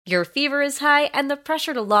Your fever is high, and the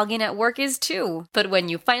pressure to log in at work is too. But when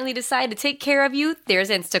you finally decide to take care of you, there's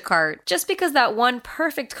Instacart. Just because that one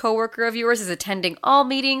perfect coworker of yours is attending all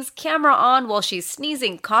meetings, camera on while she's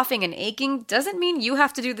sneezing, coughing, and aching, doesn't mean you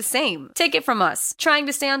have to do the same. Take it from us. Trying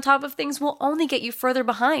to stay on top of things will only get you further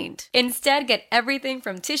behind. Instead, get everything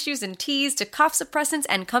from tissues and teas to cough suppressants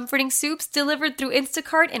and comforting soups delivered through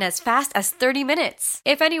Instacart in as fast as 30 minutes.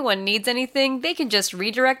 If anyone needs anything, they can just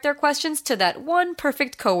redirect their questions to that one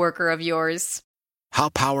perfect coworker of yours. How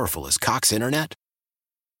powerful is Cox Internet?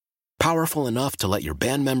 Powerful enough to let your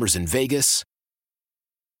band members in Vegas,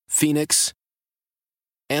 Phoenix,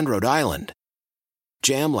 and Rhode Island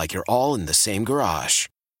jam like you're all in the same garage.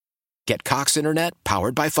 Get Cox Internet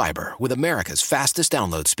powered by fiber with America's fastest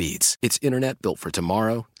download speeds. It's internet built for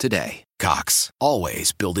tomorrow, today. Cox,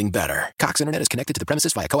 always building better. Cox Internet is connected to the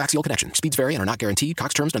premises via coaxial connection. Speeds vary and are not guaranteed.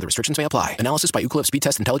 Cox terms and other restrictions may apply. Analysis by Ookla Speed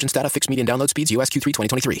Test Intelligence Data. Fixed median download speeds. US Q3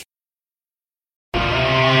 2023.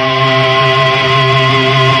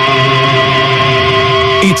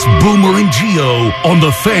 It's Boomer and Gio on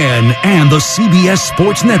The Fan and the CBS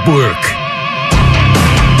Sports Network.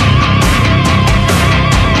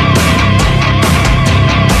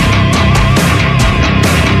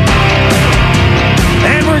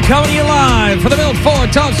 And we're coming to you live from the Built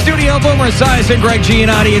Ford Tough Studio. Boomer Esiason and Greg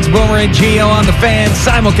Giannotti. It's Boomer and Gio on The Fan,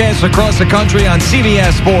 simulcast across the country on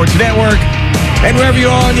CBS Sports Network. And wherever you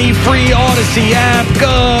are on the free Odyssey app,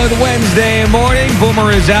 good Wednesday morning. Boomer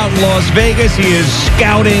is out in Las Vegas. He is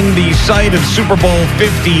scouting the site of Super Bowl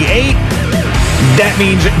 58. That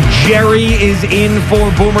means Jerry is in for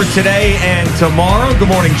Boomer today and tomorrow. Good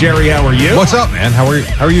morning, Jerry. How are you? What's up, man? How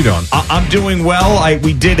are you doing? I'm doing well.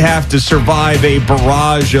 We did have to survive a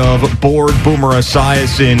barrage of bored Boomer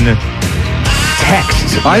Esiason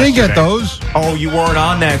texts. I didn't get those. Oh, you weren't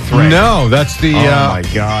on that thread? No, that's the oh my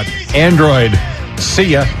God. Android. See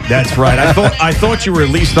ya. That's right. I thought you were at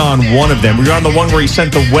least on one of them. Were you on the one where he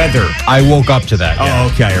sent the weather? I woke up to that. Yeah.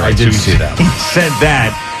 Oh, okay. All right. I did see that. He sent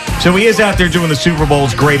that. So he is out there doing the Super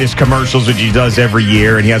Bowl's greatest commercials, which he does every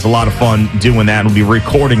year, and he has a lot of fun doing that. We'll be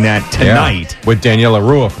recording that tonight. Yeah, with Daniela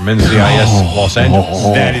Rua from NCIS Los Angeles.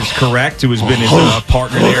 That is correct, who has been his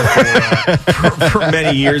partner there for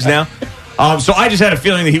many years now. So I just had a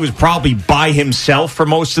feeling that he was probably by himself for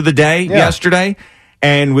most of the day yesterday.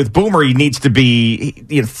 And with Boomer, he needs to be,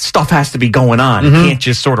 stuff has to be going on. He can't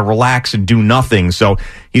just sort of relax and do nothing. So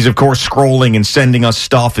he's, of course, scrolling and sending us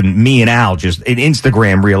stuff. And me and Al just an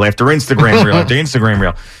Instagram reel after Instagram reel after Instagram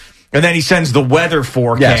reel. And then he sends the weather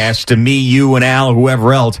forecast to me, you, and Al, or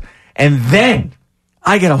whoever else. And then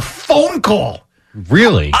I get a phone call.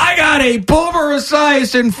 Really? I got a Boomer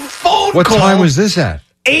Esiason phone call. What time was this at?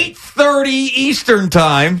 8:30 Eastern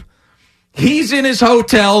time. He's in his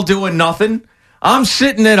hotel doing nothing. I'm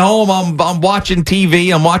sitting at home. I'm watching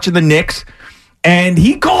TV. I'm watching the Knicks. And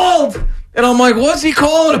he called. And I'm like, what's he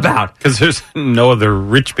calling about? Because there's no other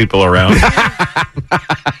rich people around.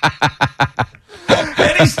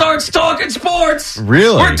 And he starts talking sports.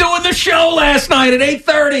 Really? We're doing the show last night at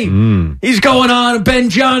 8:30. He's going on Ben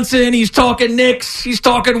Johnson. He's talking Knicks. He's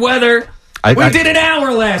talking weather. We did an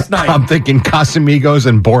hour last night. I'm thinking Casamigos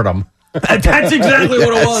and boredom. That's exactly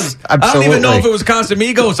what it was. Absolutely. I don't even know if it was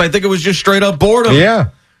Casamigos. I think it was just straight up boredom. Yeah.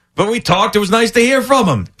 But we talked. It was nice to hear from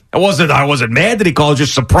him. I wasn't mad that he called,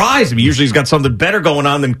 just surprised. I mean, usually he's got something better going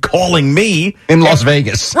on than calling me. In Las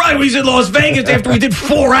Vegas. Right, he's in Las Vegas after we did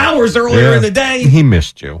 4 hours earlier in the day. He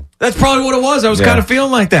missed you. That's probably what it was. I was kind of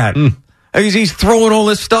feeling like that. He's throwing all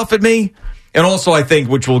this stuff at me. And also, I think,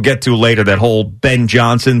 which we'll get to later, that whole Ben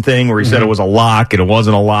Johnson thing where he said it was a lock and it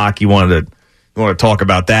wasn't a lock. You want to talk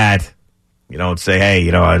about that. And say, hey,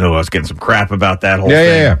 I know I was getting some crap about that whole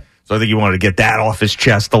thing. Yeah. So I think you wanted to get that off his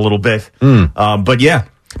chest a little bit. But yeah.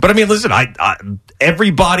 But I mean, listen, I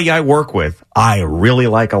everybody I work with, I really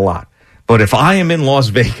like a lot. But if I am in Las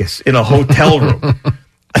Vegas in a hotel room,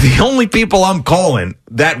 the only people I'm calling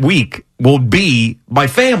that week will be my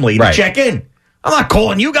family to check in. I'm not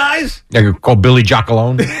calling you guys. I could call Billy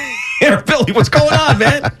Giacalone. Here, Billy, what's going on,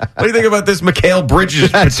 man? What do you think about this Mikal Bridges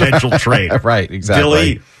potential trade? Right, exactly.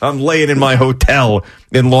 Billy, I'm laying in my hotel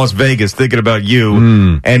in Las Vegas thinking about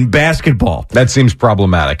you and basketball. That seems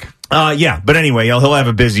problematic. Yeah, but anyway, he'll have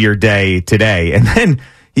a busier day today. And then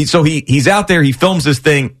he's out there. He films this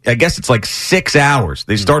thing. I guess it's like 6 hours.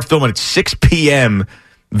 They start filming at 6 p.m.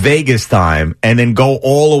 Vegas time and then go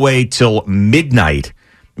all the way till midnight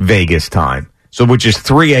Vegas time. So, which is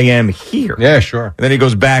 3 a.m. here. Yeah, sure. And then he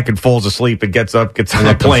goes back and falls asleep and gets up, gets on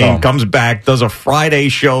the plane, comes back, does a Friday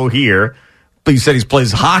show here. He said he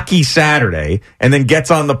plays hockey Saturday and then gets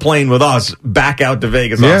on the plane with us back out to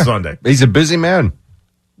Vegas on Sunday. He's a busy man.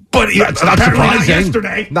 But That's not surprising.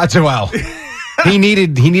 yesterday. Not so well. He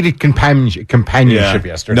needed companionship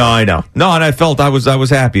yesterday. No, I know. No, and I felt I was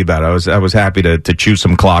happy about it. I was happy to chew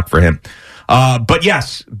some clock for him. But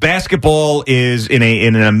yes, basketball is in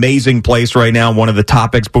an amazing place right now. One of the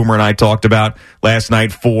topics Boomer and I talked about last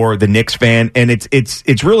night for the Knicks fan, and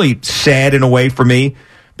it's really sad in a way for me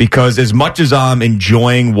because as much as I'm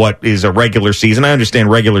enjoying what is a regular season, I understand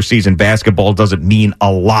regular season basketball doesn't mean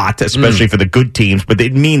a lot, especially for the good teams, but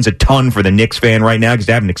it means a ton for the Knicks fan right now because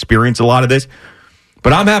they haven't experienced a lot of this.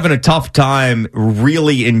 But I'm having a tough time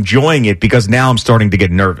really enjoying it because now I'm starting to get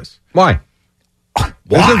nervous. Why?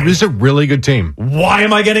 Why? This is a really good team. Why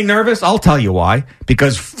am I getting nervous? I'll tell you why.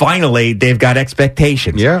 Because finally, they've got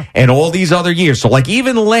expectations. Yeah. And all these other years. So, like,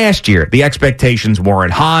 even last year, the expectations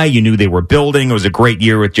weren't high. You knew they were building. It was a great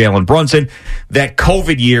year with Jalen Brunson. That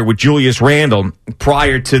COVID year with Julius Randle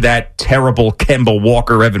prior to that terrible Kemba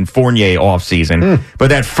Walker, Evan Fournier offseason. But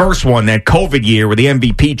that first one, that COVID year with the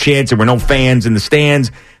MVP chance, there were no fans in the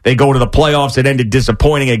stands. They go to the playoffs. It ended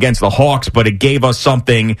disappointing against the Hawks, but it gave us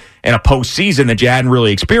something in a postseason that you hadn't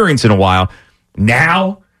really experienced in a while.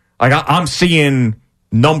 Now, like I'm seeing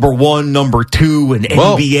number 1, number 2 in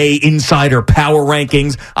NBA insider power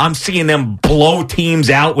rankings. I'm seeing them blow teams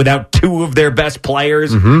out without 2 of their best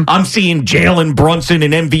players. I'm seeing Jalen Brunson in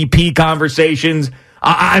MVP conversations.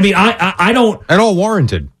 I mean, I don't. And all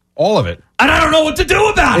warranted. All of it. And I don't know what to do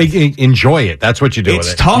about it. Enjoy it. That's what you do with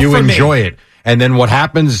it. It's tough You for me. enjoy it. And then what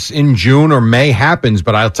happens in June or May happens.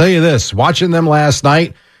 But I'll tell you this, watching them last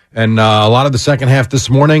night and a lot of the second half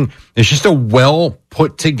this morning, it's just a well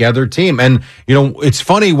put together team. And, you know, it's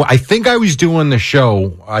funny. I think I was doing the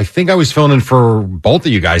show. I think I was filling in for both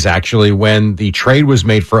of you guys, actually, when the trade was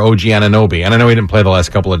made for OG Anunoby. And I know he didn't play the last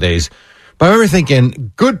couple of days. But I remember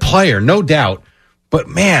thinking, good player, no doubt. But,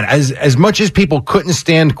 man, as much as people couldn't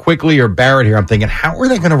stand Quickly or Barrett here, I'm thinking, how are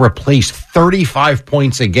they going to replace 35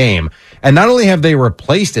 points a game? And not only have they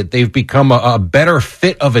replaced it, they've become a better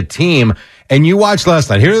fit of a team. And you watched last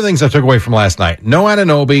night. Here are the things I took away from last night. No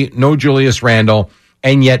Anunoby, no Julius Randle,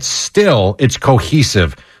 and yet still it's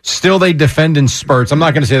cohesive. Still they defend in spurts. I'm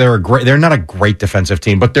not going to say they're not a great defensive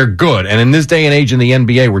team, but they're good. And in this day and age in the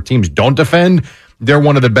NBA where teams don't defend, they're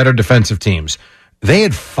one of the better defensive teams. They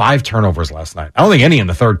had 5 turnovers last night. I don't think any in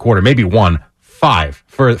the third quarter, maybe 1. 5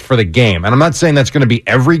 for the game. And I'm not saying that's going to be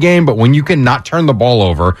every game, but when you can not turn the ball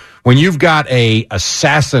over, when you've got a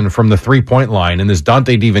assassin from the 3-point line in this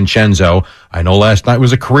Dante DiVincenzo, I know last night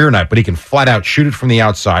was a career night, but he can flat out shoot it from the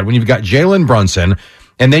outside. When you've got Jalen Brunson,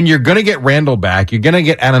 and then you're going to get Randall back, you're going to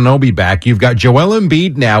get Anunoby back. You've got Joel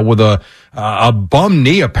Embiid now with a bum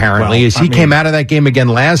knee, apparently, as he came out of that game again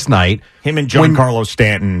last night. Him and Giancarlo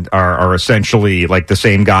Stanton are essentially like the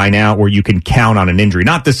same guy now where you can count on an injury.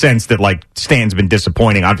 Not the sense that like Stan's been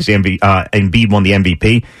disappointing. Obviously, Embiid won the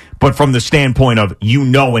MVP. But from the standpoint of,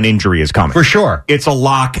 an injury is coming. For sure. It's a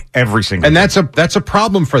lock every single And day. that's a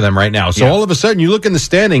problem for them right now. So all of a sudden, you look in the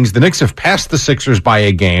standings, the Knicks have passed the Sixers by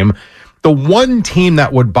a game. The one team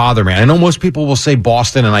that would bother me, I know most people will say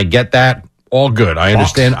Boston, and I get that. All good. I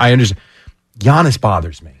understand. Giannis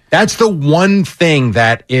bothers me. That's the one thing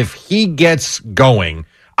that if he gets going,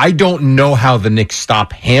 I don't know how the Knicks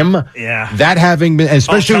stop him. Yeah. That having been,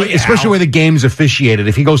 especially where the game's officiated,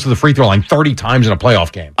 if he goes to the free throw line 30 times in a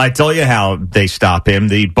playoff game. I tell you how they stop him.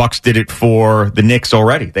 The Bucks did it for the Knicks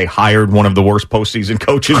already. They hired one of the worst postseason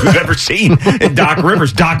coaches we've ever seen, Doc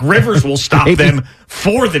Rivers. Doc Rivers will stop them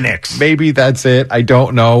for the Knicks. Maybe that's it. I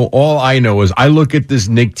don't know. All I know is I look at this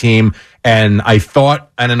Knicks team, and I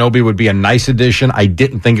thought Anunoby would be a nice addition. I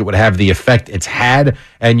didn't think it would have the effect it's had.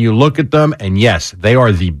 And you look at them, and yes, they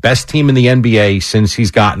are the best team in the NBA since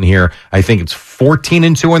he's gotten here. I think it's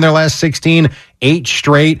 14-2 in their last 16, 8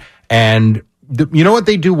 straight. And you know what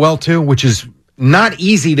they do well, too, which is not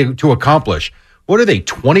easy to accomplish? What are they,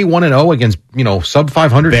 21-0 against, sub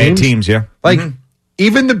 500 Bad teams? teams, yeah. Like,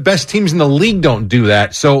 even the best teams in the league don't do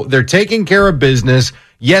that. So they're taking care of business.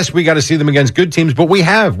 Yes, we got to see them against good teams, but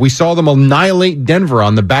we saw them annihilate Denver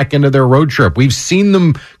on the back end of their road trip. We've seen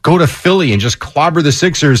them go to Philly and just clobber the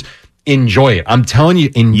Sixers. Enjoy it. I'm telling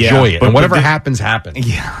you, enjoy it. And whatever happens, happens.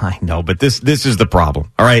 Yeah, I know, but this is the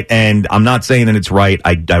problem. All right, and I'm not saying that it's right.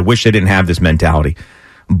 I wish I didn't have this mentality.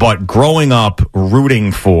 But growing up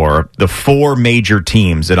rooting for the 4 major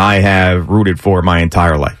teams that I have rooted for my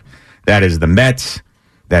entire life, that is the Mets,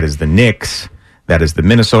 that is the Knicks, that is the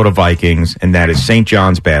Minnesota Vikings, and that is St.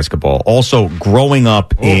 John's basketball. Also, growing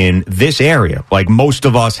up in this area, like most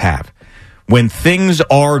of us have, when things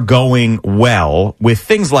are going well with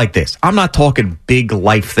things like this, I'm not talking big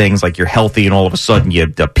life things like you're healthy and all of a sudden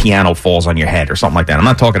the piano falls on your head or something like that. I'm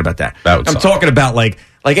not talking about that. I'm talking about like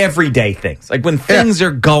like everyday things. Like when things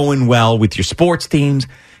are going well with your sports teams,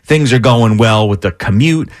 things are going well with the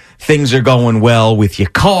commute, things are going well with your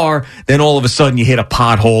car, then all of a sudden you hit a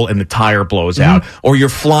pothole and the tire blows out. Or you're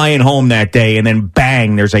flying home that day and then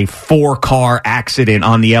bang, there's a 4-car accident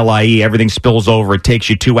on the LIE. Everything spills over. It takes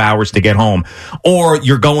you 2 hours to get home. Or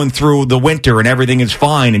you're going through the winter and everything is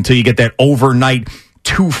fine until you get that overnight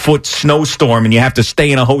 2-foot snowstorm and you have to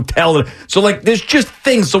stay in a hotel. So like there's just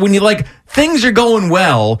things. So when you like things are going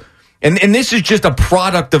well, and this is just a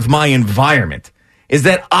product of my environment, is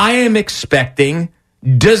that I am expecting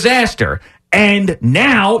disaster. And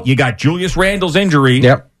now you got Julius Randle's injury,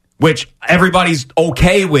 which everybody's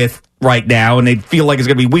okay with right now, and they feel like it's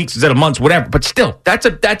going to be weeks instead of months, whatever. But still, that's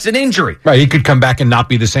an injury. Right, he could come back and not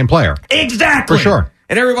be the same player. Exactly. For sure.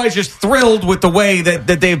 And everybody's just thrilled with the way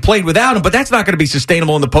that they've played without him, but that's not going to be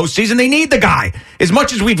sustainable in the postseason. They need the guy. As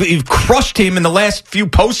much as we've crushed him in the last few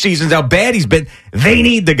postseasons, how bad he's been, they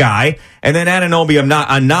need the guy. And then Anunoby,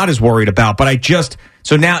 I'm not as worried about, but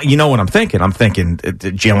so now you know what I'm thinking. I'm thinking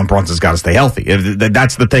Jalen Brunson's got to stay healthy.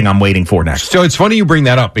 That's the thing I'm waiting for next. So it's funny you bring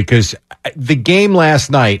that up because the game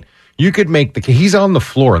last night, you could make he's on the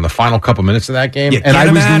floor in the final couple minutes of that game. And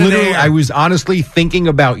I was honestly thinking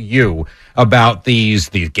about you, about these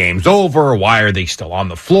games over. Why are they still on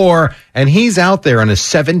the floor? And he's out there in a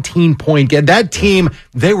 17-point game. That team,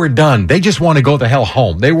 they were done. They just want to go the hell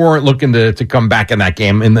home. They weren't looking to come back in that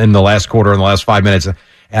game in the last quarter, in the last 5 minutes.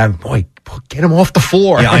 And boy, get him off the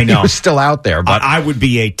floor. Yeah, I know. He was still out there. But I would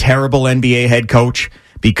be a terrible NBA head coach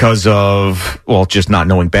because of, just not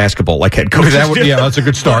knowing basketball like head coaches. That's a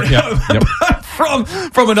good start. Yeah. Yep.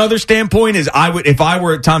 From another standpoint is if I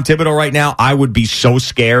were Tom Thibodeau right now, I would be so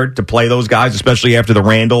scared to play those guys, especially after the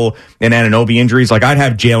Randle and Anunoby injuries. Like I'd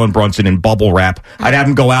have Jalen Brunson in bubble wrap. I'd have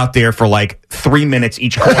him go out there for like 3 minutes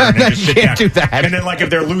each quarter and just sit down. Do that. And then like if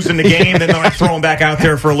they're losing the game, then they'll throw him back out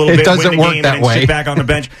there for a little bit. It doesn't win the work game, that and then way. sit back on the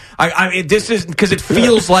bench. This is because it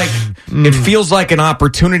feels like an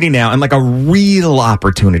opportunity now, and like a real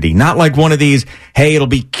opportunity, not like one of these. Hey, it'll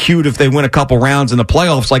be cute if they win a couple rounds in the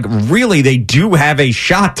playoffs. Like really, they do have a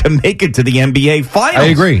shot to make it to the NBA Finals. I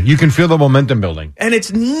agree. You can feel the momentum building, and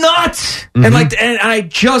it's nuts. And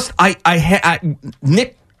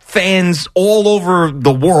Knick fans all over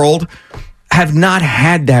the world have not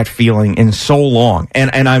had that feeling in so long,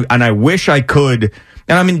 and I wish I could.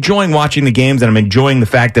 And I'm enjoying watching the games, and I'm enjoying the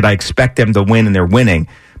fact that I expect them to win, and they're winning.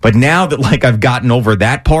 But now that like I've gotten over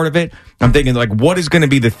that part of it, I'm thinking like, what is going to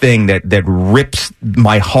be the thing that rips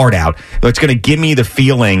my heart out? That's going to give me the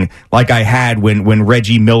feeling like I had when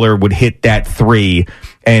Reggie Miller would hit that 3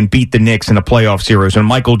 and beat the Knicks in the playoff series, and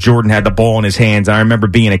Michael Jordan had the ball in his hands. And I remember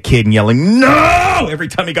being a kid and yelling, "No!" every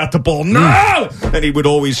time he got the ball, "No!" and he would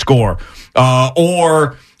always score.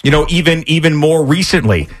 Or even more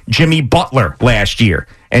recently, Jimmy Butler last year,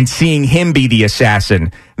 and seeing him be the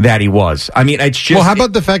assassin that he was. I mean, it's just... Well, how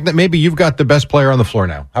about the fact that maybe you've got the best player on the floor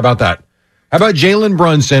now? How about that? How about Jalen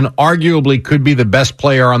Brunson arguably could be the best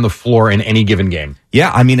player on the floor in any given game?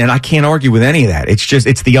 Yeah, I mean, and I can't argue with any of that.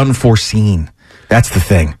 It's the unforeseen. That's the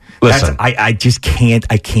thing. Listen, I just can't.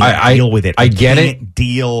 I can't deal with it. I get can't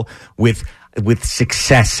deal with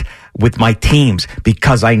success with my teams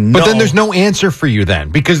because I know. But then there's no answer for you then,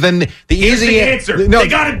 because then Here's the answer. No, they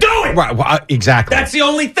got to do it. Right, well, exactly. That's the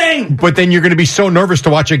only thing. But then you're going to be so nervous to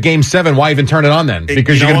watch a Game 7. Why even turn it on then?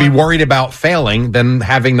 Because you're going to be worried about failing than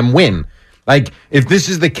having them win. Like, if this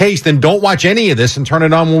is the case, then don't watch any of this and turn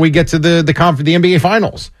it on when we get to the NBA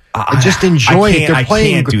Finals. Just enjoy it. They're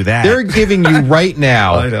playing. I can't do that. They're giving you right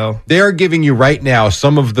now. I know. They are giving you right now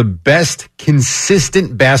some of the best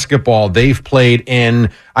consistent basketball they've played in.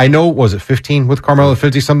 I know, was it 15 with Carmelo,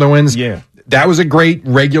 50-something wins? Yeah. That was a great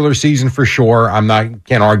regular season for sure.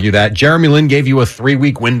 Can't argue that. Jeremy Lin gave you a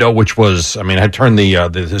 3-week window, which was, had turned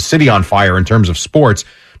the city on fire in terms of sports.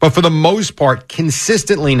 But for the most part,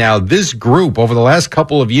 consistently now, this group over the last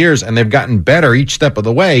couple of years, and they've gotten better each step of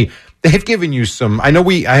the way, they've given you some. I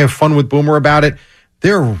have fun with Boomer about it.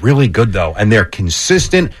 They're really good, though, and they're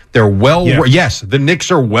consistent. They're Yes, the Knicks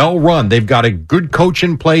are well run. They've got a good coach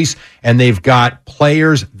in place, and they've got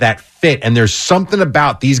players that fit. And there's something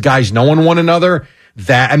about these guys knowing one another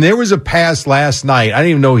and there was a pass last night. I didn't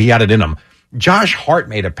even know he had it in him. Josh Hart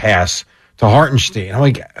made a pass to Hartenstein. I'm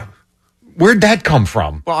like, where'd that come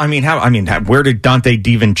from? Well, where did Dante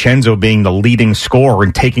DiVincenzo being the leading scorer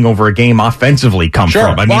and taking over a game offensively come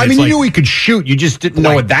from? You knew he could shoot. You just didn't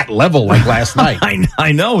know at that level like last night.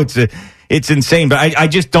 I know it's insane, but I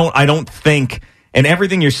just don't think. And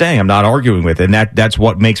everything you're saying, I'm not arguing with, and that's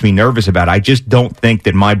what makes me nervous about it. I just don't think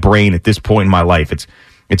that my brain at this point in my life,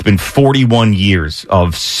 it's been 41 years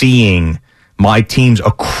of seeing my teams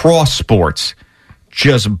across sports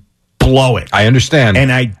just blow it. I understand.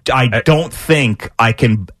 And I don't think I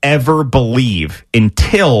can ever believe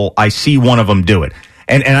until I see one of them do it.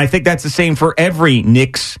 And I think that's the same for every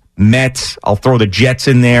Knicks, Mets. I'll throw the Jets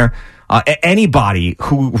in there. Anybody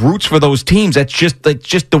who roots for those teams, that's just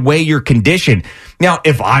the way you're conditioned. Now,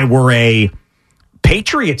 if I were a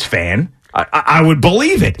Patriots fan, I would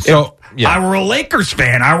believe it. So, if I were a Lakers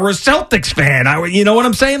fan, I were a Celtics fan, you know what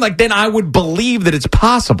I'm saying? Like, then I would believe that it's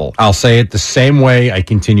possible. I'll say it the same way I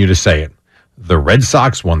continue to say it. The Red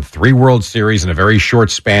Sox won 3 World Series in a very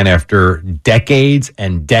short span after decades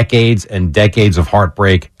and decades and decades of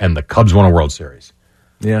heartbreak, and the Cubs won a World Series.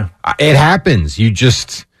 Yeah. It happens. You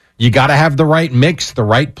got to have the right mix, the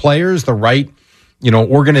right players, the right,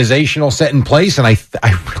 organizational set in place, and I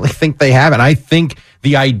really think they have. And I think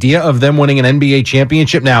the idea of them winning an NBA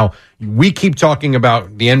championship. Now, we keep talking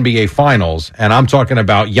about the NBA Finals, and I'm talking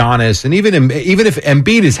about Giannis, and even if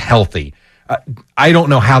Embiid is healthy, I don't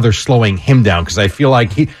know how they're slowing him down, because I feel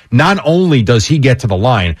like not only does he get to the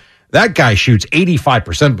line, that guy shoots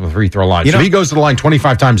 85% of the free throw line. So if he goes to the line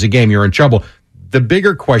 25 times a game, you're in trouble. The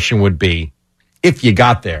bigger question would be, if you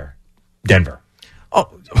got there, Denver.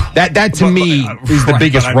 That to me is the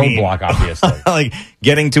biggest roadblock, obviously. Like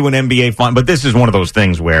getting to an NBA final. But this is one of those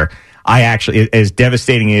things where I actually, as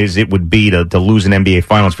devastating as it would be to lose an NBA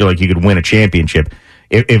finals, feel like you could win a championship.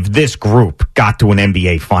 If this group got to an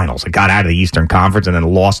NBA finals, it got out of the Eastern Conference and then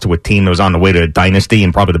lost to a team that was on the way to a dynasty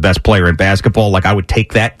and probably the best player in basketball, like I would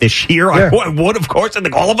take that this year. Yeah. I would, of course. I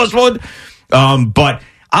think all of us would. But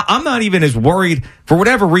I'm not even as worried for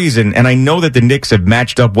whatever reason, and I know that the Knicks have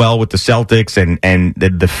matched up well with the Celtics, and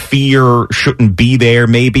the fear shouldn't be there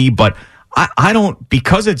maybe, but I don't,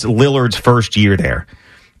 because it's Lillard's first year there,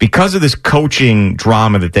 because of this coaching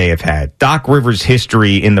drama that they have had, Doc Rivers'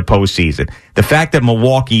 history in the postseason, the fact that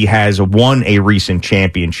Milwaukee has won a recent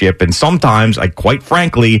championship, and sometimes, quite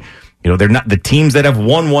frankly, they're not, the teams that have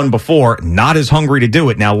won one before, not as hungry to do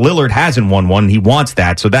it. Now, Lillard hasn't won one. He wants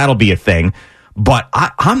that, so that'll be a thing. But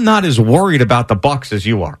I'm not as worried about the Bucks as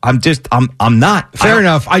you are. I'm not. Fair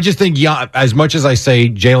enough. I just think, as much as I say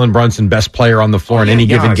Jalen Brunson, best player on the floor in any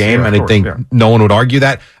given game, and I think no one would argue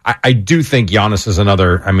that, I do think Giannis is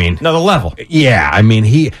another level. Yeah, and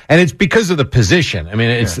it's because of the position.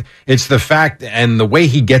 It's the fact and the way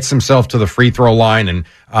he gets himself to the free throw line, and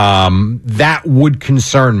that would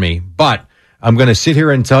concern me. But I'm going to sit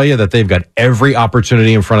here and tell you that they've got every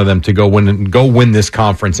opportunity in front of them to go win this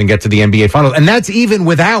conference and get to the NBA Finals. And that's even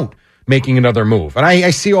without making another move. And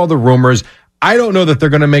I see all the rumors. I don't know that they're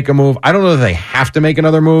going to make a move. I don't know that they have to make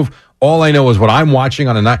another move. All I know is what I'm watching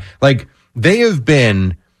on a night. Like, they have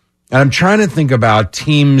been, and I'm trying to think about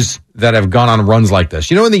teams that have gone on runs like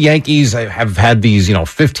this. When the Yankees have had these,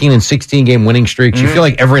 15 and 16 game winning streaks, you feel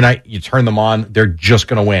like every night you turn them on, they're just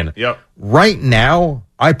going to win. Yep. Right now,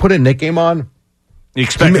 I put a Knick game on. You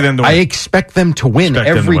expect them to win? I expect them to win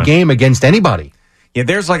every game against anybody. Yeah,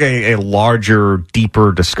 there's like a larger,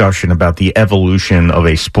 deeper discussion about the evolution of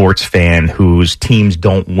a sports fan whose teams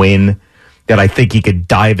don't win, that I think you could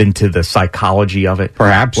dive into the psychology of it.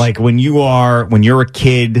 Perhaps. Like when you're a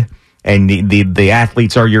kid and the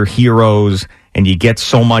athletes are your heroes and you get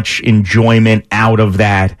so much enjoyment out of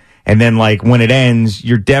that. And then, when it ends,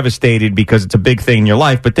 you're devastated because it's a big thing in your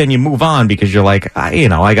life. But then you move on because you're like, I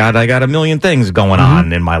got a million things going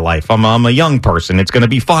on in my life. I'm a young person. It's going to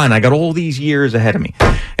be fine. I got all these years ahead of me.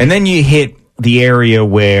 And then you hit the area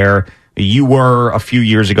where you were a few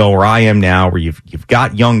years ago, where I am now, where you've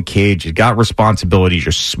got young kids, you've got responsibilities,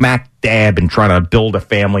 you're smack dab and trying to build a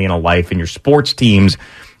family and a life, and your sports teams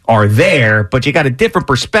are there, but you got a different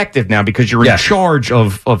perspective now because you're in charge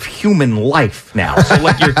of human life now. So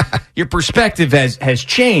your perspective has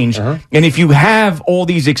changed. And if you have all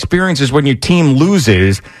these experiences when your team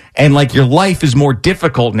loses and your life is more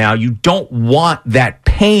difficult now, you don't want that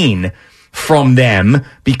pain from them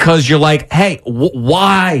because you're like, hey,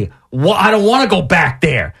 why? I don't want to go back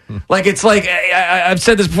there. It's like, I've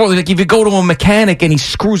said this before, if you go to a mechanic and he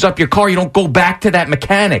screws up your car, you don't go back to that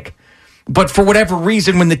mechanic. But for whatever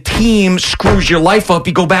reason, when the team screws your life up,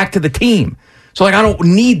 you go back to the team. So, I don't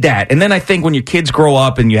need that. And then I think when your kids grow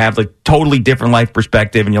up and you have totally different life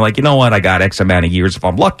perspective and you're like, you know what, I got X amount of years if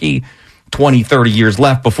I'm lucky, 20, 30 years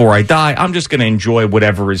left before I die. I'm just going to enjoy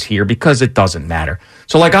whatever is here because it doesn't matter.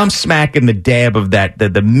 So, I'm smacking the dab of that,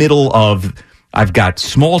 the middle of, I've got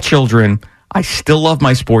small children. I still love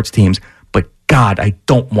my sports teams, but God, I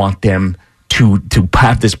don't want them to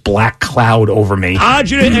have this black cloud over me.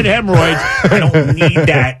 Agita and hemorrhoids. I don't need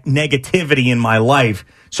that negativity in my life.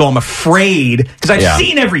 So I'm afraid, because I've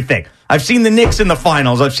seen everything. I've seen the Knicks in the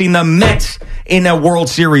finals. I've seen the Mets in a World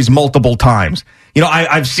Series multiple times. You know,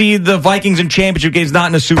 I've seen the Vikings in championship games, not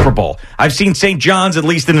in a Super Bowl. I've seen St. John's at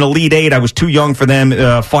least in an Elite Eight. I was too young for them.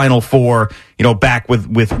 Final Four, you know, back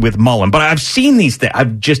with Mullen. But I've seen these things.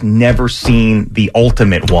 I've just never seen the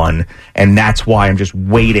ultimate one, and that's why I'm just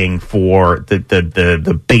waiting for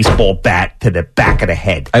the baseball bat to the back of the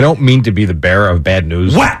head. I don't mean to be the bearer of bad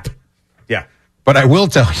news. Whap! Yeah. But I will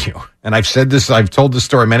tell you, and I've said this, I've told this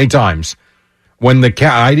story many times, when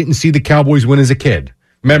I didn't see the Cowboys win as a kid.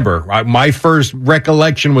 Remember, my first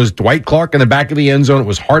recollection was Dwight Clark in the back of the end zone. It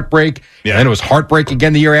was heartbreak. Yeah. And then it was heartbreak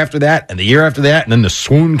again the year after that, and the year after that, and then the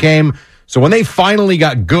swoon came. So when they finally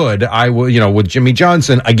got good, with Jimmy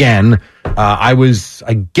Johnson again,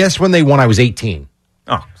 I guess when they won, I was 18.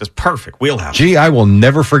 Oh, that's perfect. Wheelhouse. Gee, I will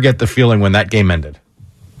never forget the feeling when that game ended.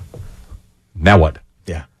 Now what?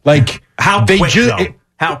 Yeah. Like, how they quick, though?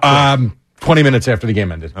 How quick? 20 minutes after the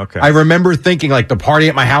game ended. Okay. I remember thinking, like, the party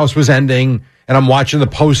at my house was ending, and I'm watching the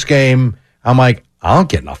post game. I'm like, I don't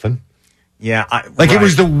get nothing. Yeah. It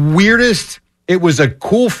was the weirdest. It was a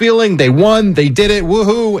cool feeling. They won. They did it.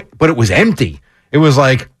 Woohoo. But it was empty. It was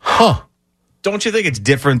like, huh. Don't you think it's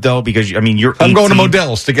different, though? Because, I mean, you're 18. I'm going to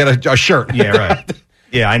Modell's to get a shirt. Yeah, right.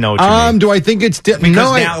 Yeah, I know what you mean. Do I think it's different?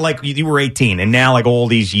 Because now, like, you were 18, and now, like, all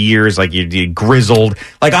these years, like, you're grizzled.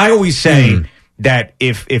 Like, I always say that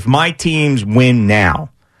if my teams win now,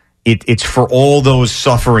 it's for all those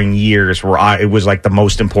suffering years where it was like the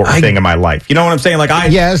most important thing in my life. You know what I'm saying? Like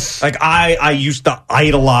I used to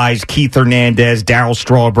idolize Keith Hernandez, Darryl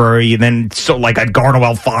Strawberry, and then Edgardo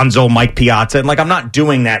Alfonso, Mike Piazza, and like I'm not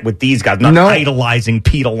doing that with these guys. I'm not idolizing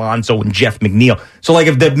Pete Alonso and Jeff McNeil. So like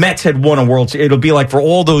if the Mets had won a World Series, it'll be like for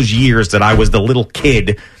all those years that I was the little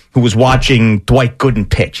kid who was watching Dwight Gooden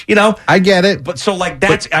pitch, you know? I get it. But so like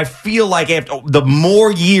I feel like after the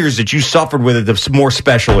more years that you suffered with it, the more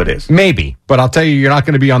special it is. Maybe. But I'll tell you, you're not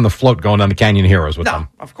going to be on the float going down the Canyon Heroes with them. No,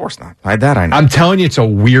 of course not. That I know. I'm telling you, it's a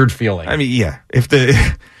weird feeling. I mean, yeah. If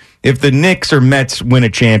the Knicks or Mets win a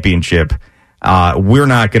championship, we're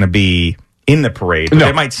not going to be in the parade. But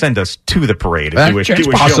they might send us to the parade if we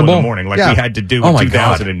do a show in the morning like we had to do in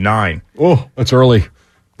 2009. Oh, that's early.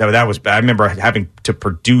 That was bad. I remember having to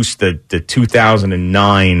produce the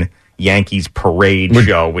 2009 Yankees parade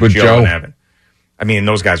show with Joe and Evan. I mean,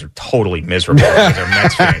 those guys are totally miserable. They're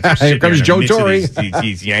Mets fans. Here comes Joe Torre. These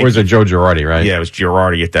Yankees. Or was it Joe Girardi, right? Yeah, it was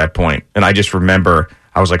Girardi at that point. And I just remember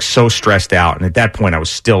I was like so stressed out. And at that point, I was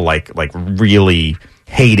still like really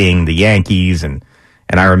hating the Yankees. And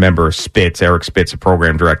I remember Eric Spitz, a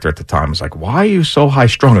program director at the time, was like, "Why are you so high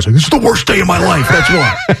strung?" I was like, "This is the worst day of my life. That's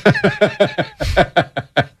why."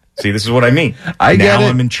 See, this is what I mean. I get it.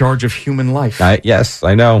 I'm in charge of human life. Yes,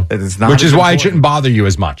 I know. Which is why it shouldn't bother you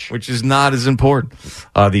as much. Which is not as important.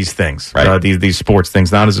 These things, right. These sports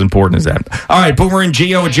things, not as important as that. All right, Boomer and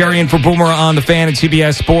Gio, Jerry in for Boomer on the Fan and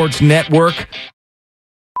CBS Sports Network.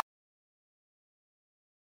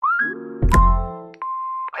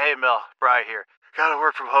 Hey, Mel, Bri here. Gotta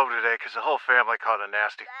work from home today because the whole family caught a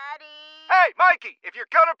nasty... Daddy! Hey, Mikey, if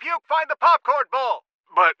you're gonna puke, find the popcorn bowl!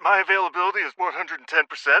 But my availability is 110%.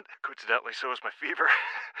 Coincidentally, so is my fever.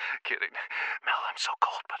 Kidding. Mel, I'm so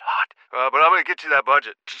cold but hot. But I'm gonna get you that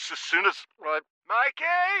budget just as soon as...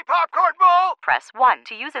 Mikey, popcorn bowl! Press 1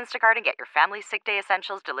 to use Instacart and get your family sick day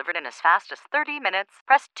essentials delivered in as fast as 30 minutes.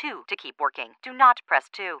 Press 2 to keep working. Do not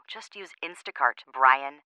press 2. Just use Instacart,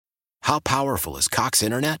 Brian. How powerful is Cox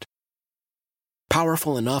Internet?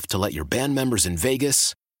 Powerful enough to let your band members in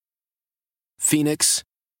Vegas, Phoenix,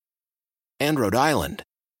 and Rhode Island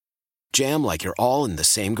jam like you're all in the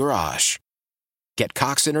same garage. Get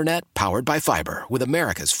Cox Internet powered by fiber with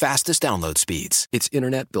America's fastest download speeds. It's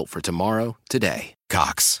internet built for tomorrow, today.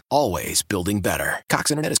 Cox, always building better.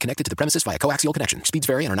 Cox Internet is connected to the premises via coaxial connection. Speeds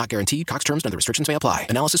vary and are not guaranteed. Cox terms and other restrictions may apply.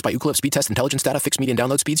 Analysis by Ookla Speed Test Intelligence Data. Fixed median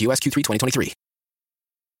download speeds. US Q3 2023.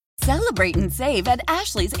 Celebrate and save at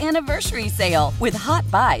Ashley's Anniversary Sale. With Hot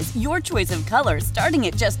Buys, your choice of colors starting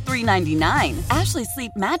at just $3.99. Ashley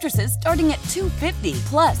Sleep mattresses starting at $2.50.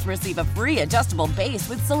 Plus, receive a free adjustable base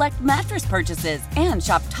with select mattress purchases. And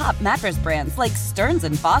shop top mattress brands like Stearns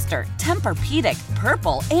 & Foster, Tempur-Pedic,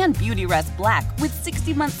 Purple, and Beautyrest Black with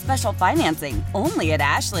 60-month special financing. Only at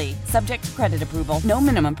Ashley. Subject to credit approval. No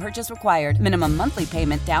minimum purchase required. Minimum monthly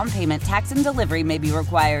payment, down payment, tax, and delivery may be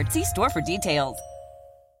required. See store for details.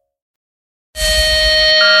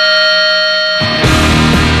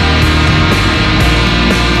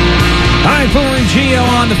 All right, Boomer and Gio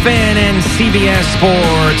on the Fan and CBS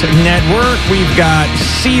Sports Network. We've got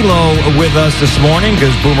CeeLo with us this morning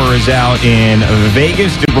because Boomer is out in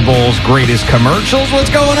Vegas. Super Bowl's greatest commercials. What's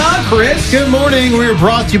going on, Chris? Good morning. We are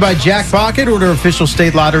brought to you by Jackpocket. Order official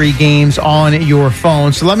state lottery games on your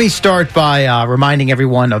phone. So let me start by reminding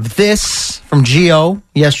everyone of this from Gio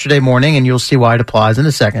yesterday morning, and you'll see why it applies in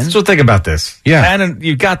a second. So think about this. Yeah. And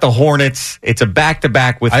you've got the Hornets. It's a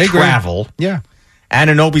back-to-back with travel. Yeah.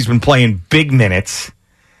 Anunoby's been playing big minutes.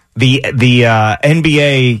 The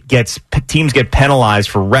NBA teams get penalized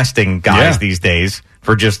for resting guys these days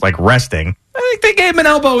for just like resting. I think they gave him an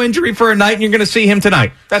elbow injury for a night, and you're going to see him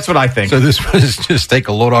tonight. That's what I think. So this was just take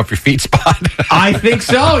a load off your feet spot. I think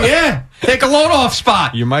so. Yeah, take a load off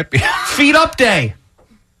spot. You might be feet up day.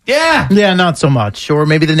 Yeah. Yeah, not so much. Or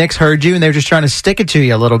maybe the Knicks heard you and they're just trying to stick it to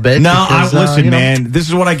you a little bit. No, listen, man, this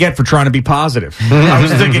is what I get for trying to be positive. I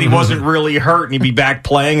was thinking he wasn't really hurt and he'd be back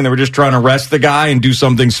playing, and they were just trying to rest the guy and do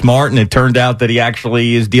something smart, and it turned out that he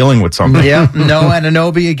actually is dealing with something. Yeah, no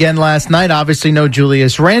Anunoby again last night. Obviously no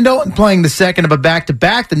Julius Randle, and playing the second of a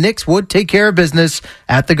back-to-back, the Knicks would take care of business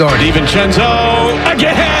at the Garden. DiVincenzo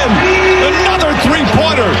again. Another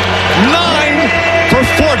three-pointer. 9 for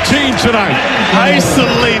 14 tonight.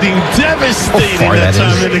 Isolating, devastating that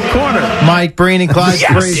time in the corner. Mike Breen and Clyde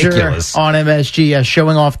Frazier ridiculous. on MSG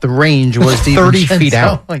showing off the range was 30 feet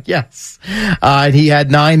out. Yes. He had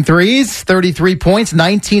 9 threes, 33 points,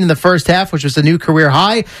 19 in the first half, which was a new career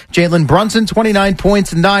high. Jalen Brunson, 29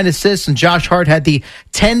 points and 9 assists. And Josh Hart had the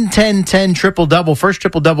 10-10-10 triple-double, first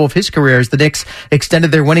triple-double of his career as the Knicks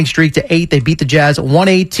extended their winning streak to 8. They beat the Jazz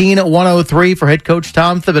 118-103 for head coach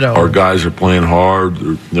Tom Thibodeau. Our guys are playing hard.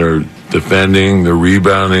 They're defending, they're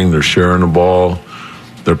rebounding, they're sharing the ball,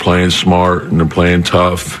 they're playing smart, and they're playing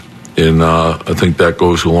tough. And I think that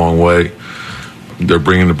goes a long way. They're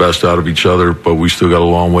bringing the best out of each other, but we still got a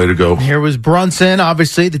long way to go. Here was Brunson.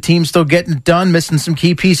 Obviously, the team's still getting it done, missing some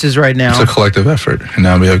key pieces right now. It's a collective effort. And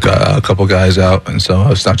now we have got a couple guys out, and so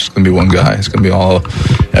it's not just going to be one guy. It's going to be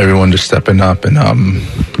everyone just stepping up, and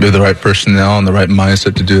we have the right personnel and the right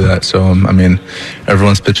mindset to do that. So,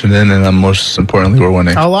 everyone's pitching in, and most importantly, we're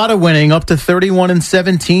winning. A lot of winning, up to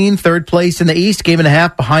 31-17, third place in the East, game and a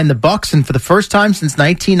half behind the Bucks, and for the first time since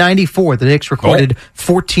 1994, the Knicks recorded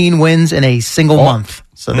 14 wins in a single month.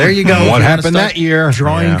 So there you go. What happened that year?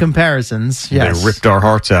 Drawing comparisons. Yes. They ripped our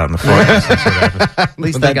hearts out in the front. At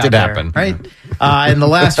least that got did there, happen. right? And the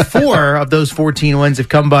last 4 of those 14 wins have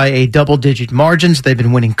come by a double-digit margin. So they've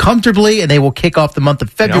been winning comfortably, and they will kick off the month of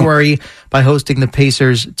February by hosting the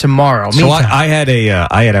Pacers tomorrow. So I had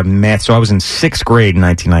a math. So I was in 6th grade in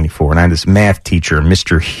 1994, and I had this math teacher,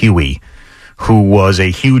 Mr. Huey, who was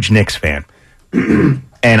a huge Knicks fan.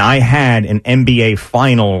 And I had an NBA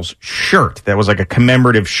Finals shirt that was like a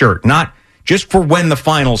commemorative shirt, not just for when the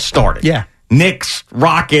finals started. Yeah. Knicks,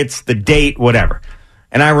 Rockets, the date, whatever.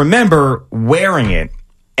 And I remember wearing it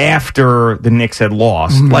after the Knicks had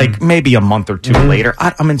lost, like maybe a month or two later.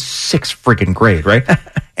 I'm in 6th freaking grade, right?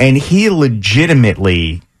 And he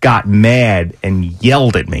legitimately got mad and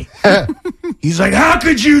yelled at me. He's like, "How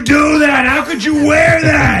could you do that? How could you wear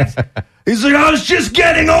that?" He's like, "I was just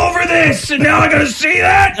getting over this, and now I got to see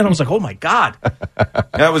that?" And I was like, "Oh, my God."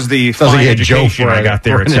 That was the fine like a education joke I got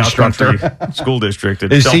there for at an South instructor. Country School District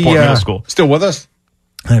at Is Delport he Middle School. still with us?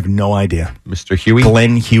 I have no idea. Mr. Huey?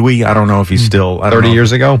 Glenn Huey. I don't know if he's still... 30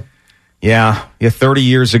 years ago? Yeah, 30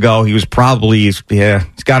 years ago. He was probably... he's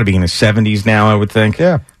got to be in his 70s now, I would think.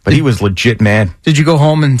 Yeah. But he was legit mad. Did you go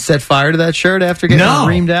home and set fire to that shirt after getting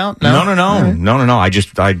reamed out? No. I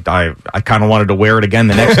kind of wanted to wear it again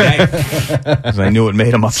the next day because I knew it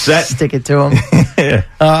made him upset. Stick it to him.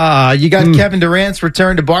 You got Kevin Durant's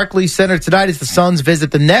return to Barclays Center tonight as the Suns visit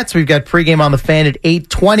the Nets. We've got pregame on the Fan at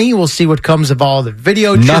 8:20. We'll see what comes of all the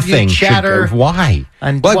video Nothing tribute chatter. Why?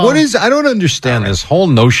 And, like, what is? I don't understand this whole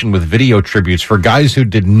notion with video tributes for guys who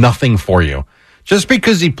did nothing for you. Just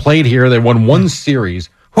because he played here, they won one series.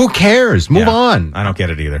 Who cares? Move on. I don't get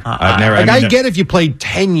it either. I get if you played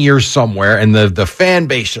 10 years somewhere and the fan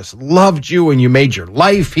base just loved you and you made your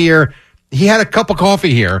life here. He had a cup of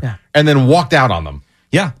coffee here and then walked out on them.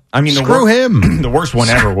 Yeah. I mean, screw him. The worst one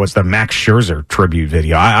ever was the Max Scherzer tribute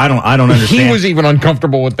video. I don't understand. He was even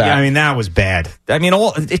uncomfortable with that. Yeah, I mean, that was bad. I mean,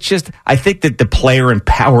 it's just, I think that the player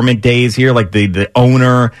empowerment days here, like the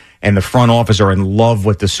owner and the front office are in love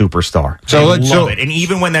with the superstar. So they love it. And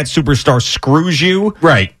even when that superstar screws you,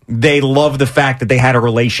 right, they love the fact that they had a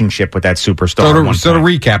relationship with that superstar. So to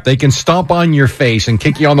recap, they can stomp on your face and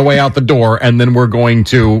kick you on the way out the door, and then we're going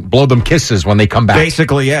to blow them kisses when they come back.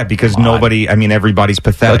 Basically, yeah, because everybody's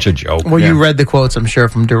pathetic. Such a joke. Well, you read the quotes, I'm sure,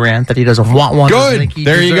 from Durant that he doesn't want one. Good.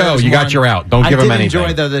 There you go. You got your out. Don't give him anything. I did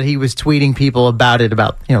enjoy, though, that he was tweeting people about it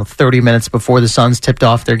 30 minutes before the Suns tipped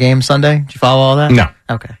off their game Sunday. Did you follow all that? No.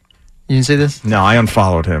 Okay. You didn't see this? No, I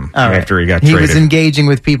unfollowed him All right. after he got He traded. was engaging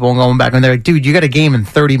with people and going back, and they're like, dude, you got a game in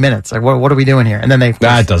 30 minutes. Like, what are we doing here? And then they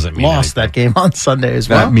That doesn't mean lost that game on Sunday as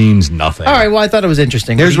well. That means nothing. All right, well, I thought it was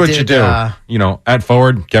interesting. Here's He what you did, do. At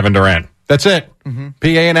forward, Kevin Durant. That's it. PA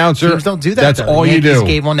announcer. Teams don't do that. That's though. all The you Yankees do.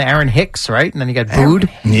 gave one to Aaron Hicks, right? And then he got booed.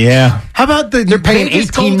 Yeah. How about they're paying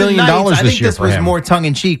 $18 million I think this year this for was him. more tongue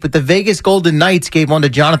in cheek, but the Vegas Golden Knights gave one to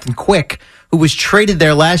Jonathan Quick, who was traded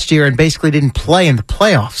there last year and basically didn't play in the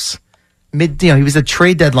playoffs. He was a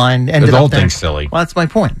trade deadline. Ended The whole up there. thing's silly. Well, that's my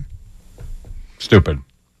point. Stupid.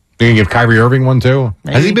 You can give Kyrie Irving one too.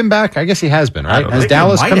 Maybe. Has he been back? I guess he has been, right? I Has think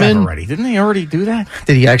Dallas they might come have in? already? Didn't they already do that?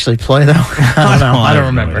 Did he actually play though? I don't know. I don't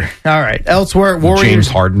remember. All right. Elsewhere, Warriors. James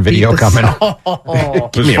Harden video beat the coming.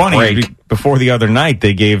 It was me a funny. break. Before the other night,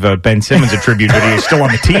 they gave Ben Simmons a tribute, but he was still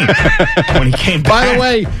on the team when he came back. By the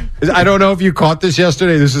way, I don't know if you caught this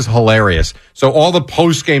yesterday. This is hilarious. So all the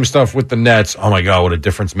post-game stuff with the Nets, oh my God, what a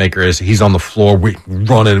difference maker is. He's on the floor, we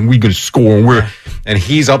running, we can score, and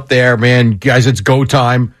he's up there, man, guys, it's go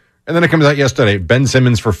time. And then it comes out yesterday, Ben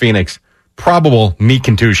Simmons for Phoenix, probable knee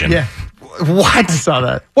contusion. Yeah. What? I saw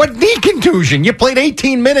that. What knee contusion? You played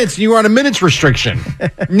 18 minutes and you were on a minutes restriction.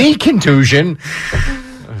 Knee contusion.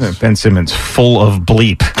 Ben Simmons full of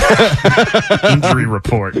bleep. Injury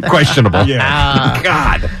report. Questionable. Yeah.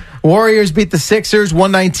 God. Warriors beat the Sixers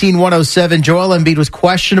 119-107. Joel Embiid was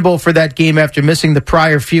questionable for that game after missing the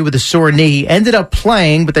prior few with a sore knee. Ended up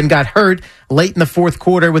playing, but then got hurt late in the fourth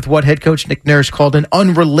quarter with what head coach Nick Nurse called an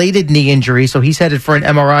unrelated knee injury. So he's headed for an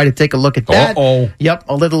MRI to take a look at that. Uh-oh. Yep,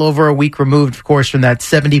 a little over a week removed, of course, from that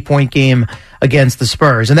 70-point game against the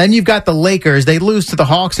Spurs. And then you've got the Lakers. They lose to the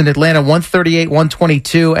Hawks in Atlanta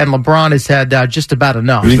 138-122, and LeBron has had just about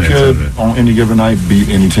enough. We could, on any given night, beat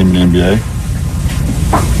any team in the NBA.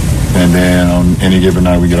 And then on any given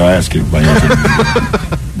night, we get our ass kicked by any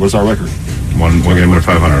team. What's our record? One game under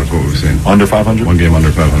 500 is what we've seen. Under 500? One game under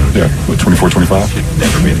 500. Yeah, what, 24-25?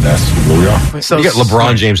 Never beat That's where we are. So You got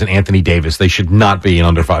LeBron James and Anthony Davis. They should not be an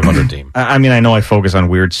under 500 team. I mean, I know I focus on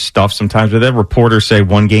weird stuff sometimes, but that reporters say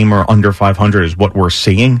one game or under 500 is what we're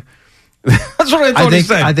seeing. That's what I thought he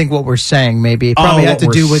said. I think what we're saying maybe it probably had to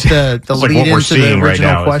what do we're with the It's like lead what we're into the seeing right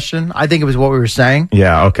original now is- question. I think it was what we were saying.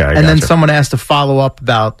 Yeah, okay. I And then gotcha. someone asked to follow up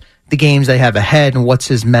about the games they have ahead and what's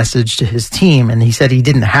his message to his team. And he said he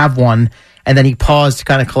didn't have one. And then he paused to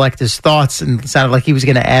kind of collect his thoughts and it sounded like he was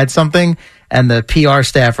going to add something. And the PR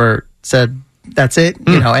staffer said, that's it,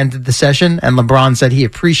 ended the session. And LeBron said he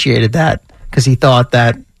appreciated that because he thought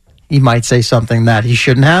that he might say something that he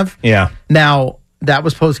shouldn't have. Yeah. Now, that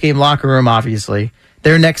was post-game locker room, obviously.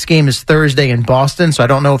 Their next game is Thursday in Boston, so I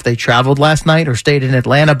don't know if they traveled last night or stayed in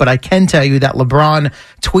Atlanta, but I can tell you that LeBron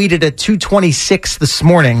tweeted at 2:26 this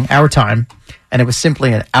morning, our time, and it was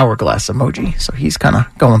simply an hourglass emoji. So he's kind of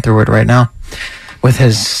going through it right now with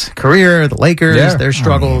his career, the Lakers, their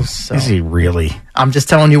struggles. So Is he really? I'm just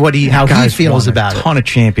telling you how he Guy's feels won about a it. ton of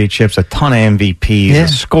championships, a ton of MVPs, a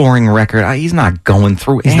scoring record. He's not going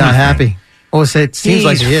through He's anything. not happy. Well, it seems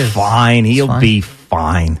like he is. Fine. He'll fine. be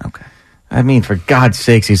fine. Okay. I mean, for God's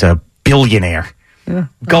sakes, he's a billionaire. Yeah.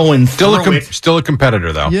 Going Still through a still a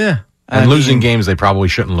competitor, though. Yeah. And losing games they probably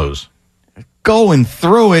shouldn't lose. Going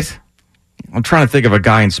through it. I'm trying to think of a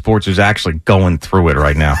guy in sports who's actually going through it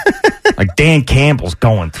right now. Like Dan Campbell's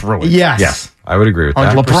going through it. Yes. I would agree with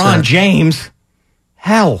that. LeBron James.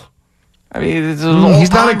 Hell. I mean, it's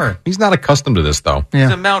He's not accustomed to this, though. Yeah.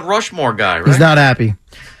 He's a Mount Rushmore guy, right? He's not happy.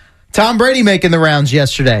 Tom Brady making the rounds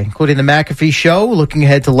yesterday, including the McAfee Show, looking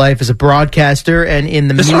ahead to life as a broadcaster and in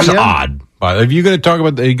the This media. was odd. Are you going to talk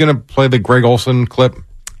about? Are you going to play the Greg Olson clip?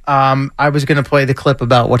 I was going to play the clip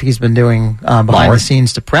about what he's been doing behind the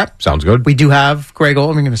scenes to prep. Sounds good. We do have Greg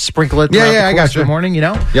Olson. We're going to sprinkle it throughout I the got course of you. the morning,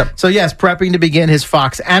 Yep. So, yes, prepping to begin his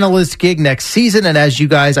Fox analyst gig next season. And as you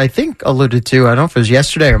guys, I think, alluded to, I don't know if it was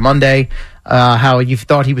yesterday or Monday, how you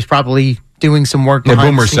thought he was probably doing some work behind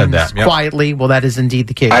Boomer the said scenes that, yep. quietly. Well, that is indeed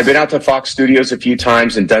the case. I've been out to Fox Studios a few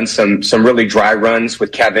times and done some really dry runs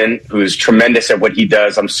with Kevin, who's tremendous at what he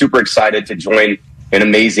does. I'm super excited to join an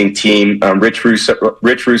amazing team. Rich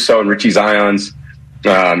Russo and Richie Zions.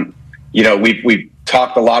 We've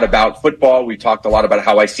talked a lot about football. We've talked a lot about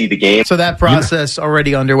how I see the game. So that process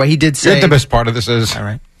already underway. He did say The best part of this is all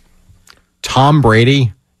right. Tom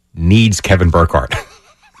Brady needs Kevin Burkhardt.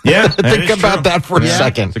 Yeah, think about that for a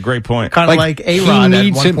second. It's a great point. Kind of like A-Rod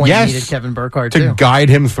at one point needed Kevin Burkhardt, to too. guide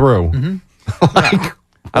him through.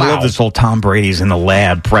 I love this whole Tom Brady's in the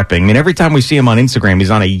lab prepping. I mean, every time we see him on Instagram, he's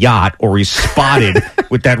on a yacht or he's spotted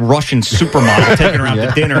with that Russian supermodel taking her out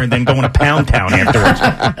to dinner and then going to Pound Town afterwards.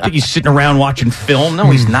 I think he's sitting around watching film. No,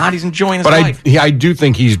 he's not. He's enjoying his life. I do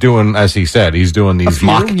think he's doing, as he said, he's doing these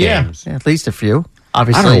mock games. Yeah, at least a few.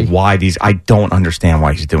 Obviously. I don't know why I don't understand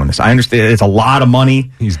why he's doing this. I understand it's a lot of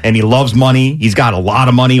money and he loves money. He's got a lot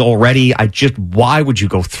of money already. Why would you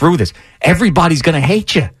go through this? Everybody's going to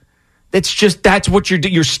hate you. That's what you're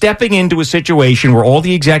doing. You're stepping into a situation where all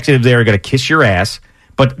the executives there are going to kiss your ass,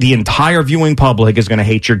 but the entire viewing public is going to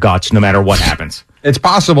hate your guts no matter what happens. It's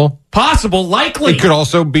possible. Possible, likely. It could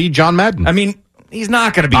also be John Madden. I mean, he's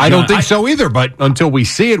not going to be I don't think so either, but until we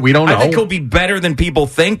see it, we don't know. I think he'll be better than people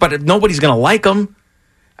think, but nobody's going to like him.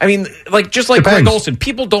 I mean, just like Depends. Greg Olsen,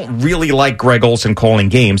 people don't really like Greg Olsen calling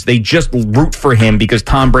games. They just root for him because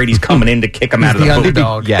Tom Brady's coming in to kick him out of the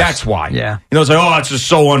underdog. Yes. That's why. Yeah. It's like, it's just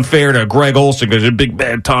so unfair to Greg Olsen because a big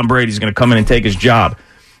bad Tom Brady's going to come in and take his job.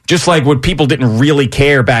 Just like what people didn't really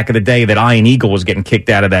care back in the day that Ian Eagle was getting kicked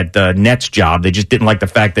out of that Nets job. They just didn't like the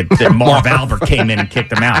fact that Marv Albert came in and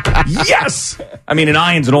kicked him out. Yes! I mean, and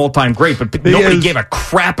Ian's an all-time great, but nobody gave a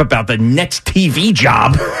crap about the Nets TV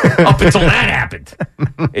job up until that happened.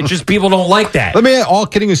 It's just people don't like that. Let me, all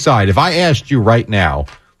kidding aside, if I asked you right now,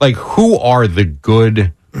 who are the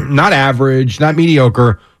good, not average, not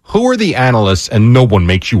mediocre, who are the analysts, and no one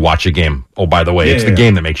makes you watch a game. Oh, by the way, it's the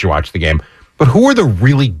game that makes you watch the game. But who are the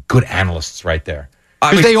really good analysts right there?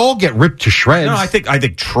 Because they all get ripped to shreds. No, I think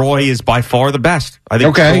Troy is by far the best. I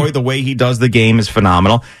think Troy, the way he does the game is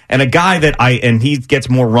phenomenal. And a guy that he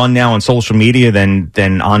gets more run now on social media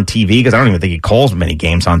than on TV, because I don't even think he calls many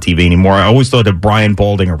games on TV anymore. I always thought that Brian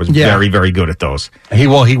Baldinger was very, very good at those. He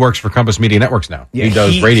works for Compass Media Networks now. Yeah, he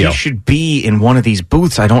does radio. He should be in one of these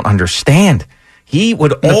booths. I don't understand. He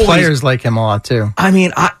would the players like him a lot too. I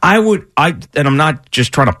mean, and I'm not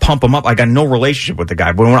just trying to pump him up. I got no relationship with the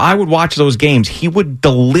guy, but when I would watch those games, he would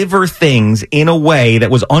deliver things in a way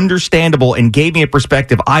that was understandable and gave me a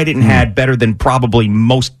perspective I didn't have better than probably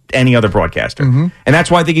most any other broadcaster. And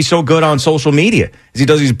that's why I think he's so good on social media. Is he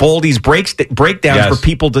does these Baldy's breakdowns for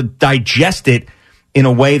people to digest it in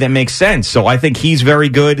a way that makes sense. So I think he's very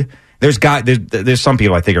good. There's some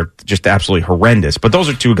people I think are just absolutely horrendous, but those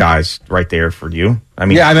are two guys right there for you. I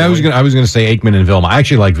mean, I was going to say Aikman and Vilma. I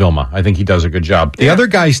actually like Vilma. I think he does a good job. The other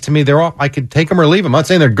guys, to me, they're all. I could take them or leave them. I'm not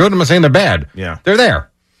saying they're good. I'm not saying they're bad. Yeah, they're there.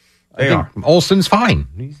 They are. Olsen's fine.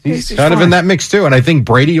 He's kind of in that mix too, and I think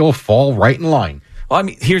Brady will fall right in line. Well, I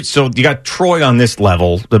mean, so you got Troy on this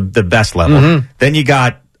level, the best level. Then you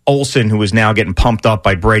got Olsen, who is now getting pumped up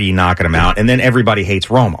by Brady knocking him out, and then everybody hates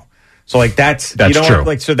Romo. So that's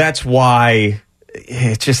true. So that's why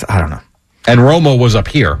it's just I don't know. And Romo was up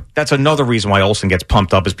here. That's another reason why Olsen gets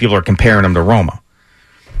pumped up is people are comparing him to Romo.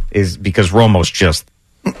 Is because Romo's just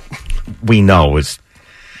we know is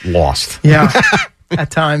lost. Yeah,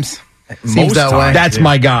 at times seems that way. That's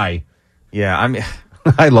my guy. Yeah, I mean.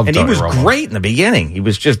 I love and Tony he was Romo. Great in the beginning. It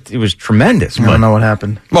was tremendous. I don't know what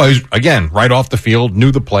happened. Well, he's again right off the field,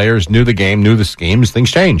 knew the players, knew the game, knew the schemes. Things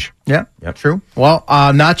change. Yeah, true. Well,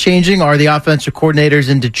 not changing are the offensive coordinators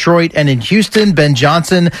in Detroit and in Houston. Ben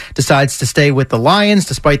Johnson decides to stay with the Lions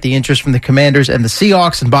despite the interest from the Commanders and the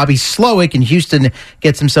Seahawks. And Bobby Slowick in Houston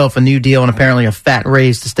gets himself a new deal and apparently a fat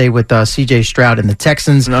raise to stay with C.J. Stroud and the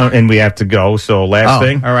Texans. And we have to go. So last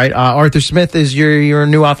thing. All right. Arthur Smith is your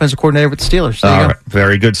new offensive coordinator with the Steelers. There you go. Right.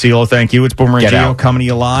 Very good, CeeLo. Thank you. It's Boomer and Gio coming to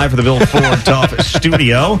you live from the Bill Ford Tough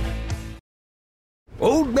Studio.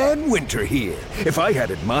 Old Man Winter here. If I had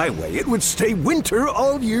it my way, it would stay winter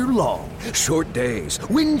all year long. Short days,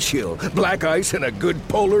 wind chill, black ice, and a good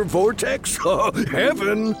polar vortex. Oh,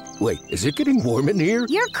 heaven. Wait, is it getting warm in here?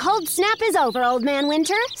 Your cold snap is over, Old Man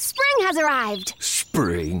Winter. Spring has arrived.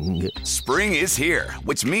 Spring. Spring is here,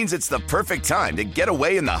 which means it's the perfect time to get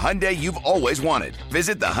away in the Hyundai you've always wanted.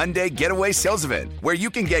 Visit the Hyundai Getaway Sales Event, where you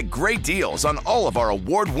can get great deals on all of our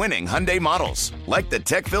award-winning Hyundai models, like the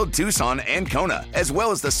tech-filled Tucson and Kona, as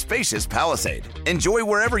well as the spacious Palisade. Enjoy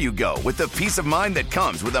wherever you go with the peace of mind that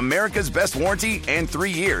comes with America's best warranty and 3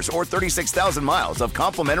 years or 36,000 miles of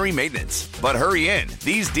complimentary maintenance. But hurry in,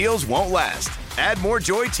 these deals won't last. Add more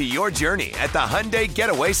joy to your journey at the Hyundai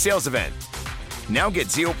Getaway Sales Event. Now get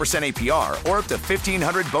 0% APR or up to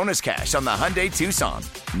 $1,500 bonus cash on the Hyundai Tucson.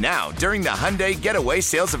 Now during the Hyundai Getaway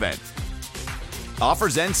Sales Event.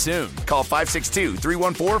 Offers end soon. Call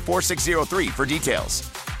 562-314-4603 for details.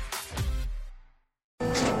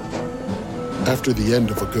 After the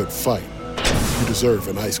end of a good fight, you deserve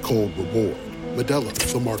an ice-cold reward. Modelo,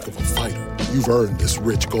 the mark of a fighter. You've earned this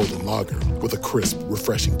rich golden lager with a crisp,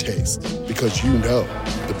 refreshing taste. Because you know,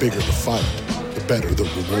 the bigger the fight, the better the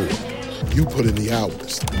reward. You put in the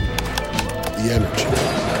hours, the energy,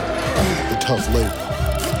 the tough labor.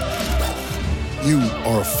 You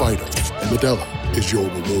are a fighter, and Modelo is your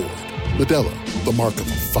reward. Modelo, the mark of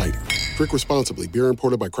a fighter. Drink responsibly. Beer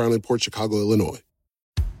imported by Crown Imports, Chicago, Illinois.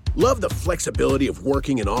 Love the flexibility of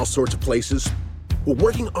working in all sorts of places? Well,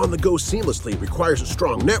 working on the go seamlessly requires a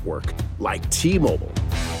strong network like T-Mobile.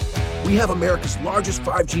 We have America's largest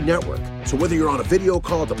 5G network, so whether you're on a video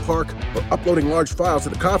call at the park or uploading large files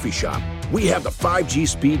at the coffee shop, we have the 5G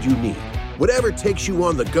speed you need. Whatever takes you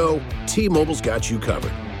on the go, T-Mobile's got you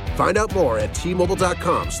covered. Find out more at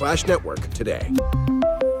T-Mobile.com/network today.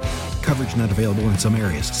 Coverage not available in some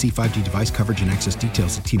areas. See 5G device coverage and access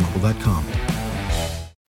details at T-Mobile.com.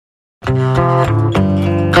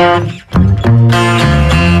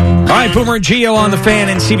 All right, Boomer and Gio on the Fan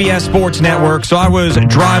and CBS Sports Network. So I was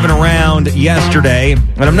driving around yesterday,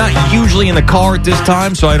 and I'm not usually in the car at this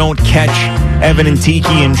time, so I don't catch Evan and Tiki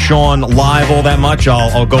and Sean live all that much.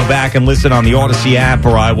 I'll go back and listen on the Odyssey app,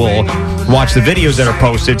 or I will watch the videos that are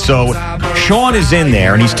posted. So Sean is in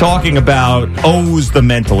there, and he's talking about Oz the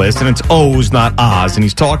Mentalist, and it's Oz, not Oz, and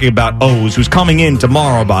he's talking about Oz, who's coming in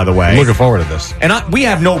tomorrow, by the way. I'm looking forward to this. And we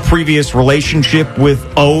have no previous relationship with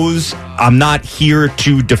Oz. I'm not here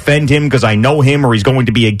to defend him because I know him or he's going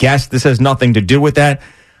to be a guest. This has nothing to do with that.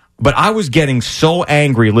 But I was getting so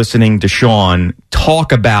angry listening to Sean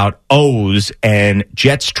talk about Oz and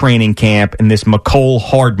Jets training camp and this Mecole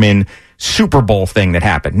Hardman Super Bowl thing that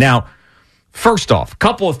happened. Now, first off, a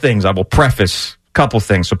couple of things. I will preface a couple of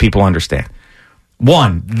things so people understand.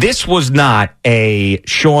 One, this was not a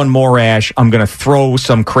Sean Morash, I'm going to throw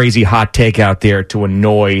some crazy hot take out there to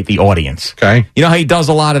annoy the audience. Okay. You know how he does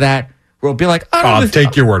a lot of that? Where he'll be like, I'll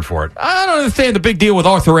take your word for it. I don't understand the big deal with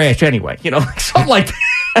Arthur Ashe anyway. You know, like something like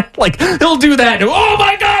that. Like, he'll do that. And, oh,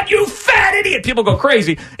 my God, you fat idiot. People go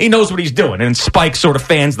crazy. He knows what he's doing. And Spike sort of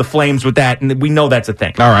fans the flames with that. And we know that's a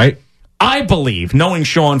thing. All right. I believe, knowing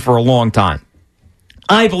Sean for a long time,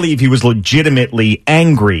 I believe he was legitimately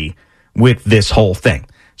angry with this whole thing.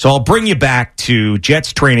 So I'll bring you back to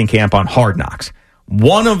Jets training camp on Hard Knocks.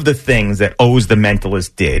 One of the things that Oz the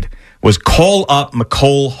Mentalist did was call up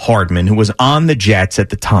Mecole Hardman, who was on the Jets at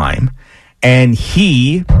the time, and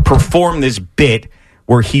he performed this bit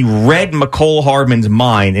where he read Mecole Hardman's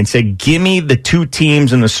mind and said, give me the two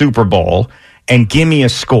teams in the Super Bowl and give me a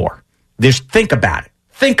score. Just think about it.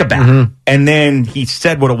 Think about it. And then he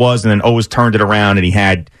said what it was, and then Oz turned it around, and he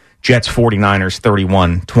had Jets 49ers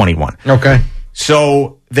 31-21. Okay.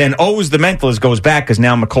 So then Oz the Mentalist goes back because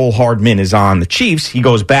now Mecole Hardman is on the Chiefs. He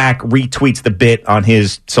goes back, retweets the bit on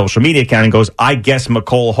his social media account and goes, I guess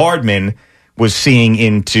Mecole Hardman was seeing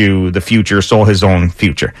into the future, saw his own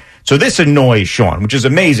future. So this annoys Sean, which is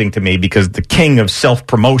amazing to me because the king of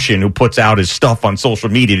self-promotion who puts out his stuff on social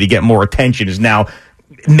media to get more attention is now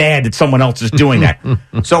mad that someone else is doing that.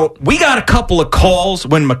 So we got a couple of calls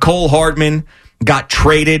when Mecole Hardman got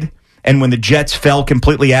traded and when the Jets fell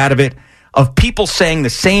completely out of it, of people saying the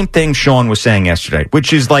same thing Sean was saying yesterday,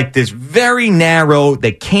 which is like this very narrow,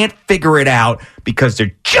 they can't figure it out because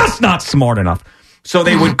they're just not smart enough. So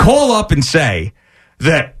they would call up and say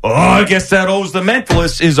that, I guess that Oz the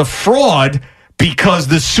Mentalist is a fraud because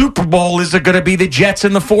the Super Bowl isn't going to be the Jets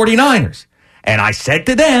and the 49ers. And I said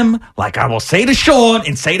to them, like I will say to Sean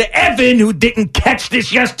and say to Evan, who didn't catch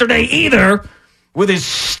this yesterday either, with his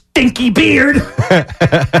stinky beard,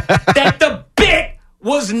 that the bit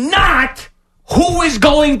was not who is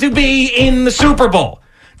going to be in the Super Bowl.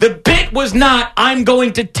 The bit was not, I'm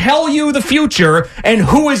going to tell you the future and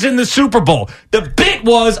who is in the Super Bowl. The bit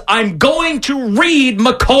was, I'm going to read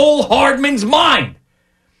Mecole Hardman's mind.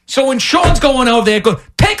 So when Sean's going over there, go,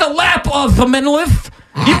 take a lap of the Mentalist.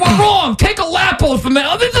 You were wrong. Take a lap of the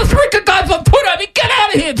Mentalist. There's a freak of guys on Twitter. I mean, get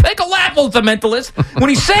out of here. Take a lap of the Mentalist. When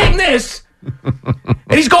he's saying this, and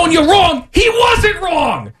he's going, you're wrong. He wasn't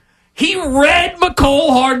wrong. He read Mecole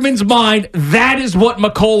Hardman's mind. That is what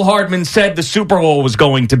Mecole Hardman said the Super Bowl was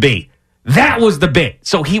going to be. That was the bit.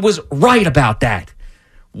 So he was right about that.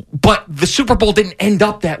 But the Super Bowl didn't end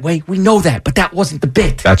up that way. We know that, but that wasn't the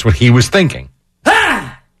bit. That's what he was thinking.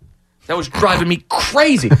 That was driving me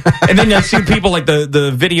crazy. And then I see people like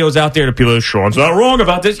the videos out there, the people, Sean's not wrong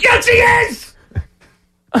about this. Yes, he is!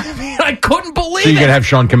 I mean, I couldn't believe it. So you're going to have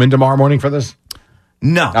Sean come in tomorrow morning for this?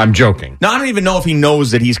 No. I'm joking. No, I don't even know if he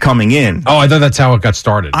knows that he's coming in. Oh, I thought that's how it got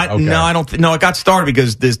started. Okay. No, I don't. No, it got started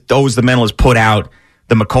because this Oz the Mentalist put out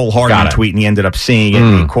the Mecole Hardman tweet, and he ended up seeing it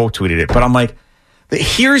and he quote tweeted it. But I'm like,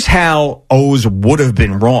 here's how Oz would have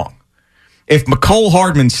been wrong. if McCole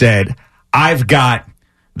Hardman said, I've got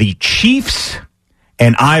the Chiefs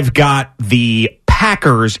and I've got the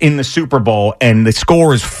Packers in the Super Bowl and the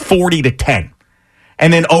score is 40-10.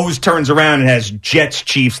 And then O's turns around and has Jets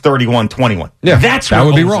Chiefs 31-21. Yeah, that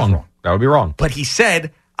would be wrong. That would be wrong. But he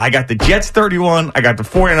said, I got the Jets 31, I got the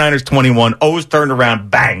 49ers 21. O's turned around,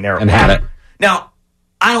 bang, there it and was. had it. Now,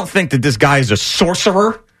 I don't think that this guy is a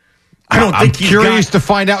sorcerer. I'm curious to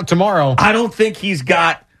find out tomorrow. I don't think he's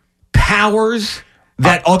got powers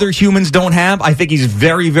that other humans don't have. I think he's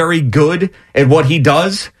very, very good at what he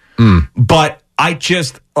does. But I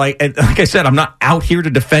just, like I said, I'm not out here to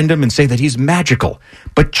defend him and say that he's magical.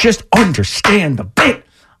 But just understand the bit.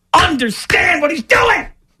 Understand what he's doing.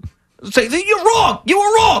 Say, you're wrong. You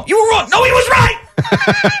were wrong. You were wrong. No, he was right.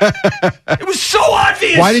 It was so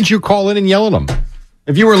obvious. Why didn't you call in and yell at him?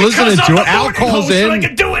 If you were listening to it, Al calls in. I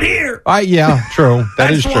can do it here. Yeah, true. That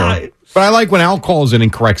is true. But I like when Al calls in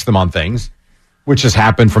and corrects them on things, which has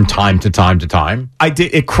happened from time to time to time.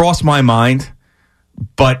 It crossed my mind,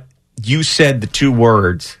 but you said the two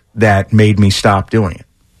words that made me stop doing it.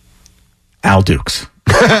 Al Dukes.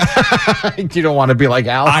 You don't want to be like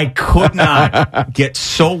Al? I could not get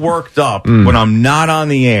so worked up when I'm not on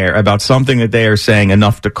the air about something that they are saying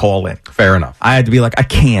enough to call in. Fair enough. I had to be like, I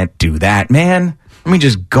can't do that, man. Let me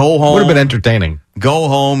just go home. Would have been entertaining. Go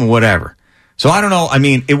home, whatever. So I don't know. I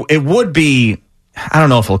mean, it would be, I don't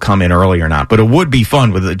know if he'll come in early or not, but it would be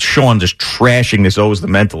fun with Sean just trashing this O's the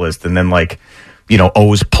Mentalist and then like,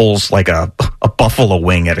 O's pulls like a buffalo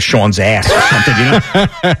wing out of Sean's ass or something,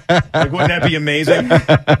 Like, wouldn't that be amazing?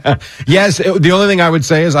 Yes. The only thing I would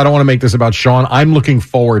say is I don't want to make this about Sean. I'm looking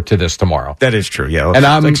forward to this tomorrow. That is true, yeah. And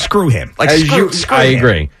I'm like, screw him. Like, screw I him.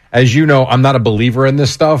 agree. As you know, I'm not a believer in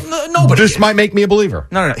this stuff. Nobody This might make me a believer.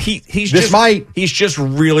 No. He's just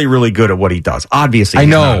really, really good at what he does. Obviously, he's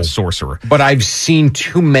not a sorcerer. But I've seen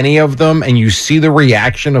too many of them, and you see the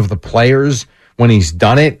reaction of the players when he's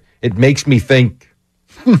done it. It makes me think,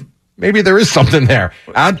 maybe there is something there.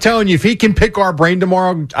 I'm telling you, if he can pick our brain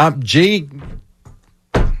tomorrow, I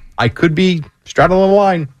could be straddling the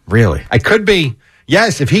line. Really? I could be.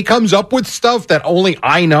 Yes, if he comes up with stuff that only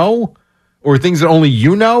I know or things that only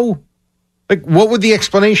you know, like what would the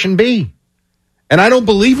explanation be? And I don't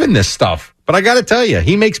believe in this stuff, but I got to tell you,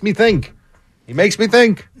 he makes me think.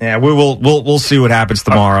 Yeah, we'll see what happens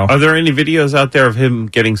tomorrow. Are there any videos out there of him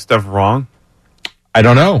getting stuff wrong? I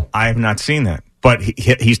don't know. I have not seen that. But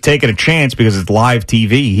he's taking a chance because it's live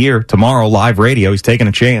TV here tomorrow, live radio. He's taking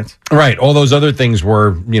a chance. Right. All those other things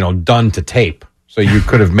were, done to tape. So you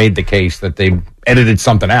could have made the case that they edited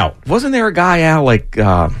something out. Wasn't there a guy, Al,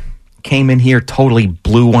 came in here, totally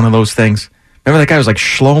blew one of those things? Remember that guy was like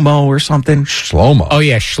Shlomo or something? Shlomo. Oh,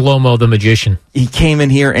 yeah, Shlomo the magician. He came in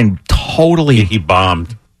here and totally... He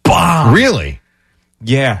bombed. Really?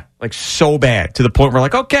 Yeah, like so bad to the point where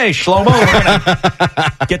like, okay, Shlomo, we're going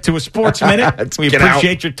to get to a sports minute. We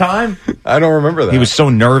appreciate your time. I don't remember that. He was so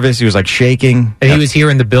nervous. He was like shaking. And he was here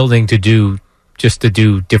in the building to do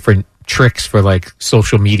different tricks for like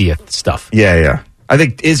social media stuff. Yeah. I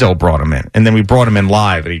think Izzo brought him in, and then we brought him in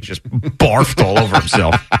live, and he just barfed all over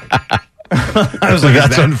himself. I was like,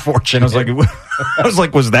 that's unfortunate. I was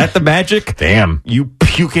like, was that the magic? Damn. You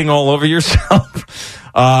puking all over yourself?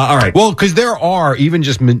 All right. Well, because there are even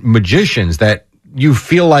just magicians that you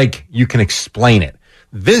feel like you can explain it.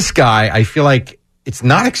 This guy, I feel like it's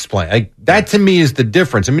not explained. Like, that to me is the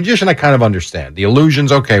difference. A magician, I kind of understand. The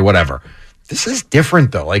illusions, okay, whatever. This is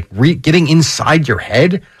different, though. Like, getting inside your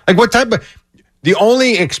head. Like, what type of... The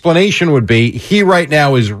only explanation would be he right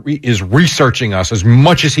now is researching us as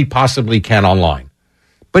much as he possibly can online.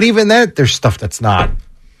 But even that, there's stuff that's not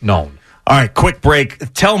known. All right, quick break.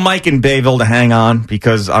 Tell Mike in Bayville to hang on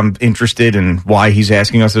because I'm interested in why he's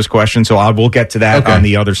asking us this question. So I will get to that on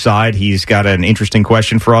the other side. He's got an interesting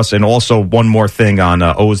question for us. And also one more thing on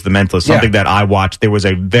O's the Mentalist, something that I watched. There was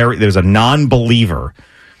a non-believer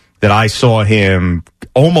that I saw him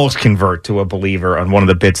almost convert to a believer on one of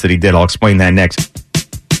the bits that he did. I'll explain that next.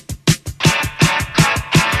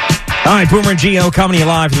 All right, Boomer and Gio coming to you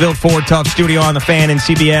live from the Built Ford Tough Studio on the Fan and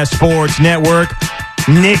CBS Sports Network.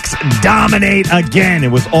 Knicks dominate again.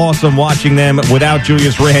 It was awesome watching them without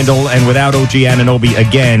Julius Randle and without OG Anunoby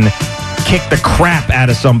again. Kick the crap out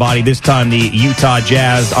of somebody. This time the Utah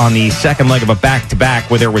Jazz on the second leg of a back-to-back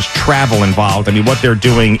where there was travel involved. I mean, what they're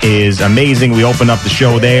doing is amazing. We opened up the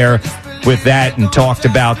show there with that and talked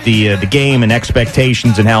about the game and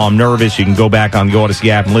expectations and how I'm nervous. You can go back on the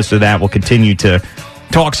Odyssey app and listen to that. We'll continue to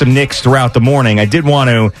talk some Knicks throughout the morning. I did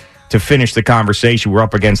want to to finish the conversation. We're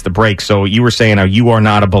up against the break. So you were saying how you are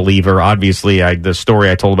not a believer. Obviously, the story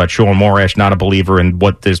I told about Sean Morash, not a believer in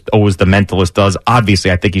what this Oz the Mentalist does.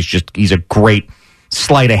 Obviously, I think he's a great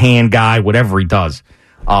sleight of hand guy, whatever he does.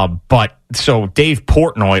 But so Dave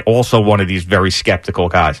Portnoy, also one of these very skeptical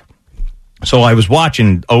guys. So I was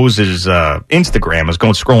watching Oz's Instagram. I was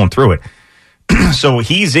scrolling through it. So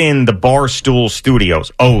he's in the Barstool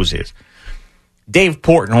Studios. Oz is. Dave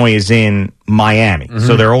Portnoy is in Miami. Mm-hmm.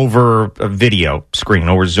 So they're over a video screen,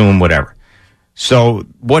 over Zoom, whatever. So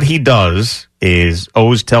what he does is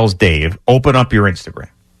Oz tells Dave, open up your Instagram.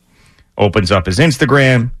 Opens up his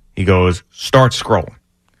Instagram. He goes, start scrolling.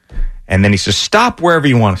 And then he says, stop wherever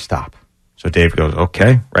you want to stop. So Dave goes,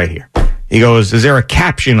 okay, right here. He goes, is there a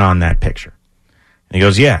caption on that picture? And he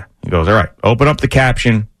goes, yeah. He goes, all right, open up the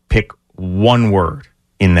caption, pick one word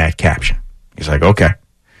in that caption. He's like, okay.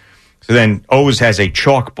 So then Oz has a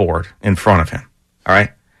chalkboard in front of him, all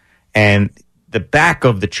right? And the back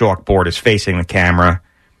of the chalkboard is facing the camera.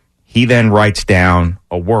 He then writes down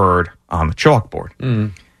a word on the chalkboard,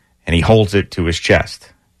 and he holds it to his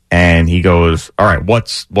chest. And he goes, all right,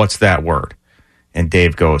 what's that word? And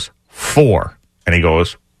Dave goes, for. And he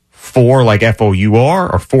goes, for like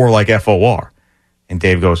F-O-U-R or for like F-O-R? And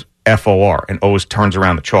Dave goes, F-O-R. And Oz turns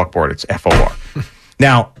around the chalkboard. It's F-O-R.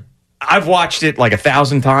 Now, I've watched it like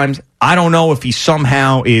 1,000 times. I don't know if he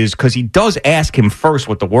somehow is, because he does ask him first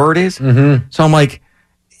what the word is. Mm-hmm. So I'm like,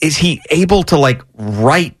 is he able to like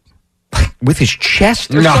write with his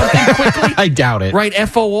chest or something quickly? I doubt it. Write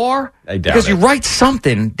F-O-R? I doubt because it. you write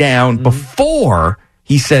something down before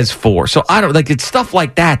he says for. So I don't, like, it's stuff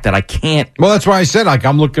like that I can't. Well, that's why I said, like,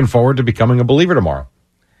 I'm looking forward to becoming a believer tomorrow.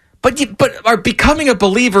 But becoming a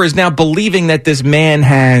believer is now believing that this man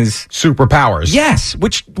has superpowers. Yes,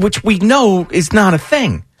 which we know is not a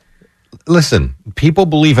thing. Listen, people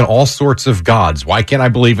believe in all sorts of gods. Why can't I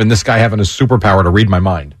believe in this guy having a superpower to read my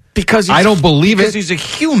mind? Because I don't believe because it. He's a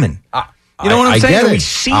human. You know what I'm I saying? get it. We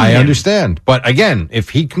see I him. understand. But again, if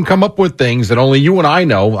he can come up with things that only you and I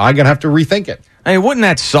know, I'm going to have to rethink it. I mean, wouldn't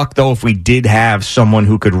that suck, though, if we did have someone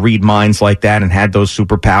who could read minds like that and had those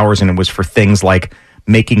superpowers, and it was for things like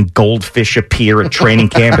making goldfish appear at training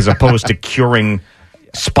camp as opposed to curing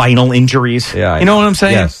spinal injuries? Yeah, you know what I'm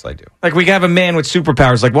saying? Yes, I do. Like, we have a man with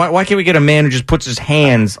superpowers. Like, why can't we get a man who just puts his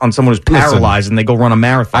hands on someone who's paralyzed and they go run a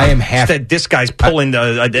marathon? I am half. Instead, this guy's pulling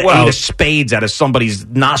the eight of spades out of somebody's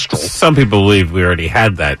nostrils. Some people believe we already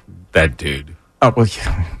had that dude. Oh, well,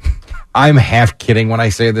 yeah. I'm half kidding when I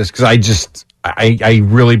say this because I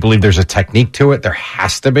really believe there's a technique to it. There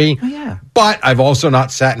has to be. Oh, yeah. But I've also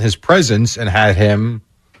not sat in his presence and had him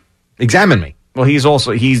examine me. Well, he's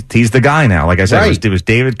the guy now. Like I said, Right. it was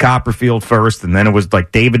David Copperfield first, and then it was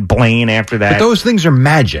like David Blaine after that. But those things are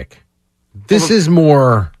magic. This is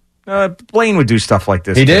more. Blaine would do stuff like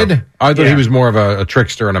this. He too. did? I thought he was more of a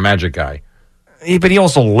trickster and a magic guy. But he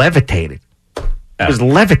also levitated. He was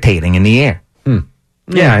levitating in the air.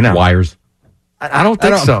 Yeah, I know. Wires. I don't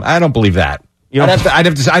think so. I don't believe that. You I'd have to. I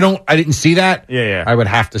didn't see that. Yeah. I would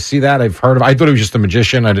have to see that. I've heard of. I thought he was just a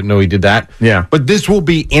magician. I didn't know he did that. Yeah. But this will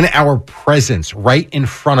be in our presence, right in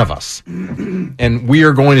front of us, and we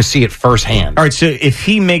are going to see it firsthand. All right. So if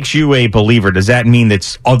he makes you a believer, does that mean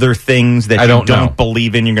that's other things that I you don't don't know.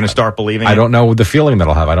 believe in? You're going to start believing. I don't know the feeling that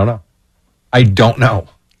I'll have. I don't know. I don't know.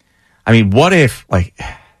 I mean, what if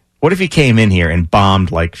he came in here and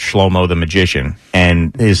bombed like Shlomo the magician,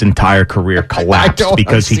 and his entire career collapsed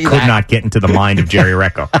because he could not get into the mind of Jerry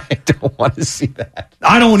Recco? I don't want to see that.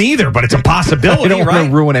 I don't either, but it's a possibility. I don't want right?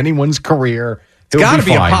 to ruin anyone's career. It's got to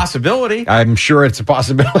be a possibility. I'm sure it's a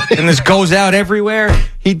possibility. And this goes out everywhere.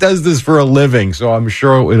 He does this for a living, so I'm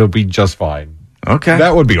sure it'll be just fine. Okay.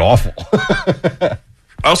 That would be awful. I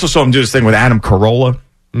also saw him do this thing with Adam Carolla,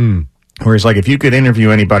 where he's like, if you could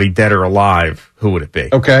interview anybody dead or alive, who would it be?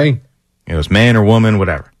 Okay. It was man or woman,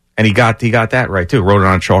 whatever. And he got that right, too. Wrote it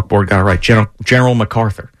on a chalkboard, got it right. General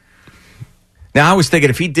MacArthur. Now, I was thinking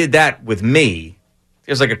if he did that with me,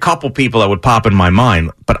 there's like a couple people that would pop in my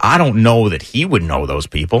mind, but I don't know that he would know those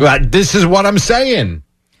people. This is what I'm saying.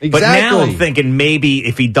 Exactly. But now I'm thinking maybe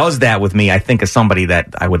if he does that with me, I think of somebody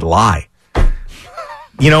that I would lie.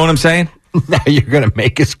 You know what I'm saying? Now you're going to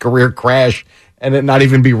make his career crash and it not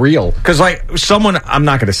even be real. Because like someone, I'm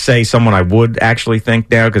not going to say someone I would actually think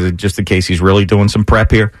now, because just in case he's really doing some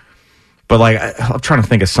prep here. But like I'm trying to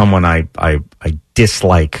think of someone I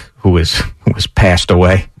dislike who has passed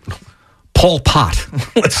away. Pol Pot.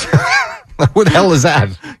 Let's Who the hell is that?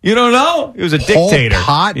 You don't know? He was a dictator.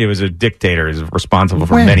 He was a dictator. He was responsible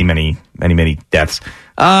for many deaths.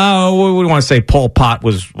 What do we want to say? Pol Pot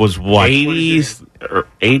was what?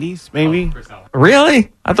 80s maybe?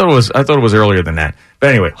 Really? I thought it was earlier than that. But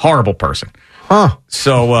anyway, horrible person. Huh.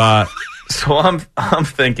 So I'm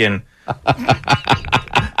thinking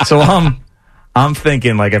I'm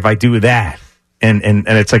thinking like if I do that and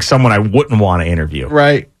it's like someone I wouldn't want to interview.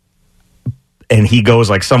 Right. And he goes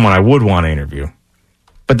like someone I would want to interview.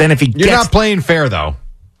 But then if You're not playing fair though.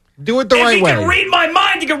 Do it the right way. If he can read my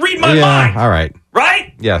mind, he can read my mind. All right.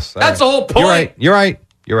 Right? Yes. That's the whole point. You're right.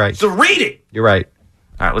 So read it. You're right.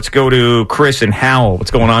 All right, let's go to Chris and Howell.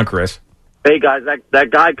 What's going on, Chris? Hey, guys,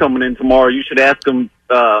 that guy coming in tomorrow, you should ask him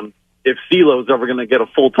if CeeLo's ever going to get a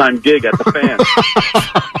full-time gig at the Fan.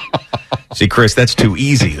 See, Chris, that's too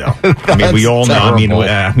easy, though. I mean, we all know.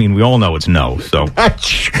 I mean, we all know it's no. So that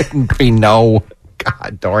shouldn't be no.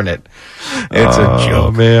 God darn it! It's a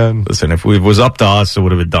joke, man. Listen, if it was up to us, it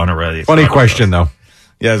would have been done already. Funny question, though.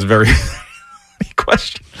 Yeah, it's a very funny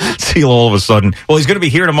question. CeeLo all of a sudden. Well, he's going to be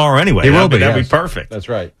here tomorrow anyway. He will be. That'd be perfect. That's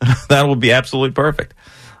right. That will be absolutely perfect.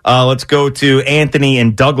 Let's go to Anthony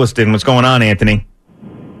in Douglaston. What's going on, Anthony?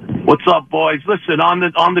 What's up, boys? Listen, on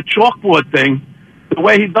the chalkboard thing, the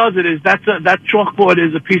way he does it is that chalkboard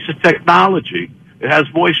is a piece of technology. It has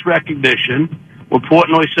voice recognition. When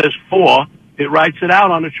Portnoy says 4, it writes it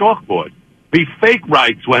out on the chalkboard. He fake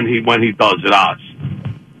writes when he does it, Oz.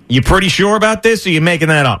 You pretty sure about this, or are you making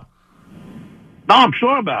that up? No, I'm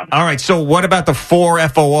sure about it. All right, so what about the 4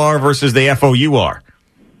 FOR versus the FOUR?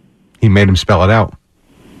 He made him spell it out.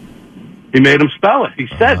 He made him spell it. He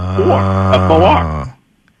said 4 FOR.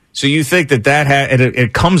 So you think that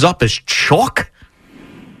it comes up as chalk?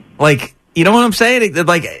 Like, you know what I'm saying?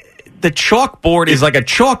 Like, the chalkboard is like a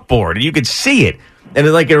chalkboard, and you could see it, and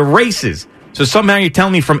it erases. So somehow you're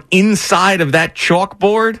telling me from inside of that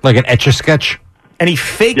chalkboard? Like an Etch-a-Sketch? And he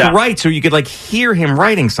fake writes, so you could, hear him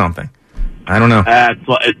writing something. I don't know.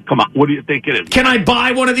 Come on, what do you think it is? Can I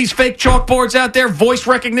buy one of these fake chalkboards out there? Voice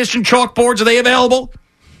recognition chalkboards, are they available?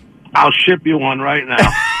 I'll ship you one right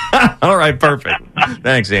now. All right, perfect.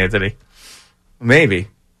 Thanks, Anthony. Maybe.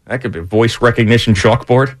 That could be a voice recognition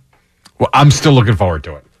chalkboard. Well, I'm still looking forward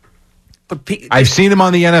to it. But I've seen him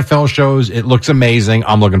on the NFL shows. It looks amazing.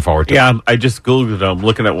 I'm looking forward to it. Yeah, I just Googled it. I'm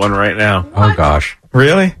looking at one right now. Oh, gosh.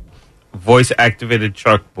 Really? Voice-activated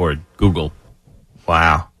chalkboard. Google.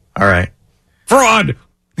 Wow. All right. Fraud!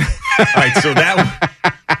 All right,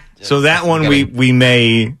 so that one we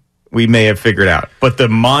may have figured out. But the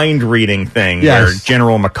mind reading thing, where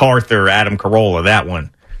General MacArthur, Adam Carolla,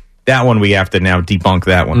 that one we have to now debunk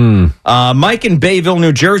that one. Mike in Bayville,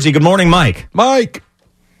 New Jersey. Good morning, Mike. Mike.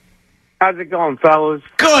 How's it going, fellas?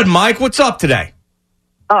 Good, Mike. What's up today?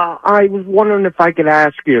 I was wondering if I could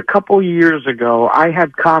ask you. A couple of years ago, I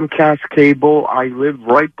had Comcast cable. I lived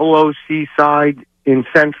right below Seaside in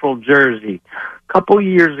central Jersey. A couple of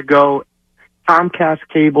years ago, Comcast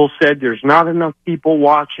cable said there's not enough people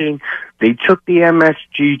watching. They took the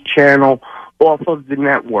MSG channel off of the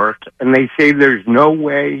network, and they say there's no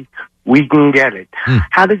way we can get it.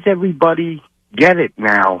 How does everybody get it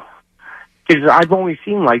now? Because I've only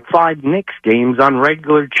seen 5 Knicks games on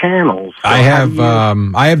regular channels. So I have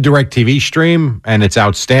DirecTV Stream, and it's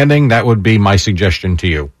outstanding. That would be my suggestion to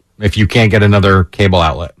you if you can't get another cable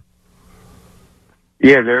outlet.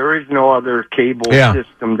 Yeah, there is no other cable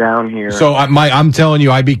system down here. So I'm telling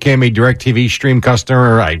you, I became a DirecTV Stream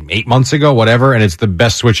customer 8 months ago, whatever, and it's the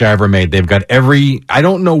best switch I ever made. They've got I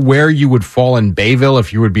don't know where you would fall in Bayville,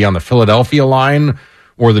 if you would be on the Philadelphia line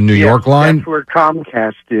or the New York line. That's where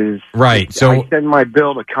Comcast is. Right. So I send my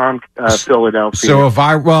bill to Philadelphia. So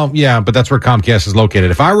but that's where Comcast is located.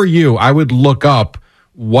 If I were you, I would look up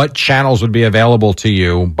what channels would be available to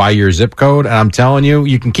you by your zip code. And I'm telling you,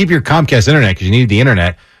 you can keep your Comcast internet because you need the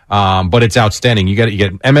internet. But it's outstanding. You get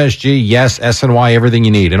MSG, yes, SNY, everything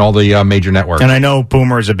you need, and all the major networks. And I know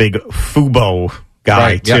Boomer is a big Fubo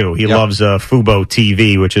guy too. He loves Fubo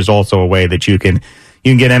TV, which is also a way that you can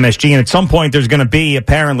get MSG. And at some point, there's going to be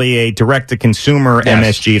apparently a direct-to-consumer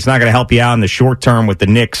MSG. It's not going to help you out in the short term with the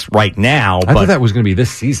Knicks right now. I thought that was going to be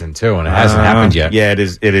this season too, and it hasn't happened yet. Yeah, it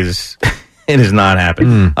is. It has not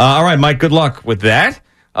happened. All right, Mike, good luck with that.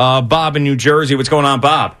 Bob in New Jersey. What's going on,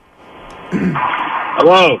 Bob?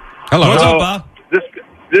 Hello. What's up, Bob?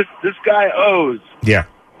 This guy O's. Yeah.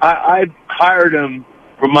 I hired him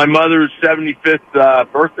for my mother's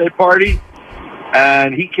 75th birthday party,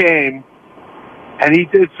 and he came, and he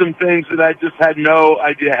did some things that I just had no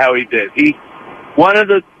idea how he did. One of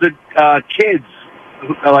the kids,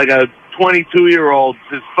 like a 22-year-old,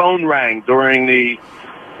 his phone rang during the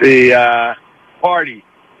party.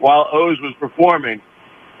 while Oz was performing.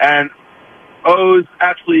 And Oz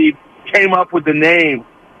actually came up with the name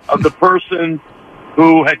of the person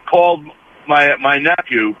who had called my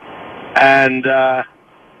nephew, and I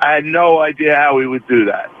had no idea how he would do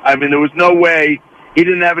that. I mean, there was no way. He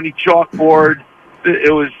didn't have any chalkboard.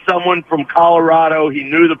 It was someone from Colorado. He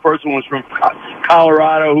knew the person was from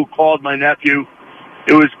Colorado who called my nephew.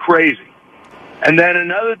 It was crazy. And then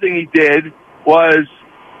another thing he did was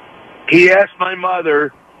he asked my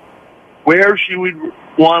mother where she would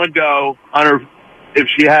want to go on her, if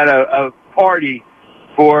she had a party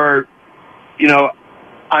for,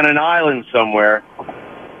 on an island somewhere,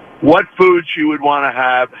 what food she would want to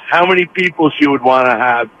have, how many people she would want to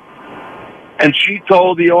have. And she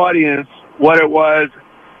told the audience what it was,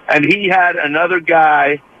 and he had another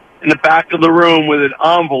guy in the back of the room with an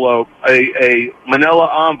envelope, a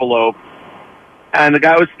manila envelope, and the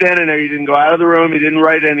guy was standing there. He didn't go out of the room. He didn't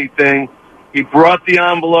write anything. He brought the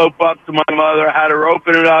envelope up to my mother, had her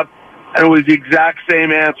open it up, and it was the exact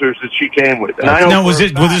same answers that she came with. And Now, was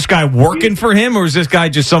this guy working for him, or was this guy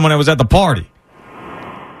just someone that was at the party?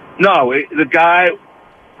 No, the guy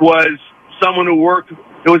was someone who worked.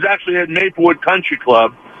 It was actually at Maplewood Country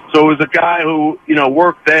Club, so it was a guy who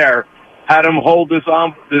worked there. Had him hold this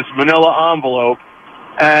manila envelope,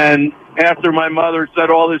 and after my mother said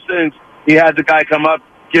all these things, he had the guy come up,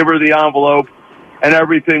 give her the envelope, and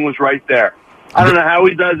everything was right there. I don't know how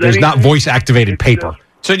he does. There's not voice-activated paper.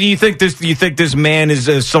 So do you think this man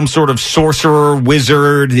is some sort of sorcerer,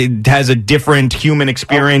 wizard, has a different human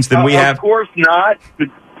experience than we have? Of course not,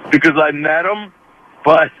 because I met him,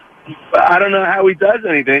 but I don't know how he does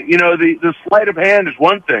anything. The sleight of hand is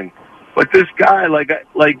one thing, but this guy,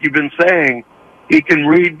 like you've been saying, he can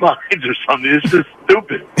read minds or something. It's just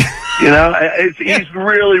stupid. He's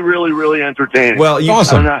really, really, really entertaining. Well, I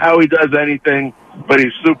don't know how he does anything, but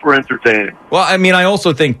he's super entertaining. Well, I mean, I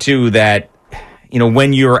also think, too, that,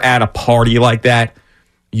 when you're at a party like that,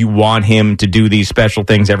 you want him to do these special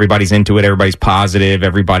things. Everybody's into it. Everybody's positive.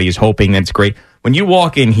 Everybody is hoping that's great. When you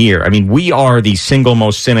walk in here, I mean, we are the single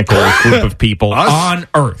most cynical group of people on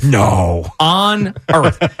earth. No. On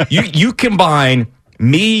earth. You combine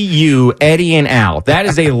me, you, Eddie, and Al. That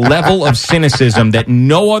is a level of cynicism that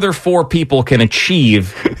no other four people can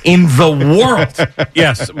achieve in the world.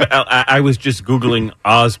 Yes, I was just Googling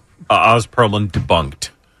Oz Perlin debunked.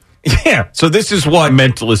 Yeah, so this is what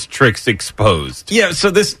mentalist tricks exposed. Yeah, so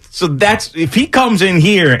that's if he comes in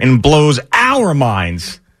here and blows our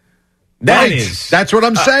minds. That's what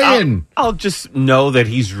I'm saying. I'll just know that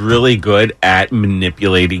he's really good at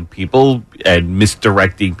manipulating people and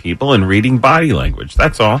misdirecting people and reading body language.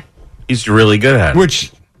 That's all. He's really good at it.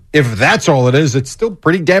 Which, if that's all it is, it's still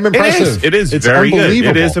pretty damn impressive. It is it's very good.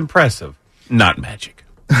 unbelievable. It is impressive. Not magic.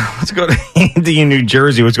 Let's go to Andy in New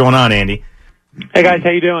Jersey. What's going on, Andy? Hey, guys.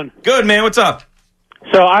 How you doing? Good, man. What's up?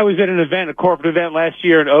 So I was at an event, a corporate event last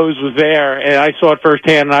year, and Oz was there, and I saw it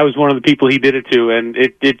firsthand, and I was one of the people he did it to, and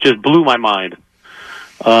it just blew my mind.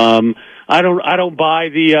 I don't buy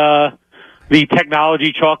the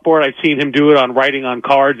technology chalkboard. I've seen him do it on writing on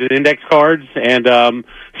cards and index cards, and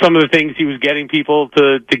some of the things he was getting people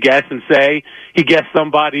to guess and say. He guessed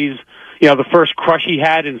somebody's, the first crush he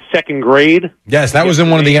had in second grade. Yes, that was in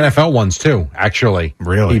one of the NFL ones, too, actually.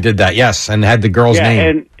 Really? He did that, yes, and had the girl's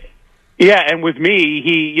name. And with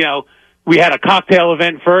me, we had a cocktail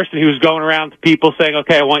event first, and he was going around to people saying,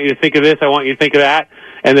 okay, I want you to think of this, I want you to think of that.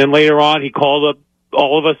 And then later on, he called up,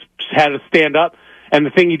 all of us had to stand up. And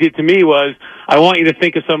the thing he did to me was, I want you to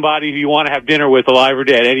think of somebody who you want to have dinner with, alive or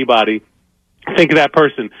dead, anybody. Think of that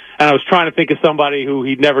person. And I was trying to think of somebody who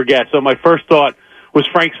he'd never guess. So my first thought was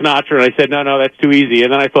Frank Sinatra, and I said, no, that's too easy.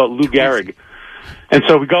 And then I thought Lou Gehrig. And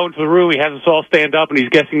so we go into the room, he has us all stand up, and he's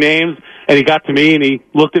guessing names, and he got to me, and he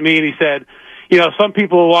looked at me, and he said, some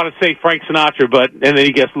people want to say Frank Sinatra, and then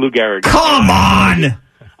he guessed Lou Gehrig. Come on!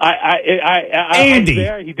 Andy!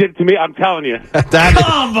 He did it to me, I'm telling you. Come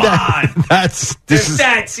on! This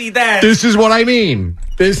is what I mean.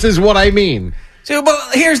 This is what I mean. So, but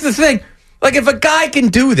here's the thing. Like, if a guy can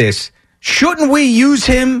do this, shouldn't we use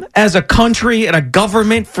him as a country and a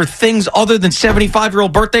government for things other than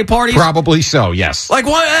 75-year-old birthday parties? Probably so, yes. Like,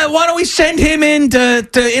 why don't we send him in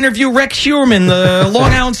to interview Rex Schuerman, the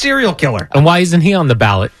Long Island serial killer? And why isn't he on the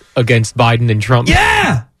ballot against Biden and Trump?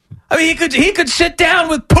 Yeah! I mean, he could sit down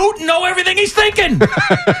with Putin, know everything he's thinking.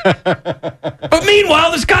 But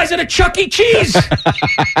meanwhile, this guy's at a Chuck E. Cheese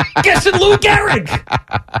guessing Lou Gehrig.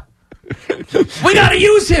 We got to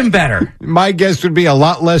use him better. My guess would be a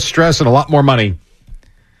lot less stress and a lot more money.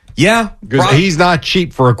 Yeah. Because he's not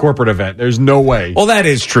cheap for a corporate event. There's no way. Well, that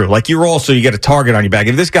is true. Like, you get a target on your back.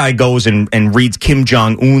 If this guy goes and reads Kim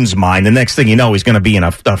Jong-un's mind, the next thing you know, he's going to be in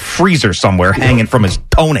a freezer somewhere hanging from his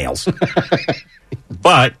toenails.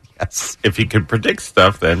 But if he could predict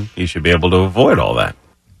stuff, then he should be able to avoid all that.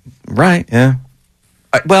 Right, yeah.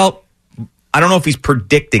 Well, I don't know if he's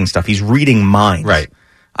predicting stuff. He's reading minds. Right.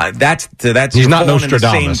 That's he's not falling in the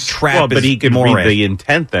Nostradamus. same trap Well, but as he could Moray. read the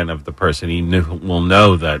intent then of the person. He will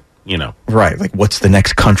know that, Right, like what's the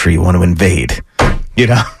next country you want to invade? There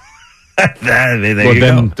Well, you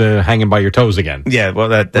then go. hanging by your toes again. Yeah, well,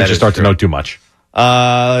 that Once you is start true. to know too much.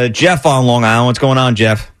 Jeff on Long Island. What's going on,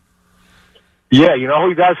 Jeff? Yeah, you know who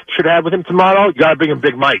you guys should have with him tomorrow? You got to bring him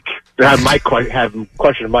Big Mike. Have him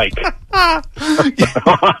question Mike.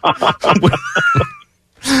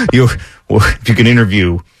 If you can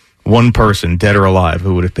interview one person, dead or alive,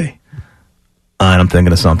 who would it be? All right, I'm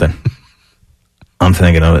thinking of something. I'm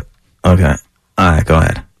thinking of it. Okay. All right, go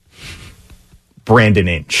ahead. Brandon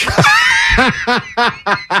Inch. You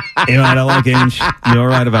know, I don't like Inch. You're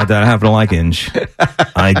right about that. I happen to like Inch.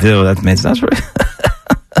 I do. That's right.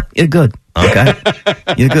 You're good. Okay.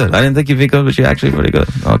 You're good. I didn't think you'd be good, but you're actually pretty good.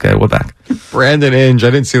 Okay, we're back. Brandon Inge. I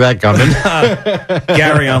didn't see that coming.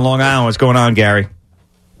 Gary on Long Island. What's going on, Gary?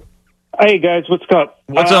 Hey, guys. What's up?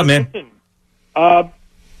 What's up, man? Listen,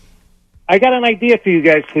 I got an idea for you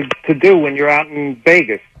guys to do when you're out in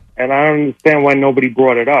Vegas, and I don't understand why nobody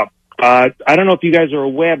brought it up. I don't know if you guys are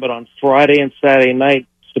aware, but on Friday and Saturday night,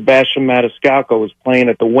 Sebastian Maniscalco is playing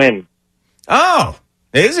at the Wynn. Oh,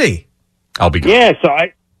 is he? I'll be good. Yeah, so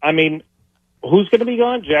I mean, who's going to be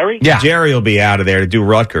gone? Jerry? Yeah. Jerry will be out of there to do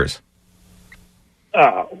Rutgers.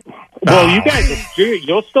 You guys,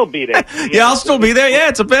 you'll still be there. Yeah, I'll still be there. Yeah,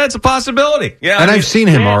 it's a possibility. Yeah, And I've seen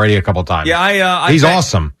him already a couple times. Yeah, he's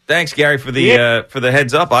awesome. Thanks, Gary, for the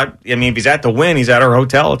heads up. I mean, if he's at the Wynn, he's at our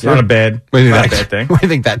hotel. It's not a bad thing. What do you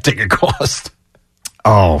think that ticket cost?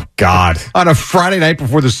 Oh, God. On a Friday night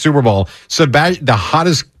before the Super Bowl, the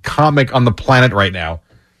hottest comic on the planet right now,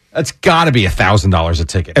 that's got to be $1,000 a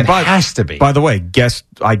ticket. It has to be. By the way,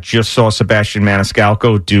 I just saw Sebastian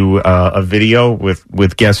Maniscalco do a video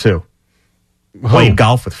with guess who? Played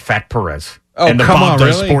golf with Fat Perez. Oh, and the come Bob on,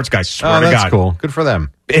 Does really? Sports guy, swear to that's God. cool. Good for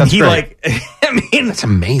them. And That's he great. I mean, that's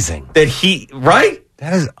amazing. Right?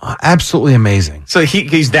 That is absolutely amazing. So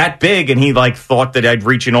he's that big, and he thought that I'd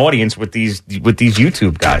reach an audience with these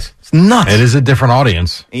YouTube guys. It's nuts. It is a different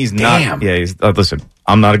audience. He's Damn. not. Yeah, he's listen.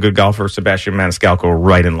 I'm not a good golfer. Sebastian Maniscalco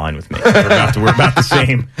right in line with me. We're about the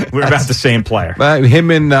same. We're about the same player. Him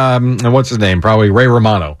and what's his name? Probably Ray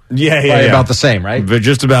Romano. Yeah. Probably about the same, right? But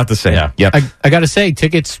just about the same. Yeah. Yep. I got to say,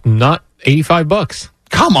 tickets not $85.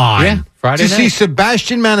 Come on. Yeah, Friday to night. see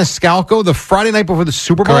Sebastian Maniscalco the Friday night before the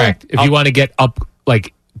Super Bowl? Correct. If you want to get up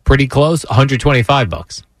pretty close,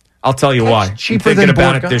 $125. I'll tell you why. cheaper I'm thinking than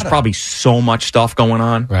about it. Borgata. There's probably so much stuff going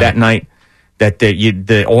on Right. that night that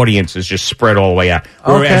the audience is just spread all the way out.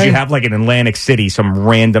 Whereas Okay. you have in Atlantic City some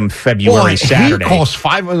random February Saturday. He costs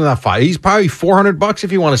not five. He's probably $400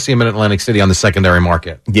 if you want to see him in Atlantic City on the secondary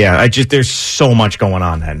market. Yeah, there's so much going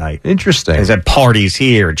on that night. Interesting. There's at parties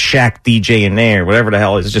here and Shaq DJ in there, whatever the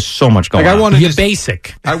hell. There's just so much going on.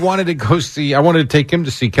 Basic. I wanted to go see. I wanted to take him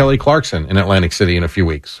to see Kelly Clarkson in Atlantic City in a few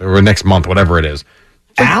weeks or next month, whatever it is.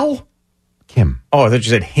 Al? Kim. Oh, I thought you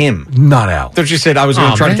said him. Not Al. I thought you said I was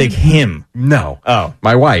going to try to take him. No. Oh.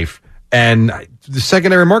 My wife. And the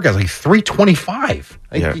secondary market is $325.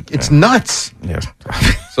 It's nuts. Yeah.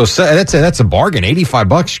 So that's a bargain.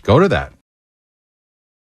 $85. Go to that.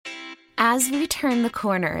 As we turn the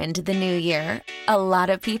corner into the new year, a lot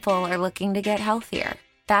of people are looking to get healthier.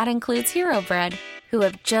 That includes Hero Bread, who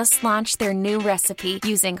have just launched their new recipe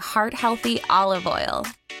using heart-healthy olive oil.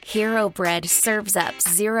 Hero Bread serves up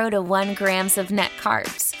 0 to 1 grams of net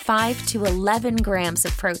carbs, 5 to 11 grams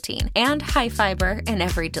of protein, and high fiber in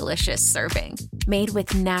every delicious serving. Made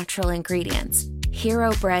with natural ingredients,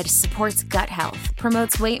 Hero Bread supports gut health,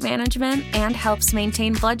 promotes weight management, and helps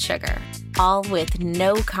maintain blood sugar. All with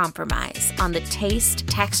no compromise on the taste,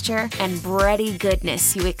 texture, and bready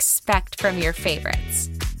goodness you expect from your favorites.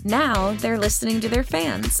 Now they're listening to their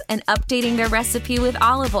fans and updating their recipe with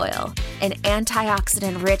olive oil, an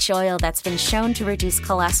antioxidant-rich oil that's been shown to reduce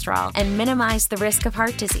cholesterol and minimize the risk of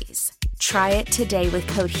heart disease. Try it today with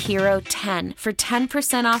code HERO10 for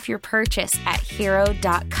 10% off your purchase at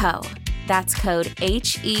hero.co. That's code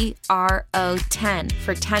HERO10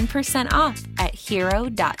 for 10% off at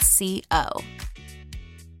hero.co.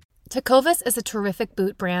 Tecovas is a terrific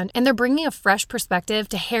boot brand, and they're bringing a fresh perspective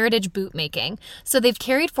to heritage boot making. So they've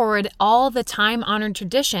carried forward all the time-honored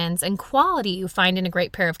traditions and quality you find in a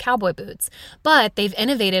great pair of cowboy boots, but they've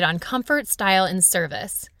innovated on comfort, style, and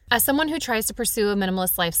service. As someone who tries to pursue a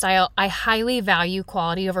minimalist lifestyle, I highly value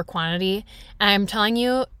quality over quantity, and I'm telling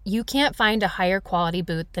you, you can't find a higher quality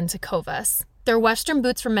boot than Tecovas. Their Western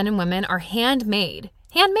boots for men and women are handmade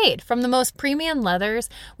from the most premium leathers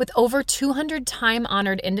with over 200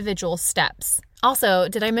 time-honored individual steps. Also,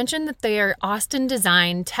 did I mention that they are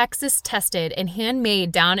Austin-designed, Texas-tested, and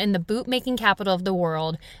handmade down in the boot-making capital of the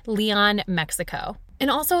world, Leon, Mexico. And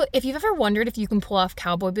also, if you've ever wondered if you can pull off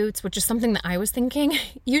cowboy boots, which is something that I was thinking,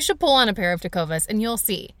 you should pull on a pair of Tecovas and you'll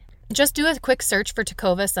see. Just do a quick search for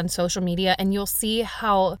Tecovas on social media and you'll see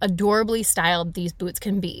how adorably styled these boots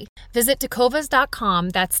can be. Visit tecovas.com,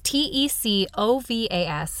 that's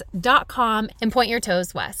TECOVAS.com, and point your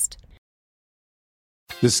toes west.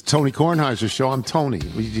 This is Tony Kornheiser's show. I'm Tony.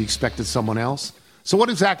 You expected someone else? So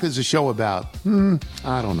what exactly is the show about?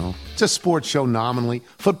 I don't know. It's a sports show nominally.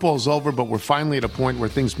 Football's over, but we're finally at a point where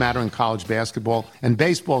things matter in college basketball, and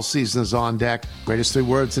baseball season is on deck. Greatest 3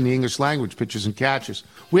 words in the English language, pitchers and catchers.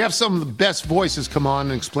 We have some of the best voices come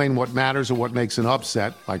on and explain what matters or what makes an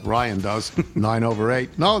upset, like Ryan does,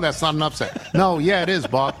 9/8. No, that's not an upset. No, yeah, it is,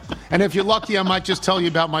 Bob. And if you're lucky, I might just tell you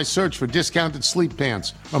about my search for discounted sleep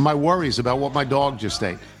pants or my worries about what my dog just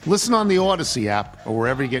ate. Listen on the Odyssey app or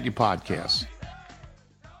wherever you get your podcasts.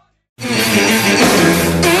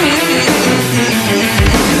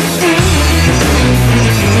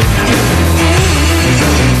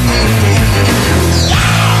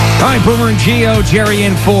 All right, Boomer and Gio, Jerry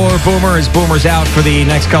in for Boomer as Boomer's out for the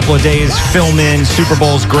next couple of days filming Super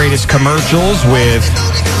Bowl's greatest commercials with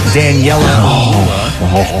Daniela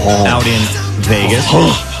out in Vegas.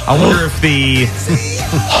 I wonder if the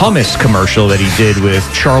hummus commercial that he did with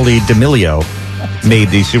Charlie D'Amelio made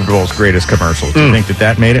the Super Bowl's greatest commercial. Do you think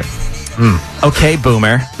that made it? Okay,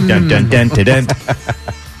 Boomer. Dun, dun, dun, dun, dun.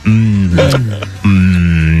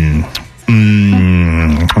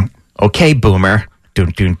 Okay, Boomer.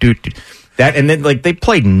 Dun, dun, dun, dun. That, and then they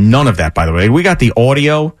played none of that, by the way. We got the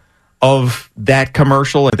audio of that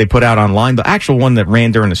commercial that they put out online. The actual one that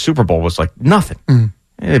ran during the Super Bowl was like nothing.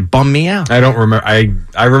 It bummed me out. I don't remember. I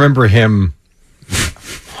remember him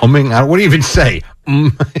humming. What do you even say?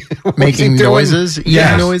 Making noises,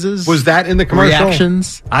 eating noises. Was that in the commercial?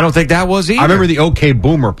 Reactions. I don't think that was either. I remember the OK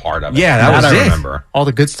Boomer part of it. Yeah, that was I it. remember. All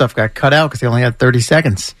the good stuff got cut out because they only had 30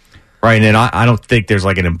 seconds. Right, and I don't think there's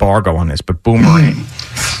like an embargo on this, but Boomerang.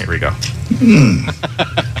 Here we go. Can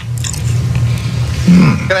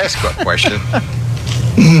I ask you a question?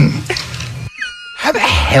 How the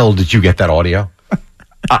hell did you get that audio?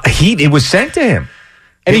 It was sent to him.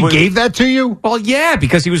 And he gave that to you? Well, yeah,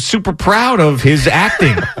 because he was super proud of his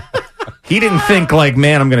acting. He didn't think like,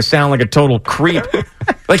 man, I'm going to sound like a total creep.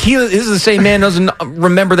 Like this is the same man doesn't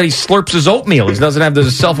remember that he slurps his oatmeal. He doesn't have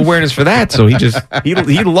the self-awareness for that. So he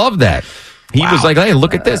loved that. He was like, hey,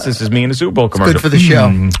 look at this. This is me in a Super Bowl commercial. Good for the show.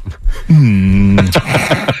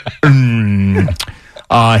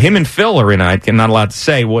 Him and Phil are in it. I'm not allowed to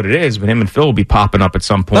say what it is, but him and Phil will be popping up at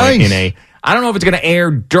some point in a... I don't know if it's going to air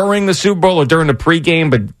during the Super Bowl or during the pregame,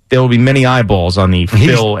 but there will be many eyeballs on the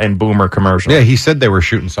Phil and Boomer commercial. Yeah, he said they were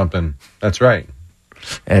shooting something. That's right.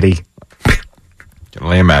 Eddie. Can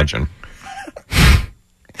only imagine.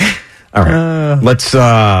 All right. Let's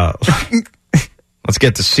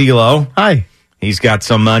get to CeeLo. Hi. He's got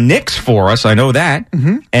some Knicks for us. I know that.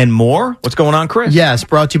 And more. What's going on, Chris? Yes,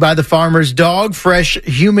 brought to you by The Farmer's Dog. Fresh,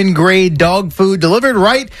 human-grade dog food delivered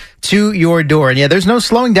right to your door. And yeah, there's no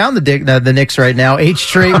slowing down the Knicks right now. 8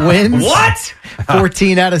 straight wins. What?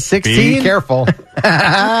 14 out of 16. Be careful.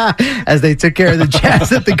 As they took care of the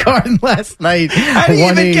Jazz at the Garden last night. How do you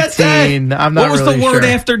even get that? I'm not What was really the word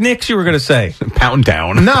sure. after Knicks you were going to say? Pound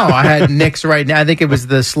down. No, I had Knicks right now. I think it was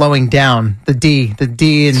the slowing down. The D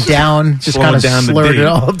and down. Just kind of slurred it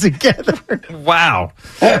all together. Wow.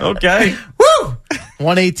 Okay. Woo!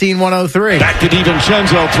 118-103. Back to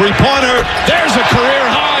DiVincenzo. 3-pointer. There's a career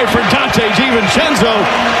high for Dante DiVincenzo.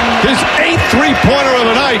 His 8th 3-pointer of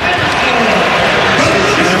the night.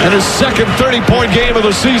 And his second 30-point game of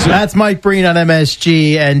the season. That's Mike Breen on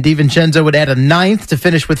MSG, and DiVincenzo would add a 9th to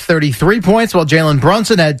finish with 33 points, while Jalen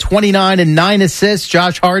Brunson had 29 and 9 assists.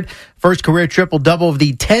 Josh Hart, first career triple-double of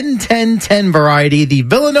the 10-10-10 variety. The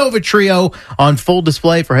Villanova trio on full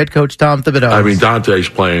display for head coach Tom Thibodeau. I mean, Dante's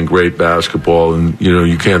playing great basketball, and,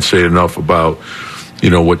 you can't say enough about,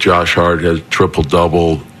 what Josh Hart has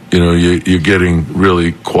triple-double. You're getting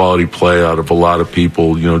really quality play out of a lot of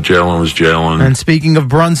people. Jalen was Jalen. And speaking of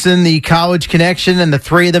Brunson, the college connection and the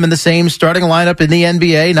three of them in the same starting lineup in the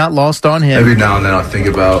NBA, not lost on him. Every now and then I think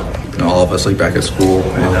about all of us back at school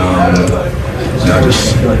and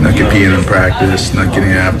just not competing in practice, not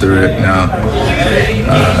getting after it,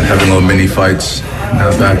 having little mini fights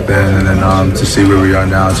back then, and then to see where we are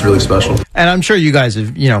now, it's really special. And I'm sure you guys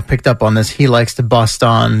have, picked up on this. He likes to bust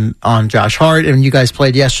on Josh Hart, and you guys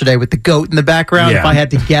played yesterday with the GOAT in the background. Yeah. If I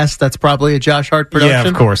had to guess, that's probably a Josh Hart production. Yeah,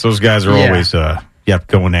 of course. Those guys are always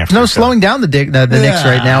going after. No slowing down the Knicks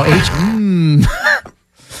right now.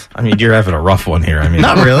 I mean, you're having a rough one here. I mean,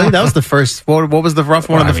 not really. That was the first. What was the rough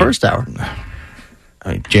one in the first hour?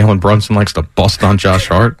 I mean, Jalen Brunson likes to bust on Josh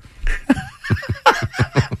Hart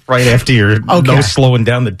right after you're no slowing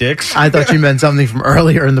down the dicks. I thought you meant something from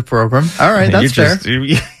earlier in the program. All right, that's fair.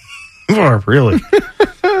 You are really.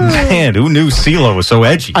 Man, who knew CeeLo was so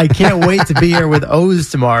edgy? I can't wait to be here with O's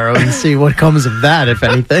tomorrow and see what comes of that, if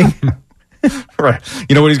anything. Right.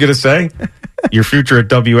 You know what he's going to say? Your future at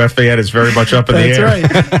WFAN is very much up in the air.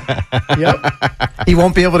 That's right. Yep. He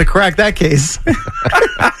won't be able to crack that case.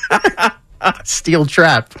 Steel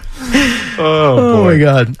trap. Oh my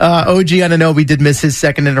God. OG Anunoby did miss his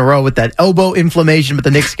second in a row with that elbow inflammation, but the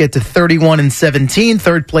Knicks get to 31-17,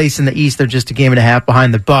 third place in the East. They're just a game and a half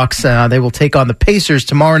behind the Bucks. They will take on the Pacers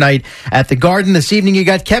tomorrow night at the Garden. This evening, you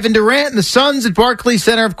got Kevin Durant and the Suns at Barclays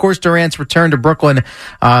Center. Of course, Durant's return to Brooklyn.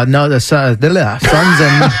 The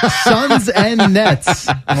Suns and Nets.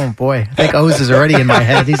 Oh boy, I think O's is already in my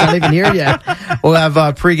head. He's not even here yet. We'll have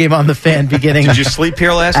pregame on the Fan beginning. Did you sleep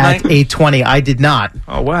here last at night? 8:20. I did not.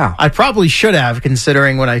 Oh, wow. I probably should have,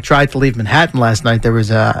 considering when I tried to leave Manhattan last night, there was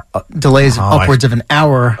delays of upwards of an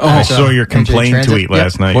hour. I saw your complaint tweet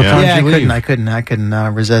last night. What time did you leave? I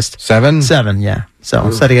couldn't resist. 7? 7, yeah. So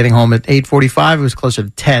instead of getting home at 8:45, it was closer to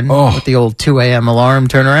 10 with the old 2 a.m. alarm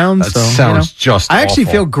turnaround. That sounds just I actually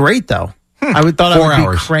awful. feel great, though. I would thought 4 I would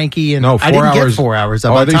hours. be cranky. And No, 4 I didn't hours. get 4 hours.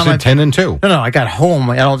 Oh, I think you said 10 and 2. No, I got home.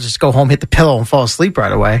 I don't just go home, hit the pillow, and fall asleep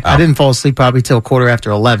right away. I didn't fall asleep probably till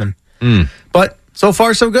 11:15. But so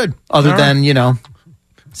far, so good. Other than,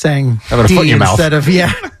 saying having a foot in your mouth instead of,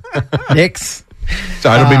 Knicks.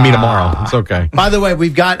 So it'll be me tomorrow. It's okay. By the way,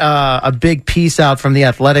 we've got a big piece out from The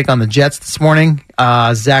Athletic on the Jets this morning.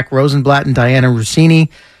 Zach Rosenblatt and Diana Rossini.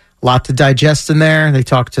 A lot to digest in there. They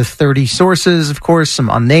talked to 30 sources, of course,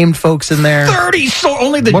 some unnamed folks in there. 30 sources?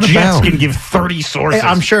 Only the Jets can give 30 sources.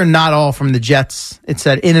 I'm sure not all from the Jets. It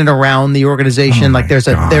said in and around the organization. There's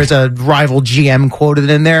a rival GM quoted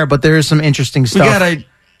in there, but there's some interesting stuff. We got a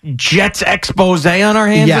Jets expose on our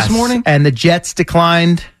hands this morning? And the Jets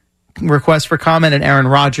declined request for comment, and Aaron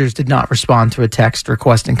Rodgers did not respond to a text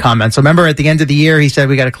requesting comment. So remember, at the end of the year, he said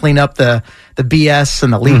we got to clean up the BS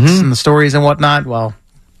and the leaks and the stories and whatnot. Well,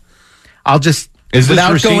 I'll just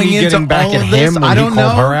without going into back all at of this, him when I he don't know.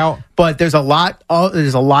 called her out? But there's a lot.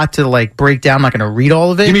 There's a lot to break down. I'm not going to read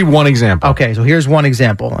all of it. Give me one example. Okay, so here's one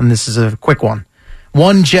example, and this is a quick one.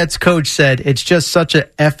 One Jets coach said, "It's just such a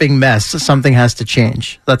effing mess. Something has to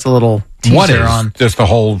change." That's a little teaser What is? on Just the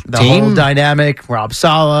whole team? whole dynamic. Rob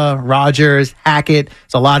Saleh, Rodgers, Hackett.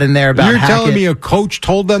 There's a lot in there about. You're Hackett. telling me a coach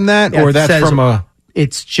told them that, Yeah, or it that's says, from a?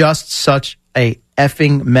 It's just such a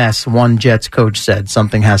effing mess. One Jets coach said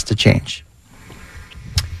something has to change.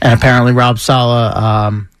 And apparently Rob Saleh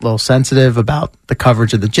a little sensitive about the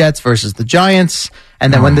coverage of the Jets versus the Giants.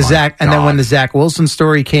 And then when the Zach Wilson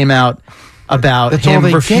story came out about him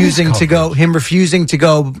refusing to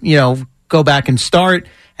go, go back and start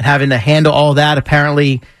and having to handle all that.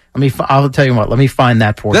 Apparently, I'll tell you what, let me find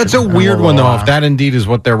that portion. That's a weird one, though, if that indeed is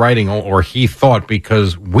what they're writing, or he thought,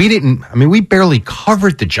 because we barely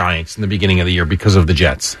covered the Giants in the beginning of the year because of the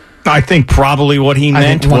Jets. I think probably what he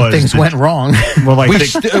meant was things went wrong. Well,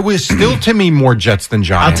 it was still to me more Jets than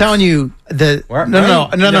Giants. I'm telling you,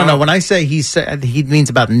 no. When I say he said, he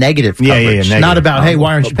means about negative coverage, negative. Not about hey,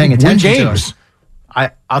 why aren't you paying attention to us?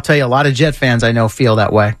 I'll tell you, a lot of Jet fans I know feel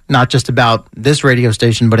that way. Not just about this radio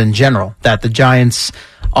station, but in general, that the Giants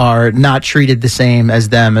are not treated the same as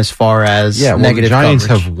them as far as negative the Giants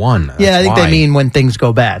coverage. have won. I think they mean when things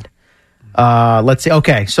go bad. Let's see.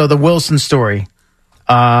 Okay, so the Wilson story.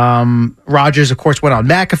 Rodgers, of course, went on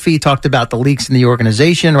McAfee, talked about the leaks in the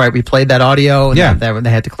organization, right? We played that audio, and they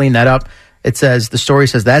had to clean that up. It says, the story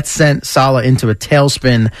says, that sent Saleh into a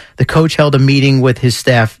tailspin. The coach held a meeting with his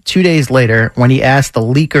staff 2 days later when he asked the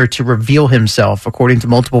leaker to reveal himself, according to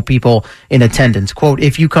multiple people in attendance. Quote,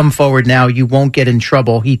 "If you come forward now, you won't get in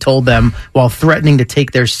trouble," he told them while threatening to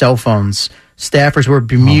take their cell phones. Staffers were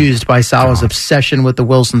bemused by Saleh's obsession with the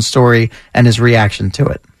Wilson story and his reaction to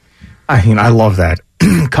it. I love that.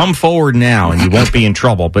 come forward now and you won't be in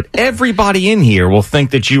trouble. But everybody in here will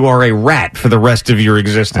think that you are a rat for the rest of your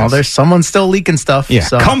existence. Well, there's someone still leaking stuff. Yeah,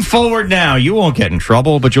 so. come forward now. You won't get in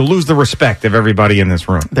trouble, but you'll lose the respect of everybody in this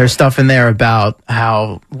room. There's stuff in there about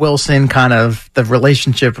how Wilson the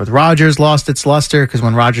relationship with Rodgers lost its luster because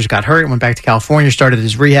when Rodgers got hurt and went back to California, started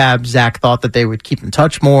his rehab, Zach thought that they would keep in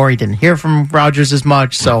touch more. He didn't hear from Rodgers as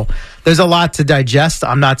much. So there's a lot to digest.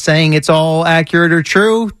 I'm not saying it's all accurate or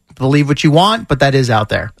true. Believe what you want, but that is out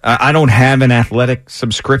there. I don't have an athletic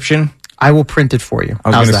subscription. I will print it for you.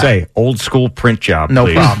 I was going to say, old school print job, No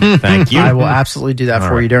please. problem. Thank you. I will absolutely do that All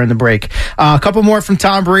for right. you during the break. A couple more from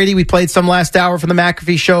Tom Brady. We played some last hour for the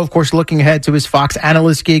McAfee Show. Of course, looking ahead to his Fox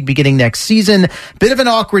analyst gig beginning next season. Bit of an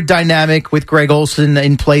awkward dynamic with Greg Olson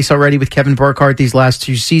in place already with Kevin Burkhardt these last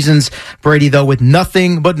 2 seasons. Brady, though, with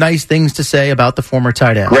nothing but nice things to say about the former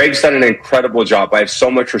tight end. Greg's done an incredible job. I have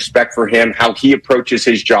so much respect for him, how he approaches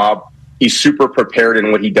his job. He's super prepared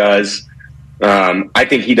in what he does. I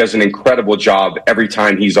think he does an incredible job every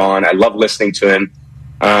time he's on. I love listening to him.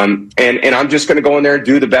 And I'm just going to go in there and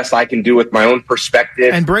do the best I can do with my own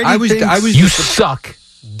perspective. And Brady you suck.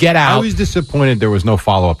 Get out. I was disappointed there was no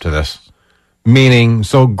follow-up to this. Meaning,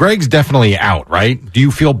 so Greg's definitely out, right? Do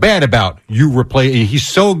you feel bad about you replace? He's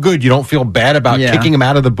so good, you don't feel bad about kicking him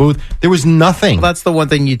out of the booth? There was nothing. Well, that's the one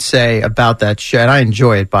thing you'd say about that shit. I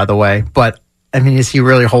enjoy it, by the way, but I mean, is he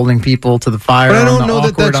really holding people to the fire? But I don't know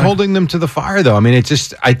that that's holding them to the fire, though. I mean,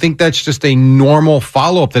 I think that's just a normal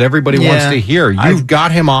follow-up that everybody wants to hear. You've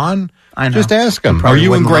got him on. I know. Just ask him. Are Probably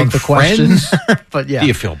you and wouldn't Greg love the question. friends? But yeah. Do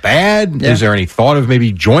you feel bad? Yeah. Is there any thought of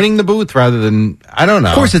maybe joining the booth rather than, I don't know.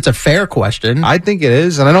 Of course, it's a fair question. I think it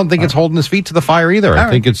is, and I don't think it's holding his feet to the fire either. I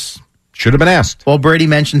think it's should have been asked. Well, Brady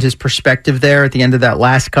mentioned his perspective there at the end of that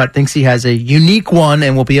last cut. Thinks he has a unique one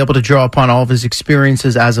and will be able to draw upon all of his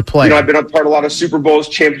experiences as a player. I've been a part of a lot of Super Bowls,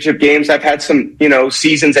 championship games. I've had some,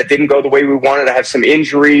 seasons that didn't go the way we wanted. I have some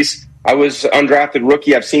injuries. I was undrafted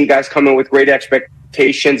rookie. I've seen guys come in with great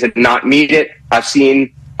expectations and not meet it. I've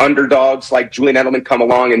seen underdogs like Julian Edelman come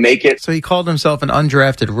along and make it. So he called himself an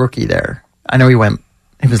undrafted rookie there. I know he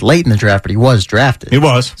was late in the draft, but he was drafted. He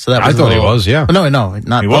was. So that I was thought he was, yeah. No,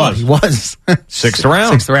 not He thought. was. He was. Sixth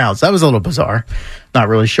round. Sixth round. So that was a little bizarre. Not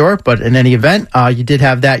really sure, but in any event, you did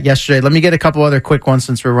have that yesterday. Let me get a couple other quick ones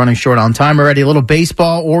since we're running short on time already. A little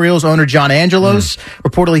baseball. Orioles owner John Angelos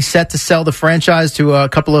reportedly set to sell the franchise to a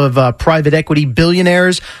couple of private equity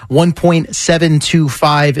billionaires.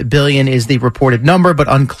 $1.725 billion is the reported number, but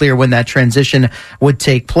unclear when that transition would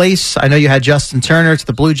take place. I know you had Justin Turner to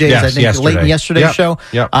the Blue Jays, Yes, I think, late in yesterday's show.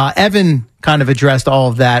 Yep. Evan kind of addressed all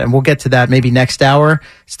of that, and we'll get to that maybe next hour.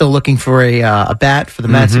 Still looking for a bat for the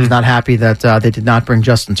Mets. He's not happy that they did not bring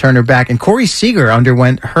Justin Turner back. And Corey Seager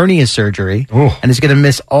underwent hernia surgery and is going to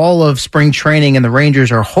miss all of spring training, and the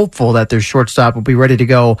Rangers are hopeful that their shortstop will be ready to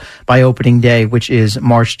go by opening day, which is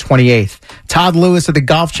March 28th. Todd Lewis of the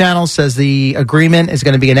Golf Channel says the agreement is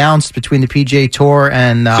going to be announced between the PGA Tour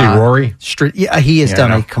and See Rory? he has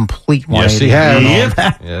done a complete 180. Yes, he has. on all of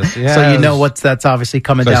that. Yes, he So you has. know that's obviously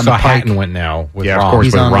coming So I down saw the pike. Hatton went now with Yeah, Rom. of course,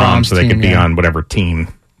 He's with on Rom, Rom's so they team, could be yeah. on whatever team.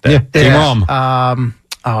 Team Rom.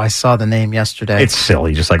 I saw the name yesterday. It's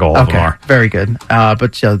silly, just like all of them are. Very good.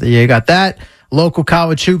 But you got that. Local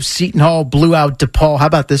college hoops, Seton Hall blew out DePaul. How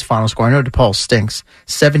about this final score? I know DePaul stinks.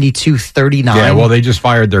 72-39. Yeah, well, they just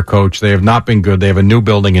fired their coach. They have not been good. They have a new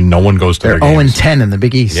building, and no one goes to They're their games. 0-10 in the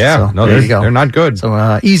Big East. Yeah, so no, there you go. they're not good.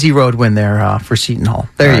 So easy road win there for Seton Hall.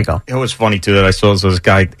 There you go. It was funny, too, that I saw this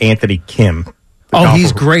guy, Anthony Kim. Oh,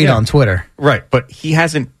 he's great on Twitter. Right, but he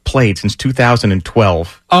hasn't played since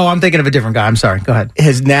 2012. Oh, I'm thinking of a different guy. I'm sorry. Go ahead.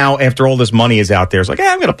 Has now, after all this money is out there, it's like,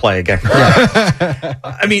 I'm going to play again.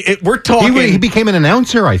 I mean, we're talking. He became an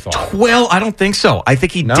announcer, I thought. Well, I don't think so. I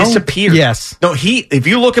think he disappeared. Yes. No, if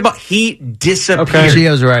you look about, he disappeared. Okay.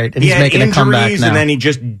 Gio's right. And he he's had making a comeback injuries, now. and then he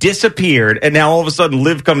just disappeared. And now all of a sudden,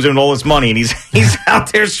 Liv comes in with all this money, and he's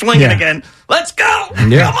out there swinging Yeah. again. Let's go.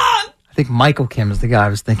 Yeah. Come on. I think Michael Kim is the guy I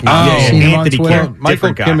was thinking. Oh, You've seen him on Anthony Twitter? Kim. Michael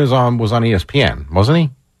Different guy. Kim was on ESPN, wasn't he?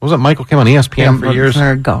 Wasn't Michael Kim on ESPN for years?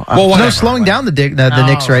 There you go. Well, no, whatever. slowing down the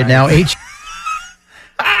Knicks right now.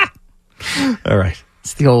 All right.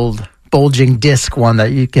 It's the old bulging disc one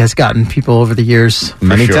that has gotten people over the years.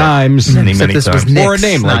 Many times. Many Except this was times. Knicks, Or a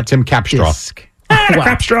name like not Tim Capstraw. disc.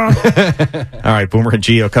 Capstraw. All right, Boomer and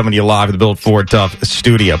Gio coming to you live at the Built Ford Tough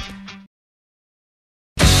studio.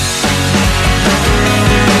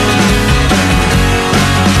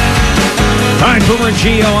 All right, Boomer and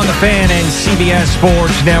Gio on the Fan and CBS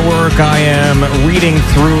Sports Network. I am reading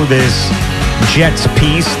through this Jets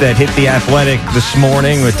piece that hit The Athletic this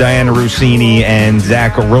morning with Diana Rossini and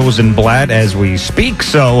Zach Rosenblatt as we speak.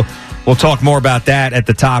 So We'll talk more about that at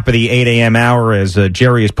the top of the 8 a.m. hour as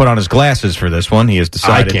Jerry has put on his glasses for this one. He has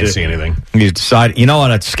decided I can't see anything. He's decided. You know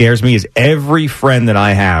what scares me is every friend that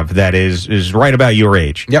I have that is right about your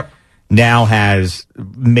age. Yep. Now has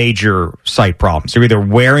major sight problems. They're either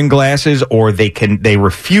wearing glasses or they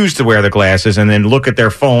refuse to wear the glasses and then look at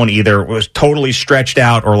their phone either was totally stretched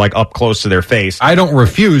out or like up close to their face. I don't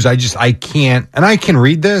refuse. I can't. And I can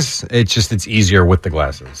read this. It's easier with the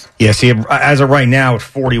glasses. Yeah, see, as of right now at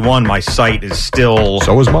 41, my sight is still...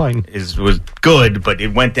 So is mine. Was good, but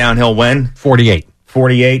it went downhill when? 48.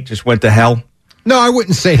 48, just went to hell? No, I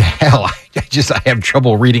wouldn't say to hell. I have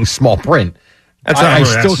trouble reading small print. I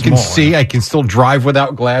still can see. I can still drive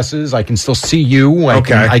without glasses. I can still see you.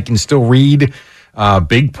 I can still read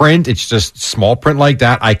big print. It's just small print like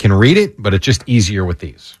that. I can read it, but it's just easier with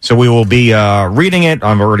these. So we will be reading it.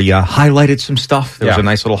 I've already highlighted some stuff. There's a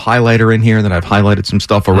nice little highlighter in here that I've highlighted some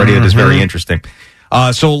stuff already that is very interesting.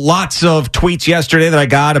 So lots of tweets yesterday that I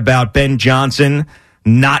got about Ben Johnson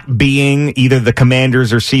not being either the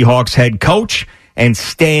Commanders or Seahawks head coach and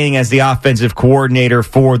staying as the offensive coordinator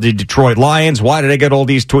for the Detroit Lions. Why did I get all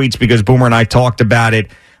these tweets? Because Boomer and I talked about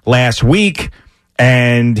it last week,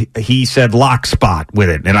 and he said lock spot with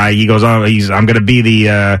it. And he goes, I'm going to be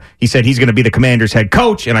he said he's going to be the Commanders head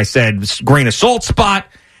coach. And I said, grain of salt spot.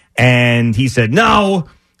 And he said, no,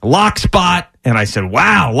 lock spot. And I said,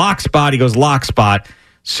 wow, lock spot. He goes, lock spot.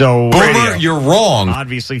 So Boomer, you're wrong.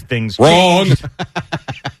 Obviously things changed.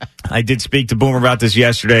 I did speak to Boomer about this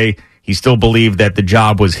yesterday. He still believed that the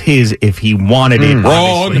job was his if he wanted it.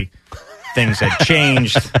 Wrong. Obviously, things had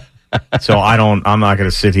changed. So I'm not going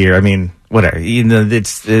to sit here. I mean, whatever. You know,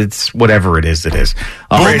 it's whatever it is, it is.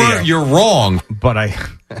 Boomer, you're wrong. But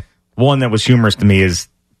one that was humorous to me is,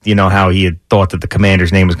 you know, how he had thought that the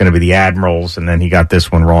Commander's name was going to be the Admirals, and then he got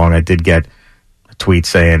this one wrong. I did get a tweet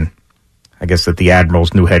saying, I guess that the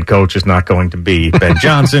Admirals' new head coach is not going to be Ben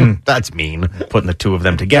Johnson. That's mean. Putting the two of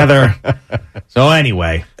them together. So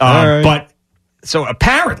anyway, right. But so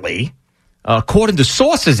apparently, according to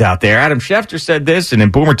sources out there, Adam Schefter said this, and then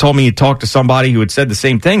Boomer told me he talked to somebody who had said the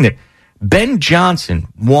same thing, that Ben Johnson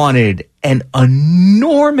wanted an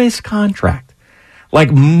enormous contract. Like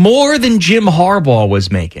more than Jim Harbaugh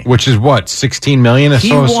was making. Which is what, $16 million or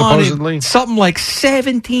so, supposedly? Something like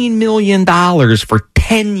 $17 million for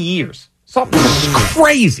 10 years. Something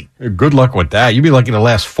crazy. Good luck with that. You'd be lucky to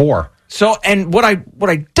last 4. So, and what I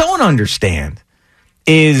don't understand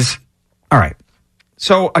is, all right,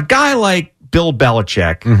 so a guy like Bill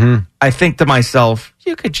Belichick, I think to myself,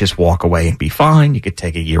 you could just walk away and be fine. You could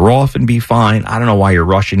take a year off and be fine. I don't know why you're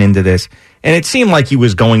rushing into this. And it seemed like he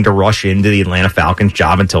was going to rush into the Atlanta Falcons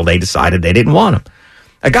job until they decided they didn't want him.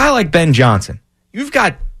 A guy like Ben Johnson, you've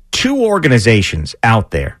got 2 organizations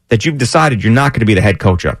out there that you've decided you're not going to be the head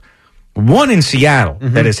coach of. One in Seattle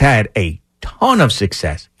that has had a ton of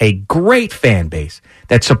success, a great fan base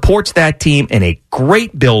that supports that team in a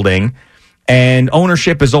great building, and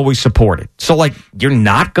ownership is always supported. So, like, you're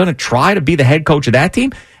not going to try to be the head coach of that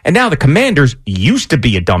team? And now the Commanders used to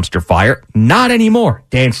be a dumpster fire. Not anymore.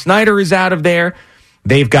 Dan Snyder is out of there.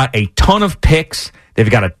 They've got a ton of picks.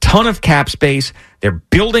 They've got a ton of cap space. They're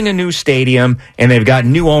building a new stadium, and they've got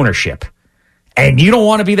new ownership. And you don't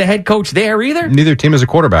want to be the head coach there either? Neither team is a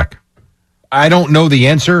quarterback. I don't know the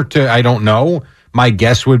answer to I don't know. My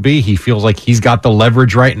guess would be he feels like he's got the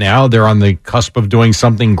leverage right now. They're on the cusp of doing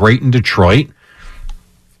something great in Detroit.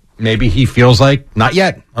 Maybe he feels like, not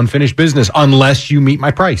yet, unfinished business, unless you meet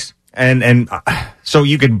my price. And so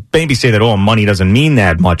you could maybe say that, money doesn't mean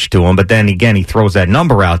that much to him. But then again, he throws that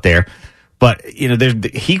number out there. But, you know,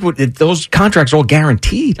 those contracts are all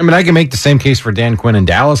guaranteed. I mean, I can make the same case for Dan Quinn in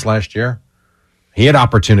Dallas last year. He had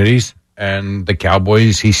opportunities. And the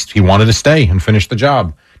Cowboys, he wanted to stay and finish the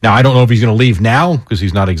job. Now, I don't know if he's going to leave now because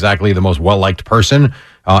he's not exactly the most well-liked person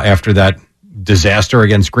after that disaster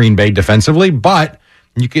against Green Bay defensively. But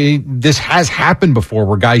this has happened before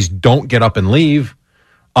where guys don't get up and leave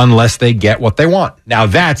unless they get what they want. Now,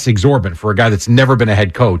 that's exorbitant for a guy that's never been a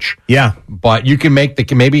head coach. Yeah. But you can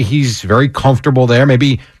make maybe he's very comfortable there.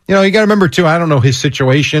 Maybe, you got to remember, too, I don't know his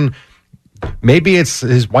situation. Maybe it's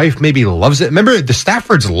his wife maybe loves it. Remember, the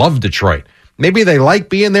Staffords love Detroit. Maybe they like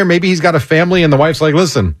being there. Maybe he's got a family and the wife's like,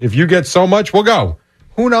 listen, if you get so much, we'll go.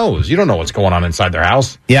 Who knows? You don't know what's going on inside their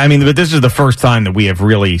house. Yeah, I mean, but this is the first time that we have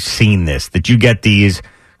really seen this, that you get these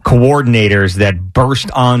coordinators that burst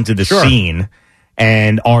onto the scene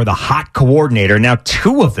and are the hot coordinator. Now,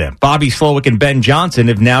 2 of them, Bobby Slowick and Ben Johnson,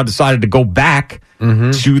 have now decided to go back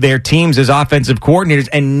to their teams as offensive coordinators,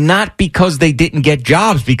 and not because they didn't get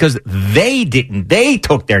jobs, because they didn't. They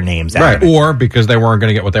took their names out of it. Or because they weren't going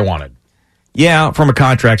to get what they wanted. Yeah, from a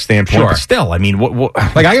contract standpoint, but still, I mean, what?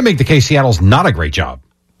 Like, I can make the case Seattle's not a great job.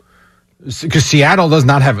 Because Seattle does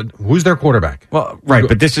not have who's their quarterback? Well, right,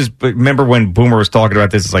 but remember when Boomer was talking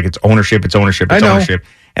about this, it's like it's ownership.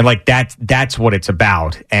 And like that's what it's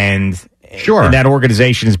about. And sure, and that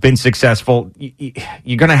organization has been successful.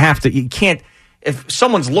 You're going to have to, you can't, if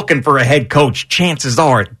someone's looking for a head coach, chances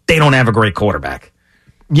are they don't have a great quarterback.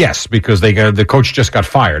 Yes, because the coach just got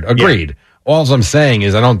fired. Agreed. Yeah. All I'm saying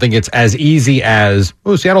is I don't think it's as easy as,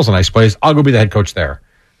 Seattle's a nice place, I'll go be the head coach there.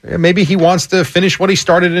 Maybe he wants to finish what he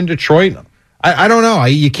started in Detroit. I don't know.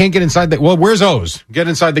 You can't get inside that. Well, where's O's? Get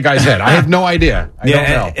inside the guy's head. I have no idea. I don't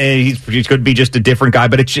know. He could be just a different guy,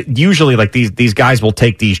 but it's usually like these guys will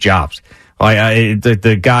take these jobs.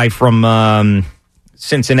 The guy from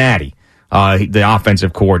Cincinnati, the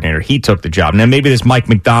offensive coordinator, he took the job. Now, maybe this Mike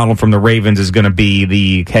McDonald from the Ravens is going to be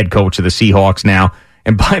the head coach of the Seahawks now.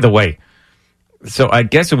 And by the way, so I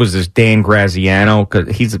guess it was this Dan Graziano,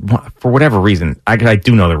 because he's, for whatever reason, I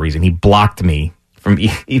do know the reason, he blocked me from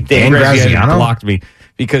Dan Graziano blocked me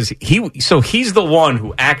because he's the one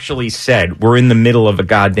who actually said we're in the middle of a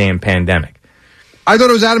goddamn pandemic. I thought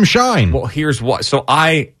it was Adam Shine. Well, here's what. So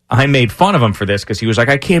I made fun of him for this because he was like,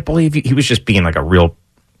 I can't believe he was just being like a real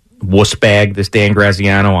wuss bag, this Dan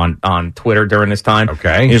Graziano on Twitter during this time.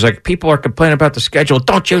 Okay. He was like, people are complaining about the schedule.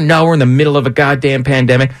 Don't you know we're in the middle of a goddamn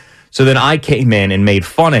pandemic? So then I came in and made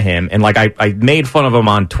fun of him, and like I made fun of him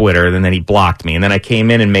on Twitter, and then he blocked me, and then I came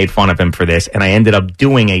in and made fun of him for this, and I ended up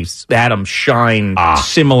doing a Adam Shine,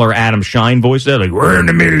 similar Adam Shine voice. They're like, we're in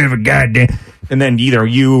the middle of a goddamn, and then either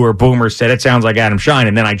you or Boomer said it sounds like Adam Shine,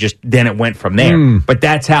 and then then it went from there. But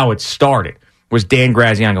that's how it started. Was Dan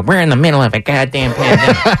Graziano, we're in the middle of a goddamn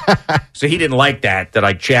pandemic. So he didn't like that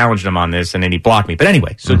I challenged him on this, and then he blocked me. But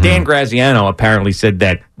anyway, so Dan Graziano apparently said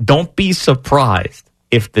that don't be surprised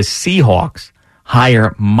if the Seahawks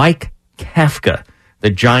hire Mike Kafka, the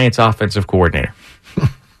Giants offensive coordinator.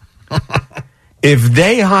 If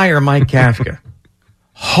they hire Mike Kafka,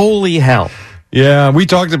 holy hell. Yeah, we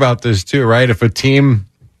talked about this too, right? If a team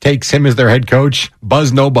takes him as their head coach,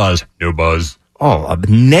 buzz, no buzz. No buzz. Oh, a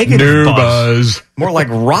negative no buzz. More like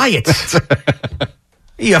riots.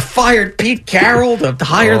 You fired Pete Carroll to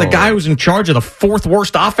hire the guy who's in charge of the fourth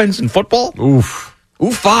worst offense in football? Oof.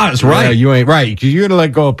 Oofahs, right? Yeah, you ain't right. Because you're going to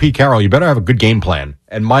let go of Pete Carroll. You better have a good game plan.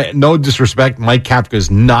 And no disrespect, Mike Kafka is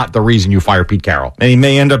not the reason you fire Pete Carroll. And he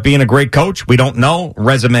may end up being a great coach. We don't know.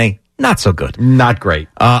 Resume, not so good. Not great.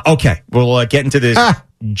 Okay, we'll get into this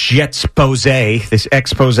Jets-pose, this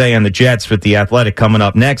expose on the Jets with the Athletic coming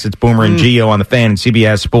up next. It's Boomer and Gio on the Fan and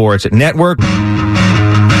CBS Sports Network. All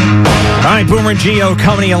right, Boomer and Gio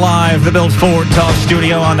coming to you live, the Build Ford Talk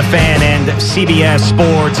Studio on the Fan and CBS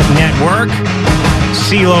Sports Network.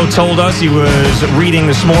 CeeLo told us he was reading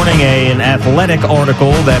this morning an Athletic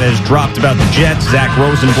article that has dropped about the Jets. Zach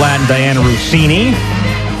Rosenblatt and Diana Rossini.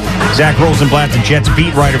 Zach Rosenblatt, the Jets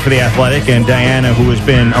beat writer for the Athletic, and Diana, who has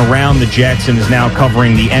been around the Jets and is now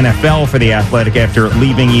covering the NFL for the Athletic after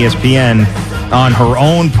leaving ESPN on her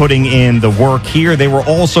own, putting in the work here. They were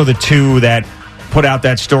also the two that put out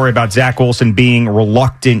that story about Zach Wilson being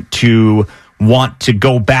reluctant to want to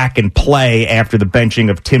go back and play after the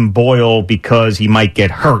benching of Tim Boyle because he might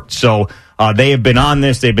get hurt. So they have been on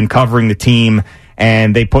this. They've been covering the team,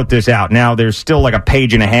 and they put this out. Now, there's still like a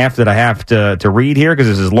page and a half that I have to read here because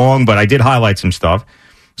this is long, but I did highlight some stuff.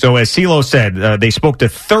 So as CeeLo said, they spoke to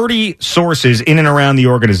 30 sources in and around the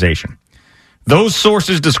organization. Those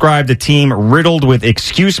sources described a team riddled with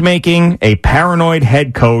excuse-making, a paranoid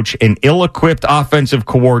head coach, an ill-equipped offensive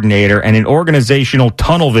coordinator, and an organizational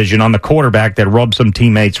tunnel vision on the quarterback that rubbed some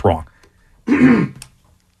teammates wrong.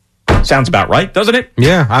 Sounds about right, doesn't it?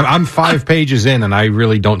 Yeah, I'm 5 pages in, and I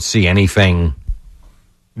really don't see anything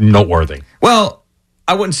noteworthy. Well,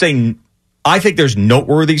 I wouldn't say... I think there's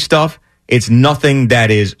noteworthy stuff. It's nothing that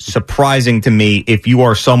is surprising to me if you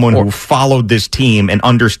are someone who followed this team and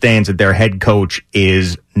understands that their head coach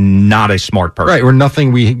is not a smart person. Right, or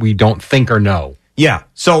nothing we don't think or know. Yeah,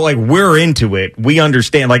 so like we're into it. We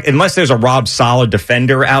understand, like unless there's a Rob Saleh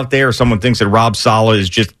defender out there or someone thinks that Rob Saleh is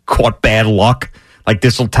just caught bad luck, like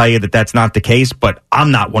this will tell you that that's not the case, but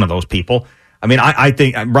I'm not one of those people. I mean, I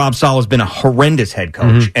think Rob Saleh has been a horrendous head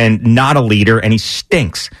coach and not a leader, and he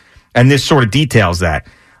stinks. And this sort of details that.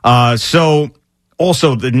 So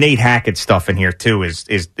also the Nate Hackett stuff in here too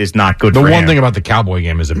is not good. The one thing about the Cowboy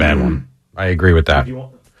game is a bad one. I agree with that.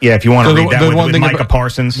 If you want to read that with Micah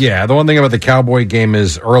Parsons. Yeah, the one thing about the Cowboy game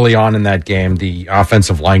is early on in that game, the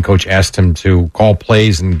offensive line coach asked him to call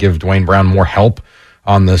plays and give Dwayne Brown more help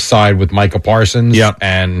on the side with Micah Parsons. Yep.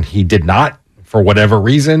 And he did not for whatever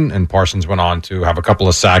reason. And Parsons went on to have a couple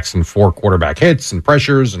of sacks and 4 quarterback hits and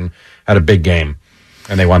pressures and had a big game,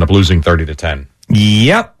 and they wound up losing 30-10.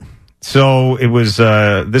 Yep. So it was.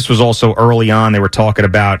 This was also early on. They were talking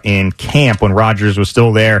about in camp when Rodgers was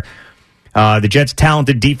still there. The Jets'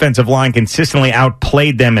 talented defensive line consistently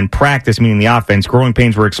outplayed them in practice, meaning the offense. Growing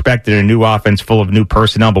pains were expected in a new offense full of new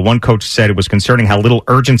personnel, but one coach said it was concerning how little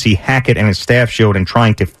urgency Hackett and his staff showed in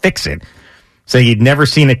trying to fix it. So he'd never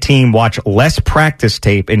seen a team watch less practice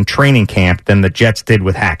tape in training camp than the Jets did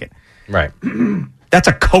with Hackett. Right. That's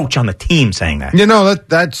a coach on the team saying that.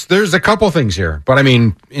 That's there's a couple things here, but I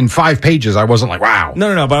mean, in 5 pages, I wasn't like, wow.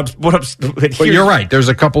 No. But you're right. There's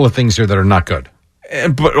a couple of things here that are not good.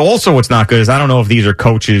 But also, what's not good is I don't know if these are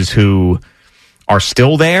coaches who are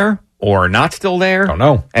still there or not still there. Don't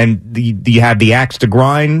know. And you have the axe to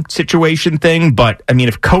grind situation thing. But I mean,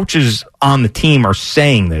 if coaches on the team are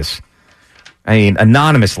saying this, I mean,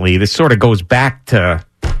 anonymously, this sort of goes back to.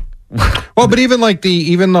 Well, but even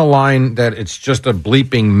the line that it's just a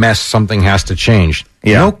bleeping mess, something has to change.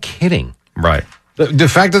 Yeah. No kidding. Right. The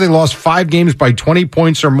fact that they lost 5 games by 20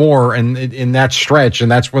 points or more in that stretch, and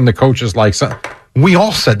that's when the coach is like, we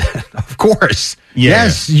all said that, of course. Yeah.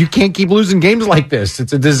 Yes, you can't keep losing games like this.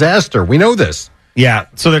 It's a disaster. We know this. Yeah,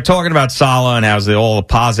 so they're talking about Saleh and how's all the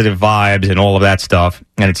positive vibes and all of that stuff.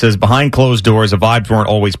 And it says behind closed doors, the vibes weren't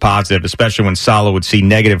always positive, especially when Saleh would see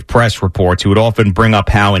negative press reports. He would often bring up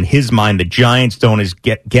how, in his mind, the Giants don't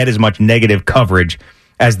get as much negative coverage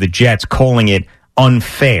as the Jets, calling it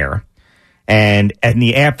unfair. And in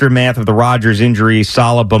the aftermath of the Rodgers injury,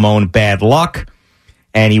 Saleh bemoaned bad luck.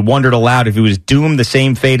 And he wondered aloud if he was doomed the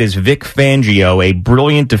same fate as Vic Fangio, a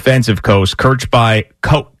brilliant defensive coach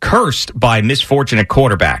cursed by misfortune at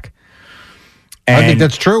quarterback. And, I think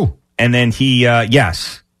that's true. And then he,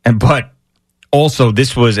 yes. But also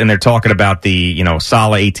this was, and they're talking about the,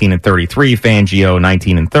 Saleh 18-33, Fangio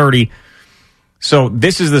 19-30. So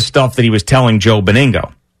this is the stuff that he was telling Joe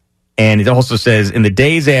Benigno. And it also says, in the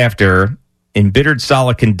days after, embittered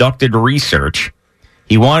Saleh conducted research.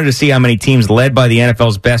 He wanted to see how many teams led by the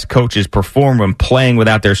NFL's best coaches perform when playing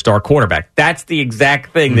without their star quarterback. That's the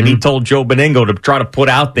exact thing that he told Joe Benigno to try to put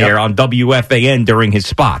out there on WFAN during his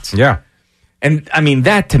spots. Yeah. And, I mean,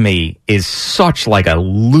 that to me is such like a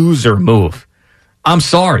loser move. I'm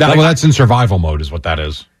sorry. That's in survival mode is what that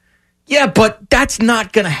is. Yeah, but that's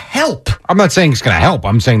not going to help. I'm not saying it's going to help.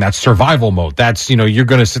 I'm saying that's survival mode. That's, you're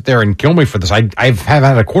going to sit there and kill me for this. I have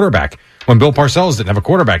had a quarterback. When Bill Parcells didn't have a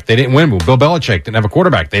quarterback, they didn't win. When Bill Belichick didn't have a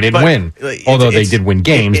quarterback, they didn't win. Although they did win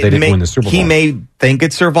games, they didn't win the Super Bowl. He may think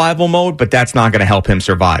it's survival mode, but that's not going to help him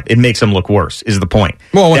survive. It makes him look worse, is the point.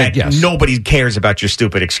 Well, yes. Nobody cares about your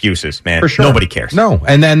stupid excuses, man. For sure. Nobody cares. No.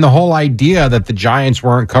 And then the whole idea that the Giants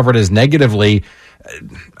weren't covered as negatively,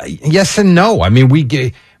 yes and no. I mean,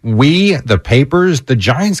 the papers, the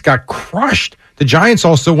Giants got crushed. The Giants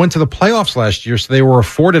also went to the playoffs last year, so they were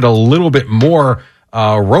afforded a little bit more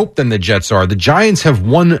rope than the Jets are. The Giants have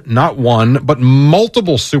won, not one, but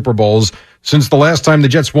multiple Super Bowls since the last time the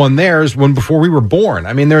Jets won theirs before we were born.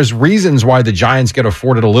 I mean, there's reasons why the Giants get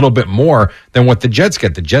afforded a little bit more than what the Jets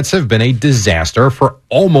get. The Jets have been a disaster for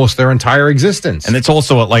almost their entire existence. And it's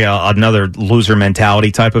also like another loser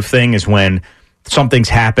mentality type of thing is when something's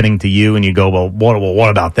happening to you and you go, well, what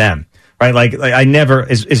about them? Right? Like I never,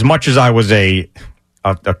 as much as I was a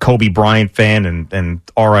Kobe Bryant fan and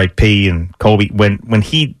R.I.P. and Kobe when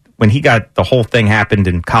he got the whole thing happened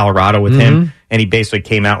in Colorado with him and he basically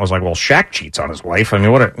came out and was like, well, Shaq cheats on his wife. I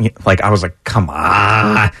mean, I was like, come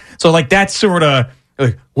on. So like that's sort of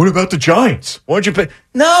like, what about the Giants? Why'd you put?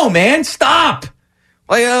 No, man, stop.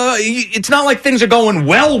 Like, it's not like things are going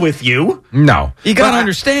well with you. No. You got to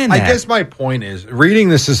understand that. I guess my point is, reading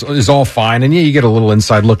this is all fine, and yeah, you get a little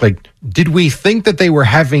inside look. Like, did we think that they were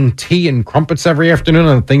having tea and crumpets every afternoon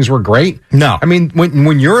and things were great? No. I mean,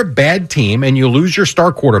 when you're a bad team and you lose your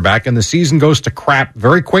star quarterback and the season goes to crap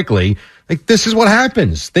very quickly, like, this is what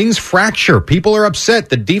happens. Things fracture. People are upset.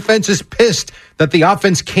 The defense is pissed that the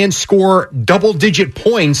offense can't score double-digit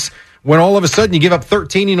points when all of a sudden you give up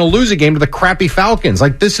 13 and you lose a game to the crappy Falcons.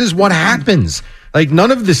 Like, this is what happens. Like, none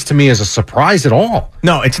of this to me is a surprise at all.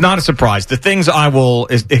 No, it's not a surprise. The things I will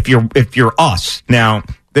is if you're us now.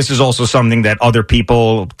 This is also something that other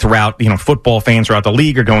people throughout, football fans throughout the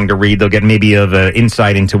league are going to read. They'll get maybe of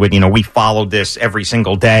insight into it. We followed this every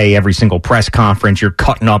single day, every single press conference. You're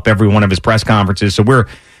cutting up every one of his press conferences, so we're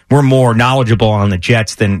more knowledgeable on the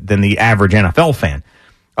Jets than the average NFL fan.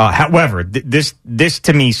 However, this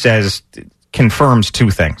to me confirms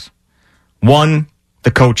two things. One, the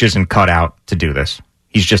coach isn't cut out to do this.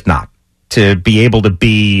 He's just not. To be able to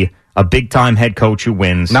be a big-time head coach who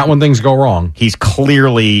wins. Not when things go wrong. He's clear.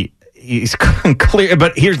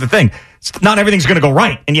 But here's the thing. not everything's going to go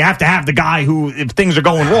right. And you have to have the guy who, if things are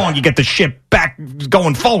going wrong, you get the ship back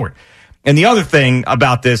going forward. And the other thing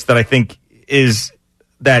about this that I think is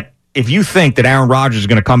that if you think that Aaron Rodgers is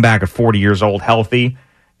going to come back at 40 years old healthy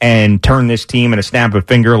and turn this team in a snap of a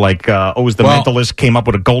finger like Oz the Mentalist came up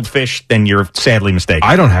with a goldfish, then you're sadly mistaken.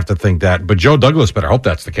 I don't have to think that, but Joe Douglas better hope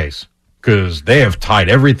that's the case because they have tied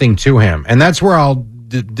everything to him. And that's where I'll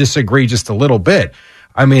disagree just a little bit.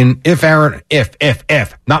 I mean, if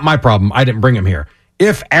not my problem, I didn't bring him here.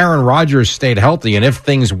 If Aaron Rodgers stayed healthy and if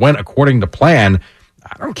things went according to plan,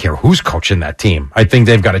 I don't care who's coaching that team. I think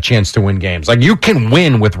they've got a chance to win games. Like, you can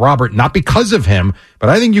win with Robert, not because of him, but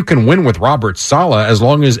I think you can win with Robert Saleh as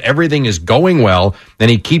long as everything is going well, then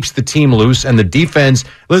he keeps the team loose and the defense.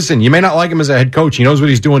 Listen, you may not like him as a head coach. He knows what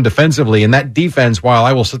he's doing defensively, and that defense, while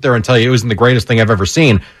I will sit there and tell you it wasn't the greatest thing I've ever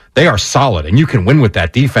seen, they are solid, and you can win with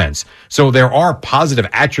that defense. So there are positive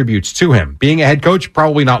attributes to him. Being a head coach,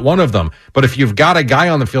 probably not one of them. But if you've got a guy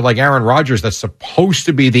on the field like Aaron Rodgers that's supposed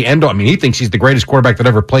to be the end-all, I mean, he thinks he's the greatest quarterback that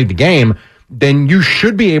ever played the game, then you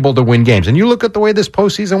should be able to win games. And you look at the way this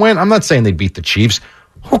postseason went, I'm not saying they beat the Chiefs.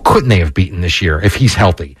 Who couldn't they have beaten this year if he's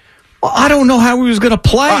healthy? Well, I don't know how he was going to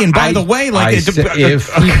play. And by the way,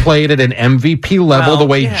 if he played at an MVP level, the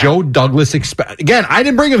way Joe Douglas again, I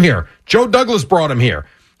didn't bring him here. Joe Douglas brought him here.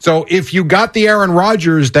 So if you got the Aaron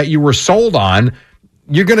Rodgers that you were sold on,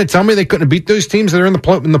 you're going to tell me they couldn't have beat those teams that are in the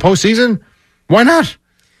postseason? Why not?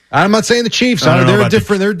 I'm not saying the Chiefs. They're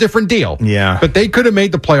a different deal. Yeah, but they could have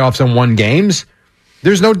made the playoffs and won games.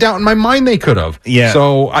 There's no doubt in my mind they could have. Yeah.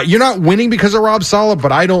 So you're not winning because of Rob Saleh,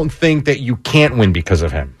 but I don't think that you can't win because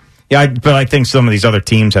of him. Yeah, but I think some of these other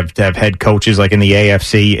teams have head coaches, like in the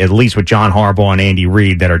AFC, at least with John Harbaugh and Andy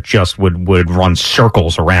Reid, that are just would run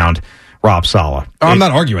circles around Rob Saleh. I'm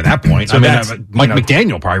not arguing that point. So Mike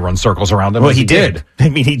McDaniel probably runs circles around him. Well, he did. I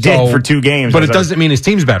mean, he did for 2 games. But it doesn't mean his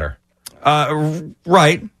team's better.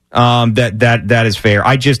 Right. That is fair.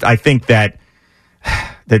 I think that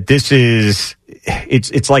this is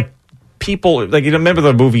it's like people like, you remember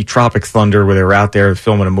the movie Tropic Thunder where they were out there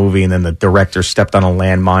filming a movie and then the director stepped on a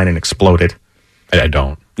landmine and exploded. I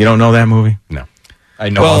don't. You don't know that movie? No. I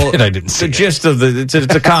know of it. I didn't see the gist of it's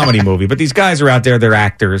a comedy movie, but these guys are out there, they're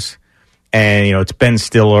actors. And, it's Ben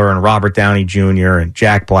Stiller and Robert Downey Jr. and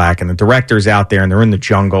Jack Black. And the director's out there, and they're in the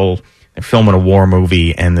jungle. They're filming a war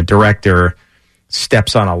movie, and the director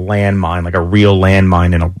steps on a landmine, like a real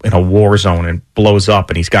landmine in a war zone, and blows up.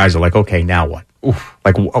 And these guys are like, okay, now what? Oof.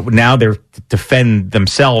 Like, now they're defend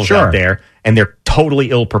themselves out there, and they're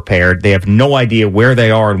totally ill-prepared. They have no idea where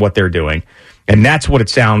they are and what they're doing. And that's what it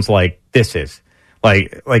sounds like this is.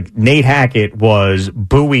 Like Nate Hackett was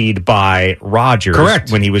buoyed by Rodgers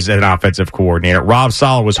when he was an offensive coordinator. Rob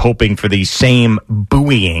Saleh was hoping for the same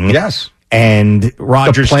buoying. Yes. And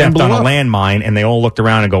Rodgers stepped on a landmine, and they all looked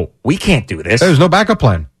around and go, we can't do this. There's no backup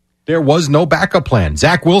plan. There was no backup plan.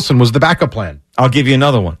 Zach Wilson was the backup plan. I'll give you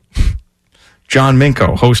another one. John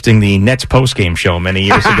Minko hosting the Nets postgame show many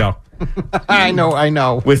years ago. I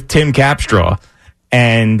know. With Tim Capstraw.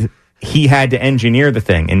 And he had to engineer the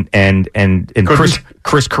thing, and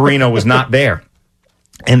Chris Carino was not there.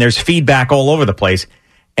 And there's feedback all over the place.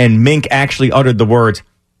 And Mink actually uttered the words,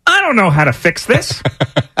 I don't know how to fix this.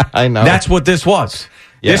 I know. That's what this was.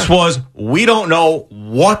 Yeah. This was, we don't know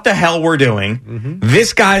what the hell we're doing. Mm-hmm.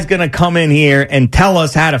 This guy's going to come in here and tell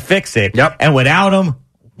us how to fix it. Yep. And without him,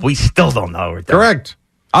 we still don't know what we're doing. Correct.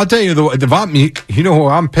 I'll tell you, you know who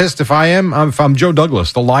I'm pissed if I am? If I'm Joe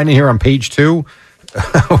Douglas. The line in here on page 2,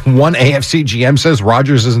 one AFC GM says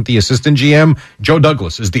Rodgers isn't the assistant GM. Joe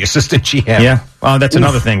Douglas is the assistant GM. Yeah, that's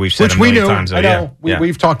another thing we've said a million times. I know.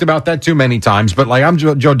 We've talked about that too many times. But like, I'm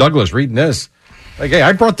Joe Douglas reading this. Like, hey,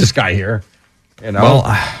 I brought this guy here.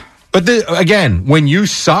 But again, when you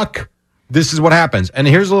suck, this is what happens. And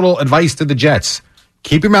here's a little advice to the Jets: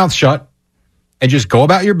 keep your mouth shut and just go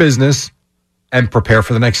about your business and prepare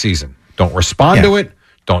for the next season. Don't respond to it.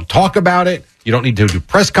 Don't talk about it. You don't need to do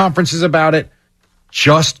press conferences about it.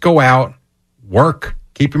 Just go out, work,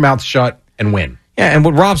 keep your mouth shut, and win. Yeah, and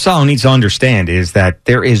what Rob Saleh needs to understand is that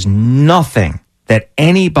there is nothing that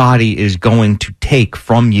anybody is going to take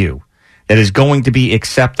from you that is going to be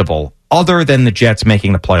acceptable other than the Jets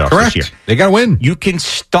making the playoffs this year. They got to win. You can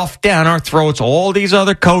stuff down our throats all these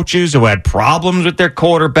other coaches who had problems with their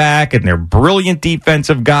quarterback and their brilliant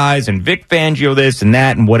defensive guys and Vic Fangio this and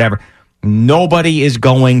that and whatever. Nobody is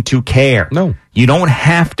going to care. No. You don't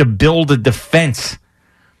have to build a defense.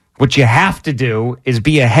 What you have to do is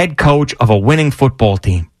be a head coach of a winning football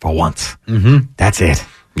team for once. Mm-hmm. That's it.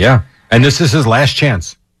 Yeah. And this is his last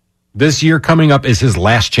chance. This year coming up is his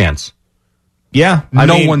last chance. Yeah.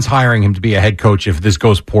 No one's hiring him to be a head coach if this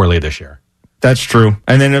goes poorly this year. That's true.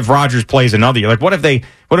 And then if Rodgers plays another year, like what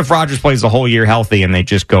if Rodgers plays the whole year healthy and they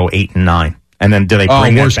just go 8-9? And then do they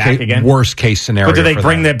bring that back again? Worst case scenario. But do they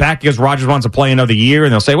bring that back because Rodgers wants to play another year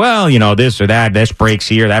and they'll say, well, this or that, this breaks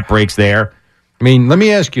here, that breaks there. I mean, let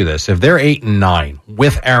me ask you this. If they're 8-9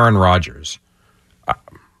 with Aaron Rodgers,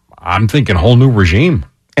 I'm thinking whole new regime.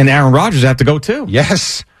 And Aaron Rodgers have to go too.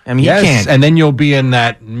 Yes. I mean, he can't. And then you'll be in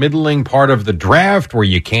that middling part of the draft where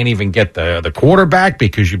you can't even get the quarterback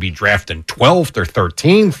because you'll be drafting 12th or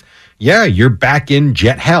 13th. Yeah, you're back in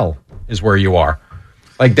jet hell is where you are.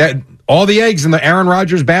 Like that, all the eggs in the Aaron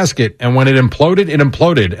Rodgers basket. And when it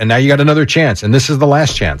imploded. And now you got another chance. And this is the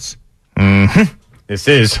last chance. Mm-hmm. This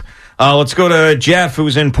is. Let's go to Jeff,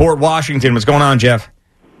 who's in Port Washington. What's going on, Jeff?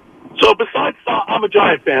 So besides, I'm a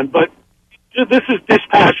Giant fan, but this is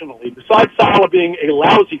dispassionately. Besides Salah being a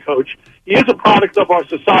lousy coach, he is a product of our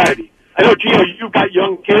society. I know, Gio, you've got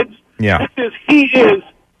young kids. Yeah. He is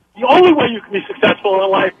the only way you can be successful in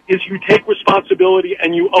life is you take responsibility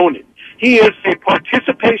and you own it. He is a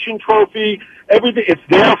participation trophy. Everything, it's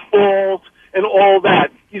their fault and all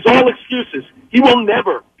that. He's all excuses. He will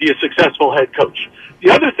never be a successful head coach. The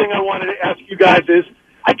other thing I wanted to ask you guys is,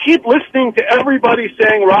 I keep listening to everybody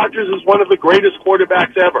saying Rodgers is one of the greatest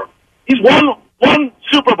quarterbacks ever. He's won one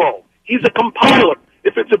Super Bowl. He's a compiler.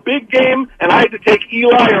 If it's a big game and I had to take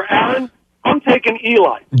Eli or Aaron, I'm taking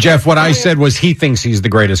Eli. Jeff, what I said was he thinks he's the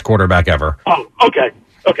greatest quarterback ever. Oh, okay.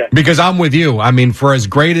 Okay. Because I'm with you. I mean, for as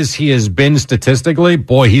great as he has been statistically,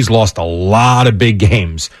 boy, he's lost a lot of big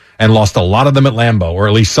games and lost a lot of them at Lambeau, or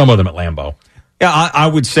at least some of them at Lambeau. Yeah, I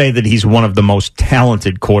would say that he's one of the most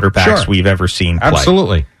talented quarterbacks we've ever seen play.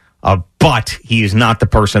 Absolutely. But he is not the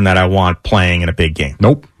person that I want playing in a big game.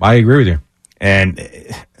 Nope, I agree with you. And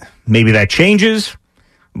maybe that changes,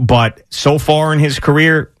 but so far in his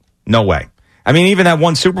career, no way. I mean, even that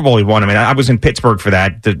one Super Bowl he won, I was in Pittsburgh for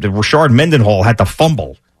that. The Rashard Mendenhall had to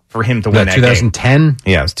fumble for him to win that 2010? game.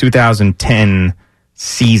 Yeah, it was 2010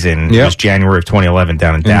 season. It was January of 2011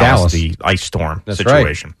 down in Dallas, the ice storm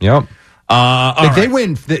situation. Right. Yep. They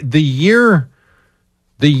win the year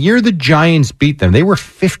the Giants beat them. They were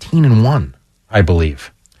 15-1, I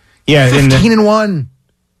believe. Yeah, 15-1.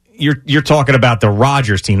 You're talking about the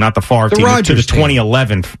Rodgers team, not the Favre team. Rodgers the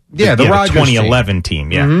 2011. Yeah, the Rodgers 2011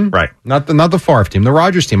 team. Yeah, right. Not the Favre team, the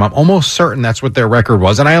Rodgers team. I'm almost certain that's what their record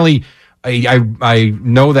was, and I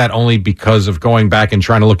know that only because of going back and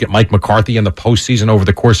trying to look at Mike McCarthy in the postseason over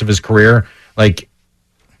the course of his career. Like,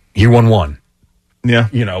 he won one. Yeah.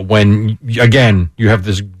 When, again, you have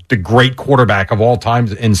the great quarterback of all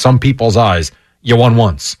times in some people's eyes, you won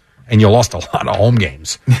once, and you lost a lot of home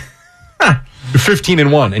games.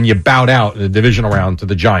 15-1, and you bowed out in the divisional round to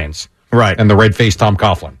the Giants. Right. And the red-faced Tom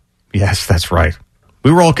Coughlin. Yes, that's right.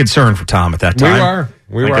 We were all concerned for Tom at that time.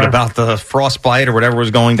 We were. About the frostbite or whatever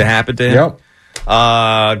was going to happen to him.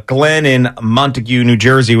 Yep. Glenn in Montague, New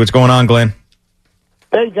Jersey. What's going on, Glenn?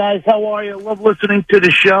 Hey, guys. How are you? Love listening to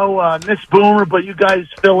the show. Miss Boomer, but you guys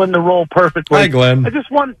fill in the role perfectly. Hi, Glenn. I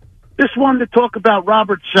just wanted to talk about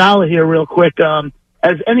Robert Saleh here real quick.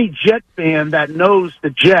 As any Jet fan that knows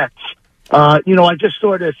the Jets, I just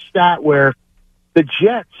saw this stat where the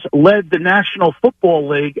Jets led the National Football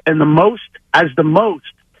League and the most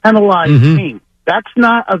penalized team. That's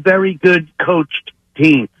not a very good coached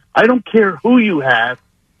team. I don't care who you have.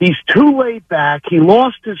 He's too laid back. He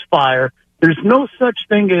lost his fire. There's no such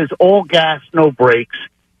thing as all gas, no brakes.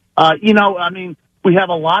 We have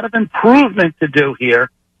a lot of improvement to do here,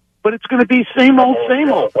 but it's going to be same old,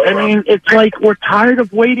 same old. It's like we're tired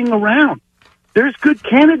of waiting around. There's good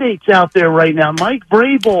candidates out there right now. Mike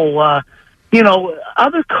Vrabel,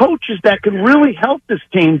 other coaches that can really help this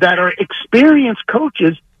team that are experienced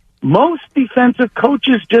coaches. Most defensive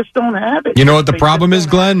coaches just don't have it. You know what the problem is,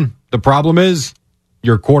 Glenn? The problem is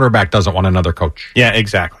your quarterback doesn't want another coach. Yeah,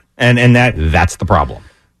 exactly. And that's the problem.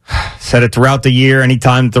 Said it throughout the year.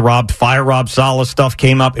 Anytime the Rob Saleh stuff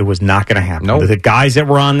came up, it was not going to happen. Nope. The guys that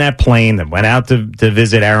were on that plane that went out to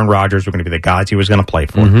visit Aaron Rodgers were going to be the guys he was going to play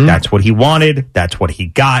for. That's what he wanted. That's what he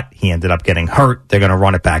got. He ended up getting hurt. They're going to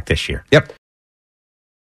run it back this year. Yep.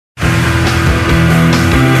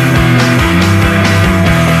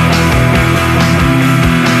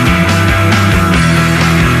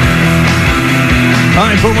 All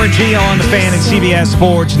right, Boomer Gio on the Fan and CBS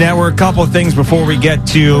Sports Network. A couple of things before we get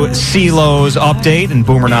to CeeLo's update. And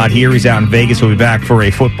Boomer not here. He's out in Vegas. He'll be back for a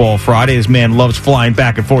Football Friday. This man loves flying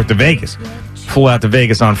back and forth to Vegas. Flew out to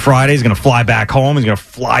Vegas on Friday. He's going to fly back home. He's going to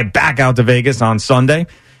fly back out to Vegas on Sunday.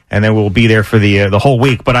 And then we'll be there for the whole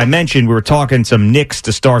week. But I mentioned we were talking some Knicks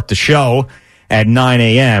to start the show at 9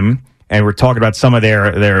 a.m., and we're talking about some of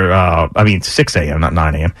their 6 a.m., not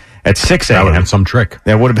 9 a.m., at 6 That would have a.m. been some trick.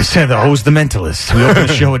 That would have been said, O's the Mentalist. We open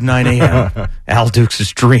the show at 9 a.m. Al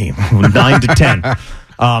Dukes' Dream, 9 to 10.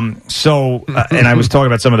 And I was talking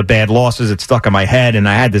about some of the bad losses that stuck in my head, and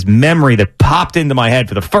I had this memory that popped into my head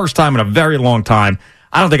for the first time in a very long time.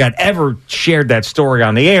 I don't think I'd ever shared that story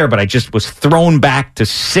on the air, but I just was thrown back to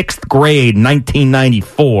 6th grade,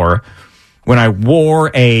 1994, when I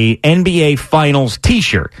wore a NBA Finals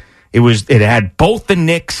T-shirt. It had both the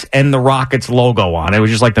Knicks and the Rockets logo on. It was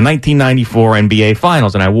just like the 1994 NBA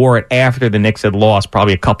Finals, and I wore it after the Knicks had lost,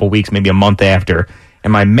 probably a couple weeks, maybe a month after.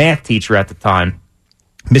 And my math teacher at the time,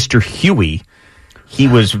 Mr. Huey, he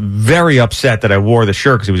was very upset that I wore the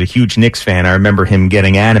shirt because he was a huge Knicks fan. I remember him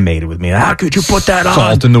getting animated with me. How could you put that on?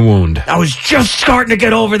 Salt in the wound. I was just starting to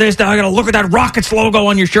get over this. Now I got to look at that Rockets logo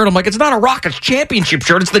on your shirt. I'm like, it's not a Rockets championship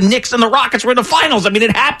shirt. It's the Knicks and the Rockets were in the finals. I mean,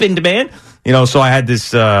 it happened, man. So I had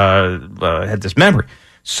this memory.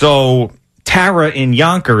 So Tara in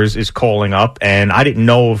Yonkers is calling up, and I didn't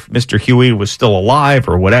know if Mr. Huey was still alive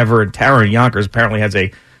or whatever. And Tara in Yonkers apparently has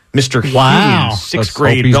a Mr. Huey, 6th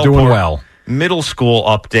grade, he's doing Bellport well. Middle school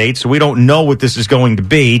update. So we don't know what this is going to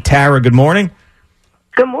be. Tara, good morning.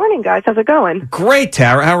 Good morning, guys. How's it going? Great,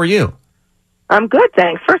 Tara. How are you? I'm good,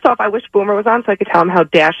 thanks. First off, I wish Boomer was on so I could tell him how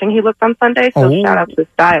dashing he looked on Sunday. So shout out to the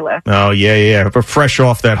stylist. Oh, yeah. But fresh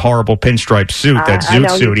off that horrible pinstripe suit, that I zoot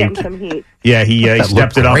know, suit. he's getting some heat. Yeah, he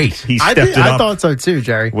stepped it up. great. He stepped it up I thought so too,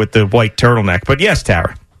 Jerry. with the white turtleneck. But yes,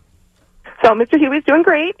 Tara. So Mr. Huey's doing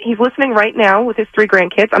great. He's listening right now with his 3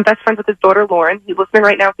 grandkids. I'm best friends with his daughter, Lauren. He's listening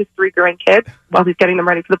right now with his 3 grandkids while he's getting them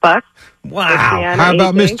ready for the bus. Wow. Brianna, How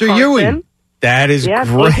about AJ, Mr. Carson. Huey? That is Yeah,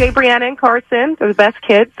 great. AJ, Brianna, and Carson. They're the best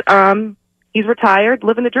kids. He's retired,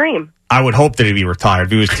 living the dream. I would hope that he'd be retired.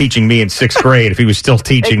 If he was teaching me in 6th grade, if he was still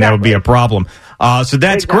teaching, that would be a problem. So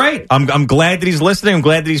that's great. I'm glad that he's listening. I'm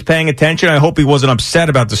glad that he's paying attention. I hope he wasn't upset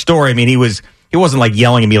about the story. I mean, he wasn't like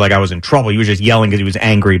yelling at me like I was in trouble. He was just yelling because he was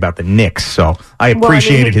angry about the Knicks. So I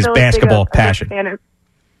appreciated his basketball passion.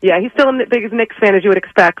 Yeah, he's still as big as Knicks fan as you would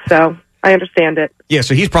expect, so I understand it. Yeah,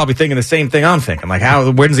 so he's probably thinking the same thing I'm thinking. Like,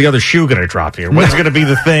 when's the other shoe going to drop here? When's going to be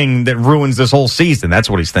the thing that ruins this whole season? That's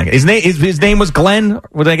what he's thinking. His name was Glenn?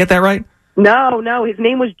 Did I get that right? No, his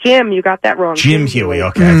name was Jim. You got that wrong. Jim Huey.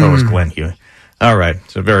 Okay, I thought it was Glenn Huey. All right,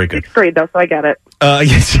 so very good. 6th grade, though, so I get it.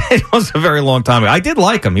 Yes, it was a very long time ago. I did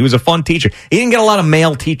like him. He was a fun teacher. He didn't get a lot of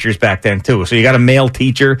male teachers back then, too. So you got a male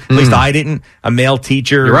teacher, at least I didn't, a male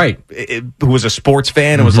teacher. You're right. Who was a sports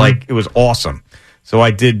fan. It was it was awesome. So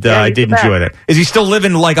I did enjoy that. Is he still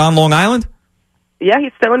living like on Long Island? Yeah,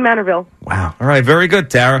 he's still in Manorville. Wow. All right, very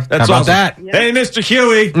good, Tara. That's How about awesome. that? Yeah. Hey, Mr.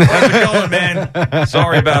 Huey. How's it going, man?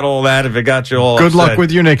 Sorry about all that if it got you all Good luck upset.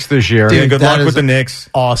 with your Knicks this year. Yeah, good that luck with is the Knicks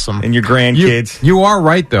Awesome. and your grandkids. You are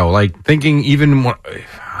right, though. Like, thinking even,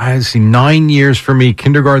 I see 9 years for me,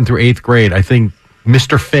 kindergarten through 8th grade, I think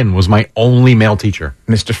Mr. Finn was my only male teacher.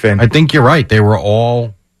 Mr. Finn. I think you're right. They were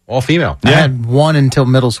all female. I had one until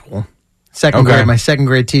middle school. Second grade, my 2nd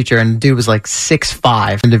grade teacher, and the dude was like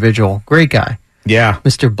 6'5" individual. Great guy. Yeah.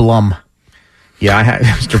 Mr. Blum. Yeah, I had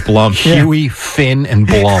Mr. Blum. Huey, Finn, and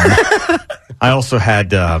Blum. I also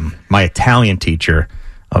had my Italian teacher,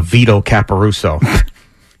 Vito Caparuso.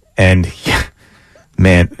 And,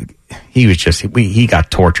 man, he was just, he got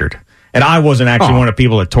tortured. And I wasn't actually one of the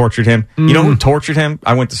people that tortured him. You know who tortured him?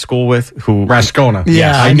 I went to school with who? Rascona.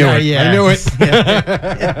 Yeah, I knew it. yeah. I knew it.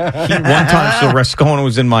 One time, so Rascona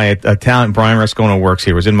was in my Italian, Brian Rascona works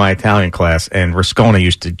here, was in my Italian class, and Rascona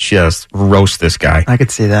used to just roast this guy. I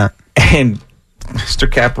could see that. And Mr.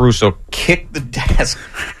 Caparuso kicked the desk.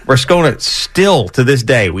 Rascona, still to this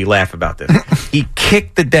day, we laugh about this. He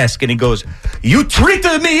kicked the desk and he goes, "You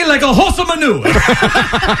treated me like a horse of manure."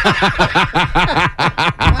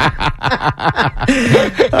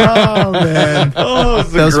 Oh, man. Oh,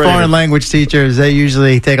 Those foreign language teachers, they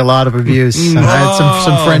usually take a lot of abuse. I had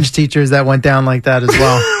some French teachers that went down like that as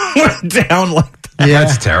well. Went down like that. Yeah,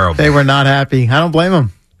 That's terrible. They were not happy. I don't blame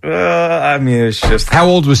them. I mean, it's just... How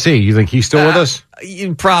old was he? You think he's still with us?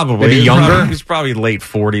 Probably. Maybe He's younger? Probably, he's probably late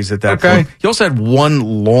 40s at that Okay. point. He also had one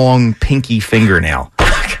long pinky fingernail.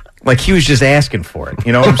 Like he was just asking for it.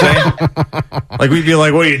 You know what I'm saying? Like we'd be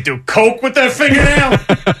like, "What do you do? Coke with that fingernail?"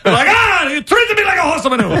 They're like, you treated me like a horse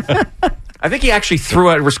of manure. I think he actually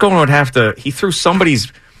threw out. Rascona would have to. He threw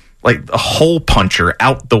somebody's like a hole puncher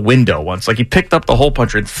out the window once. Like he picked up the hole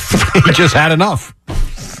puncher and He just had enough.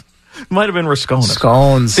 might have been Rascona.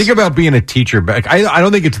 Scones. Think about being a teacher back. I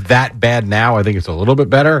don't think it's that bad now. I think it's a little bit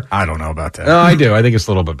better. I don't know about that. No, I do. I think it's a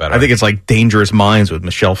little bit better. I think it's like Dangerous Minds with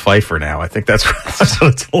Michelle Pfeiffer now. I think that's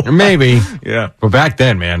maybe. Yeah. But back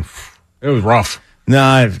then, man, it was rough.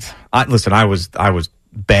 No, listen. I was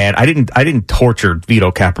bad. I didn't torture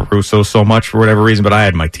Vito Caparuso so much for whatever reason, but I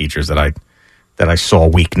had my teachers that I saw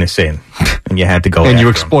weakness in, and you had to go. And you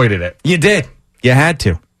after exploited it. You did. You had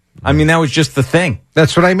to. I mean, that was just the thing.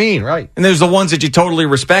 That's what I mean, right? And there's the ones that you totally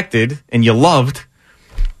respected and you loved.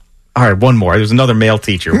 All right, one more. There's another male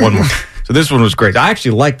teacher. One more. So this one was great. I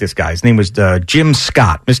actually liked this guy. His name was Jim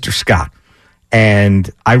Scott, Mr. Scott. And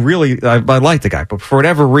I liked the guy, but for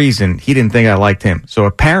whatever reason, he didn't think I liked him. So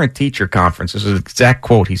a parent-teacher conference, this is an exact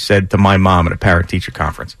quote he said to my mom at a parent-teacher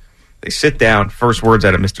conference. They sit down, first words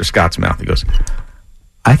out of Mr. Scott's mouth. He goes,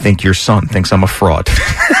 "I think your son thinks I'm a fraud."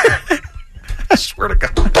 I swear to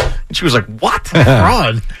God. And she was like, "What?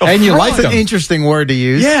 Fraud?" And you liked That's him. an interesting word to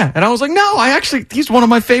use. Yeah. And I was like, "No, he's one of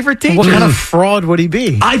my favorite teachers." What kind of fraud would he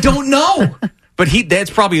be? I don't know. But that's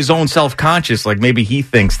probably his own self-conscious. Like maybe he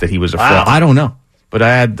thinks that he was a fraud. I don't know. But I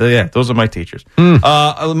had, those are my teachers.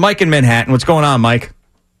 Mike in Manhattan. What's going on, Mike?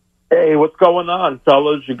 Hey, what's going on,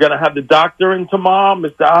 fellas? You're going to have the doctor in tomorrow,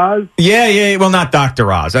 Mr. Oz? Yeah. Well, not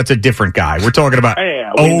Dr. Oz. That's a different guy. We're talking about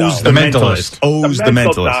Yeah, we know. Oz the mentalist. Oz the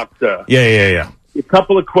mental mentalist. doctor. Yeah. A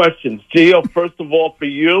couple of questions. Gio, first of all, for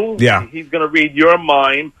you, Yeah. he's going to read your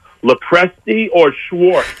mind. Lopresti or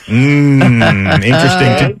Schwartz?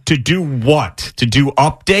 Interesting. To do what? To do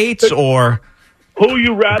updates or? Who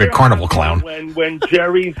you rather Like a carnival clown. when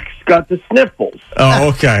Jerry's got the sniffles? Oh,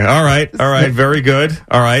 okay. All right. Very good.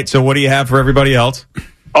 All right. So what do you have for everybody else?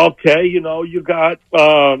 Okay, you got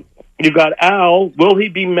Al. Will he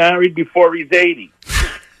be married before he's 80?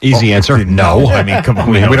 Easy answer. No. I mean, come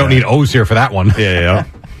on. We don't need O's here for that one. Yeah.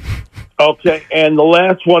 Okay, and the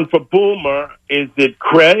last one for Boomer, is it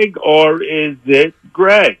Craig or is it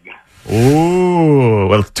Greg? Ooh,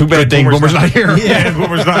 well, too bad Boomer's not here. Yeah,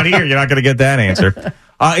 Boomer's not here. You're not going to get that answer.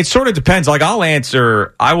 It sort of depends. Like, I will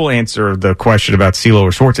answer the question about CeeLo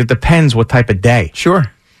or Schwartz. It depends what type of day. Sure.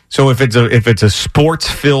 So if it's a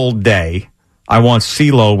sports-filled day, I want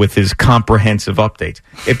CeeLo with his comprehensive updates.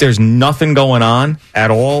 If there's nothing going on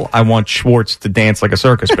at all, I want Schwartz to dance like a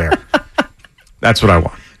circus bear. That's what I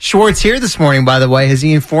want. Schwartz here this morning, by the way. Has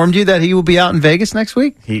he informed you that he will be out in Vegas next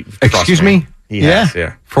week? Excuse me? He has,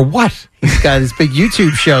 yeah. For what? He's got his big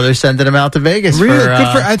YouTube show. They're sending him out to Vegas. Really?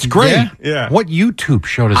 That's great. Yeah. What YouTube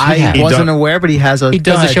show does he have? I wasn't aware, but he has a... He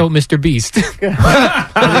does a show with Mr. Beast.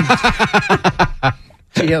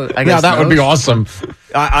 Gio, that would be awesome.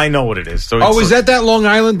 I know what it is. So is that Long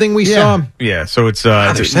Island thing we saw? Yeah, so it's...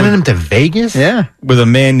 they're sending him to Vegas? Yeah. With a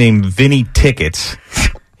man named Vinny Tickets.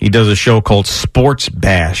 He does a show called Sports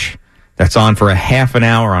Bash that's on for a half an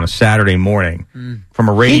hour on a Saturday morning from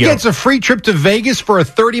a radio. He gets a free trip to Vegas for a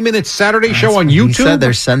 30-minute Saturday show on YouTube? He said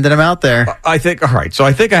they're sending him out there. I think I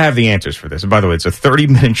have the answers for this. And by the way, it's a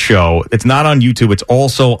 30-minute show. It's not on YouTube. It's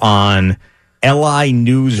also on LI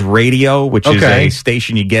News Radio, which is a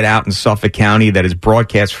station you get out in Suffolk County that is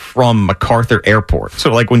broadcast from MacArthur Airport.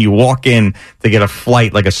 So like when you walk in to get a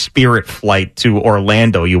flight, like a Spirit flight to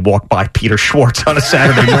Orlando, you walk by Peter Schwartz on a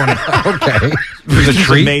Saturday morning. Okay. It's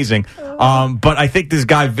amazing. But I think this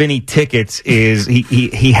guy, Vinny Tickets,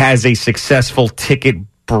 he has a successful ticket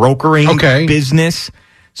brokering business.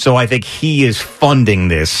 So I think he is funding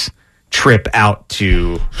this trip out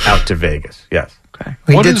to Vegas. Yes. Okay.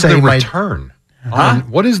 What is the return?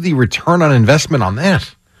 What is the return on investment on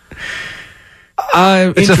that?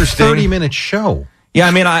 It's a 30-minute show. Yeah,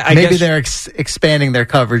 I mean, I maybe guess they're expanding their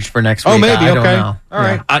coverage for next week. Oh, maybe. I don't Okay. know. All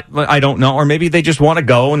right. I don't know. Or maybe they just want to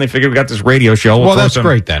go and they figure we got this radio show. Well, that's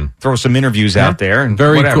great then. Throw some interviews out there. And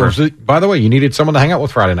Very whatever. cool. So, by the way, you needed someone to hang out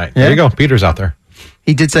with Friday night. There you go. Peter's out there.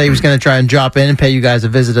 He did say he was going to try and drop in and pay you guys a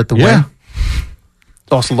visit at the Wynn.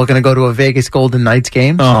 He's also looking to go to a Vegas Golden Knights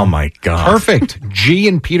game. Oh, my God. Perfect. G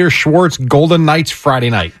and Peter Schwartz, Golden Knights Friday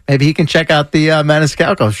night. Maybe he can check out the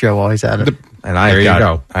Maniscalco show while he's at it. And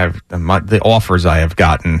the offers I have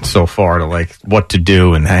gotten so far to like what to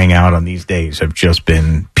do and hang out on these days have just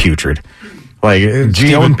been putrid. Like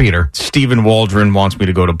Gio and Peter. Stephen Waldron wants me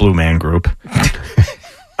to go to Blue Man Group.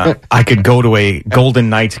 I could go to a Golden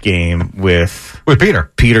Knights game with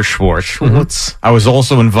Peter Schwartz. Schwartz. I was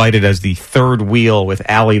also invited as the third wheel with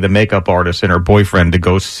Allie, the makeup artist, and her boyfriend to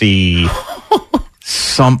go see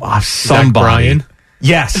somebody. Zach Bryan?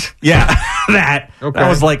 Yes, yeah, that. Okay. I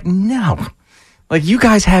was like, no. Like, you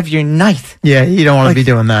guys have your night. Yeah, you don't want to be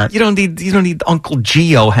doing that. You don't need Uncle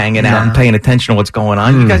Gio hanging out and paying attention to what's going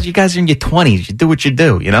on. You guys are in your 20s. You do what you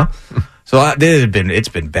do, you know? So it's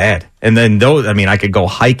been bad. And then I could go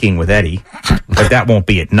hiking with Eddie, but that won't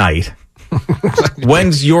be at night.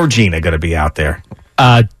 When's your Gina going to be out there?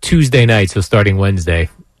 Tuesday night, so starting Wednesday.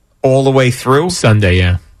 All the way through? Sunday,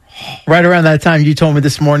 yeah. Right around that time, you told me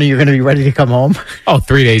this morning you're going to be ready to come home. Oh,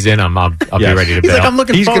 3 days in, I'll be ready to bail. He's like, I'm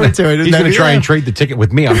looking forward to it. He's going to try and trade the ticket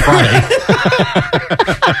with me on Friday.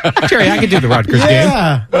 Jerry, I could do the Rutgers game.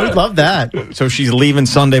 Yeah, I would love that. So she's leaving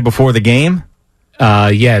Sunday before the game?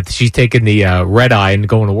 Yeah, she's taking the red eye and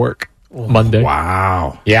going to work Monday.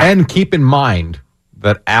 Wow. Yeah. And keep in mind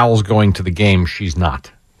that Al's going to the game. She's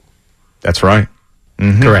not. That's right.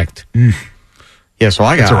 Mm-hmm. Correct. Yeah, so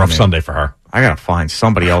I got It's a rough Sunday for her. I got to find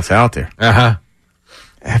somebody else out there. Uh-huh.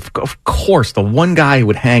 Of course, the one guy who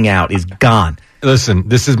would hang out is gone. Listen,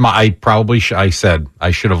 this is I said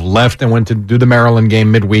I should have left and went to do the Maryland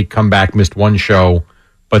game midweek, come back, missed one show,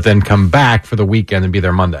 but then come back for the weekend and be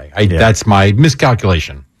there Monday. That's my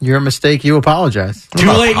miscalculation. Your mistake. You apologize. I'm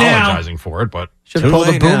not apologizing for it, but Should have pulled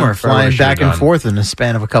a boomer flying back and forth in the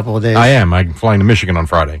span of a couple of days. I am. I'm flying to Michigan on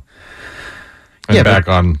Friday. And back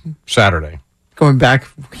on Saturday. Going back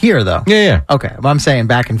here, though. Yeah. Okay. Well, I'm saying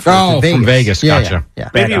back and forth. Oh, to Vegas. from Vegas. Yeah, Gotcha. Yeah.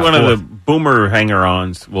 Maybe one of the boomer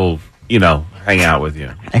hanger-ons will, hang out with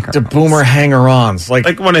you. The boomer hanger-ons.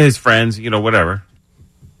 Like one of his friends, whatever.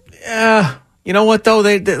 Yeah. You know what, though?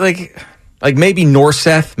 They like maybe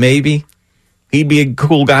Norseth, maybe. He'd be a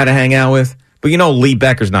cool guy to hang out with. But Lee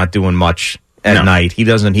Becker's not doing much at night.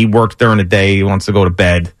 He works during the day. He wants to go to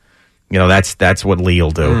bed. That's what Lee will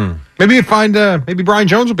do. Maybe you find maybe Brian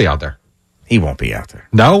Jones will be out there. He won't be out there.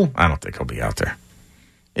 No? I don't think he'll be out there.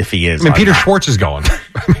 If he is. I mean, Peter Schwartz is going.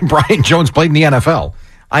 Brian Jones played in the NFL.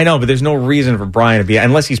 I know, but there's no reason for Brian to be,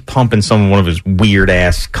 unless he's pumping one of his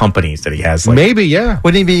weird-ass companies that he has. Maybe, yeah.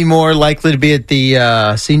 Wouldn't he be more likely to be at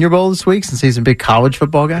the Senior Bowl this week since he's a big college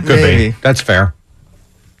football guy? Could be. That's fair.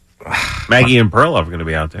 Maggie and Pearl are going to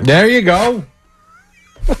be out there. There you go.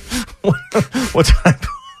 What type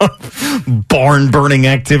of barn-burning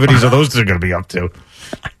activities are those two going to be up to?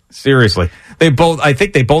 Seriously. I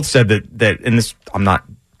think they both said that, and this, I'm not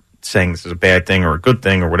saying this is a bad thing or a good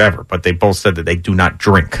thing or whatever, but they both said that they do not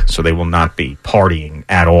drink, so they will not be partying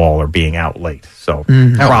at all or being out late. So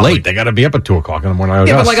Out late? They got to be up at 2 o'clock in the morning.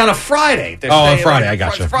 Yeah, but like on a Friday. On Friday, I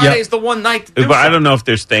got you. Friday's the one night to do But I don't know if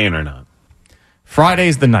they're staying or not.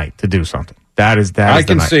 Friday's the night to do something. That is I the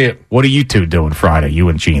can night. see it. What are you two doing Friday, you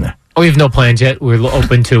and Gina? We have no plans yet. We're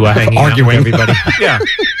open to hanging out with everybody. Yeah,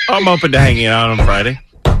 I'm open to hanging out on Friday.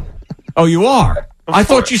 Oh, you are? I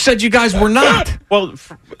thought you said you guys were not. Well,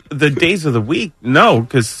 the days of the week, no,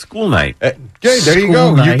 because school night. Okay, there you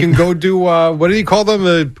go. You can go do, what do you call them?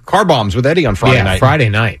 The car bombs with Eddie on Friday night. Friday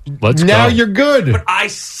night. Let's now go. You're good. But I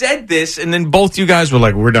said this, and then both you guys were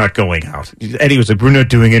like, we're not going out. Eddie was like, we're not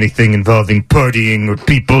doing anything involving partying or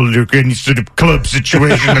people or any sort of club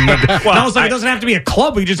situation. And I was like, it doesn't have to be a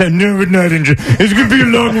club. We just said, no, we're not interested. It's going to be a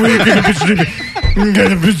long week.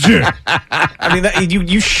 I mean,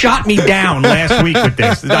 you shot me down last week with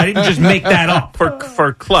this. I didn't just make that up.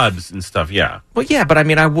 For clubs and stuff, yeah. Well, yeah, but I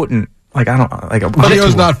mean, I wouldn't. Like, I don't like.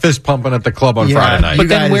 Leo's not fist pumping at the club on Friday night. But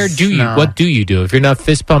then where do you? What do you do if you're not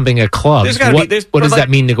fist pumping at clubs? What does that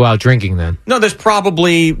mean to go out drinking then? No, there's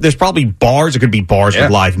probably bars. There could be bars with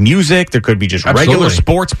live music. There could be just regular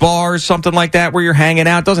sports bars, something like that, where you're hanging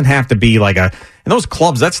out. It doesn't have to be like in those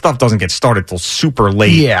clubs. That stuff doesn't get started till super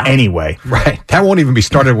late. Anyway, right. That won't even be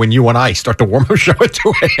started when you and I start the warm-up show at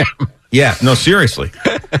 2 a.m. Yeah, no, seriously.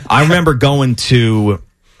 I remember going to.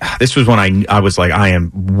 This was when I was like, I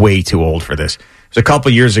am way too old for this. It was a couple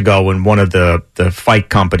years ago when one of the fight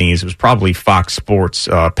companies, it was probably Fox Sports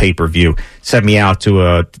pay-per-view, sent me out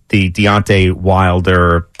to the Deontay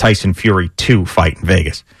Wilder Tyson Fury 2 fight in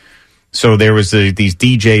Vegas. So there was these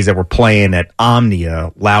DJs that were playing at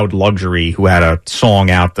Omnia, Loud Luxury, who had a song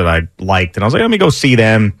out that I liked. And I was like, let me go see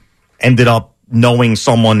them. Ended up knowing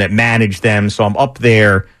someone that managed them. So I'm up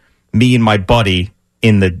there, me and my buddy,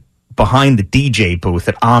 behind the DJ booth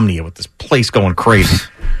at Omnia with this place going crazy.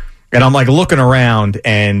 And I'm like looking around,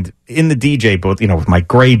 and in the DJ booth, with my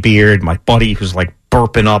gray beard, my buddy who's like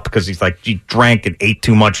burping up because he's like, he drank and ate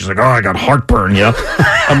too much. He's like, oh, I got heartburn,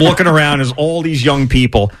 I'm looking around, there's all these young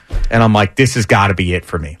people, and I'm like, this has got to be it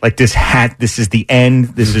for me. Like this is the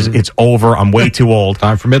end. It's over. I'm way too old.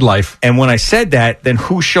 Time for midlife. And when I said that, then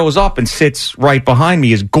who shows up and sits right behind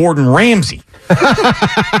me is Gordon Ramsay.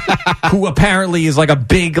 Who apparently is like a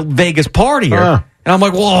big Vegas partier. And I'm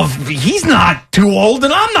like, well, if he's not too old,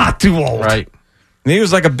 then I'm not too old. Right. And he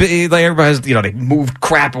was like a big, like everybody's, they moved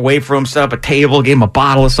crap away from him, set up a table, gave him a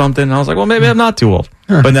bottle of something. And I was like, well, maybe I'm not too old.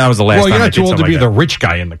 But that was the last time. Well, you're I not too did old to something be like the rich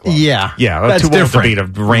guy in the club. Yeah. Yeah, That's too different. old to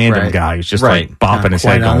be the random guy who's just like bopping his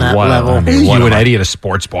quite head on going, that what? level. I mean, You what and am I- Eddie at a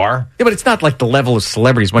sports bar. Yeah, but it's not like the level of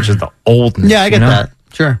celebrity as much as the oldness. Yeah, I get that.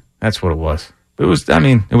 Sure. That's what it was. It was,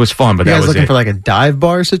 it was fun, but You that guys was looking it. for like a dive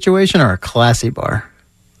bar situation or a classy bar?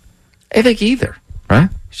 I think either, right?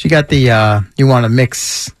 She got the, you want to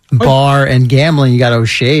mix bar and gambling, you got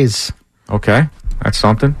O'Shea's. Okay, that's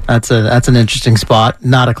something. That's an interesting spot.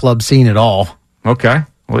 Not a club scene at all. Okay.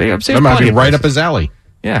 Well, yeah, that might be right up his alley.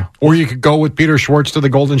 Yeah. Or you could go with Peter Schwartz to the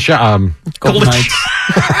Golden Golden Knights.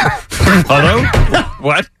 Hello?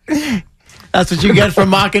 What? That's what you get from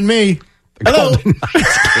mocking me. The Golden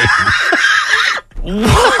Knights game.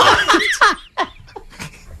 What?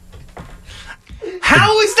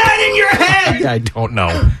 How is that in your head? I don't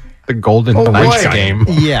know. The Golden Knights game.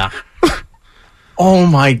 Yeah. Oh,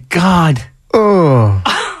 my God. Oh.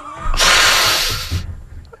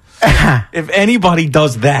 If anybody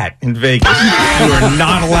does that in Vegas, you are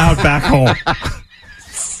not allowed back home.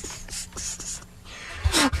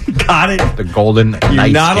 Got it? The Golden Knights You're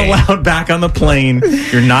not game. allowed back on the plane.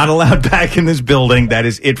 You're not allowed back in this building. That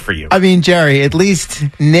is it for you. I mean, Jerry, at least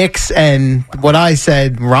Nick's and what I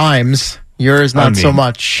said rhymes. Yours, not so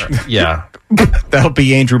much. Yeah. That'll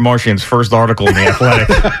be Andrew Marchand's first article in The Athletic.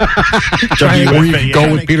 Or you could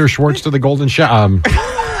go with Peter Schwartz to the Golden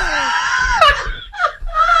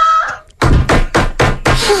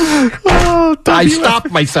I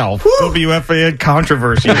stopped myself. WFAN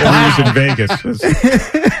controversy news in Vegas.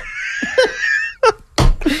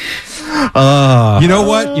 You know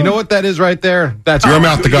what? You know what that is right there? That's your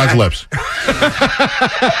mouth to God's lips.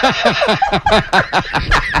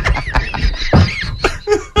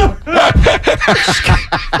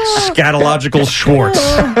 Scatological Schwartz.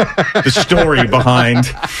 The story behind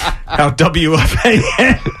how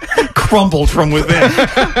WFAN crumbled from within.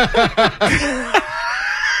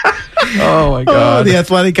 Oh, my God. The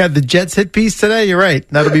Athletic had the Jets hit piece today. You're right.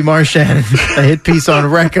 That'll be Marchand. A hit piece on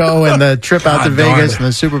Recco and the trip out to Vegas and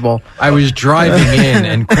the Super Bowl. I was driving in,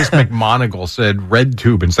 and Chris McMonigle said Red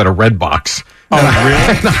Tube instead of Red Box. Oh,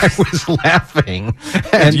 really? And I was laughing.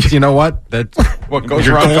 And you know what? That's what goes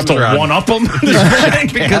Your around goal comes to around. one-up them?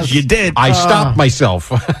 Because you did. I stopped myself.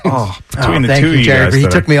 Between the thank two you, of Jerry. guys He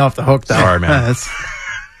that took me off the hook, though. Sorry, man. That's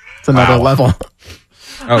another level.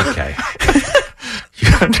 Okay.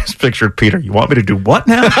 I just pictured Peter. You want me to do what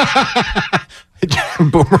now?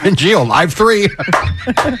 Boomer and Gio, Live 3.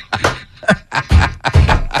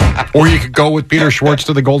 Or you could go with Peter Schwartz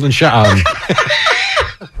to the Golden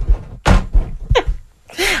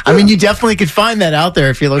I mean, you definitely could find that out there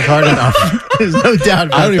if you look hard enough. There's no doubt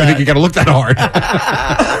about that. I don't even think you got to look that hard.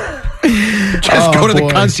 Just go to the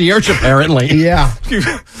concierge, apparently. Yeah.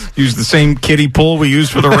 Use the same kiddie pool we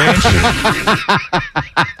used for the ranch.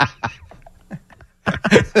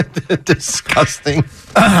 Disgusting.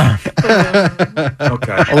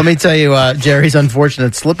 Okay. Well, let me tell you, Jerry's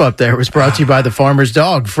unfortunate slip up there was brought to you by the Farmer's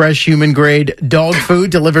Dog. Fresh human grade dog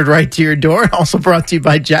food delivered right to your door. Also brought to you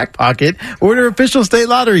by Jack Pocket. Order official state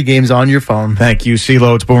lottery games on your phone. Thank you,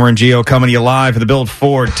 CeeLo. It's Boomer and Gio coming to you live from the Build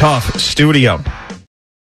Ford Tough studio.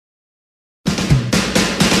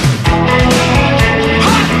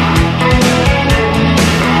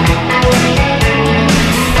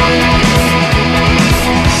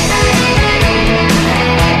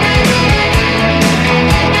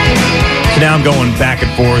 Now I'm going back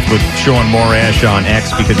and forth with Sean Morash on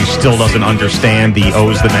X because he still doesn't understand the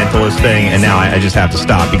O's the Mentalist thing, and now I just have to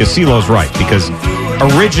stop because CeeLo's right. Because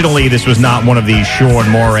originally this was not one of these Sean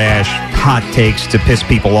Morash hot takes to piss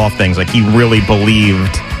people off things. Like, he really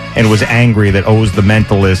believed and was angry that O's the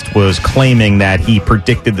Mentalist was claiming that he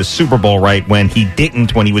predicted the Super Bowl right when he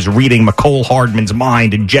didn't, when he was reading McCole Hardman's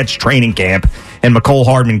mind in Jets training camp, and McCole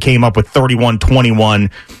Hardman came up with 31-21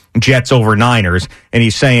 Jets over Niners, and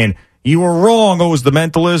he's saying, "You were wrong, O's the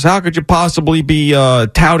Mentalist. How could you possibly be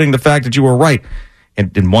touting the fact that you were right?"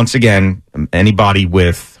 And once again, anybody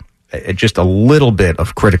with just a little bit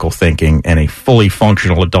of critical thinking and a fully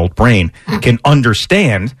functional adult brain can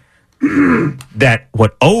understand that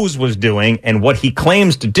what O's was doing and what he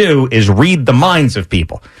claims to do is read the minds of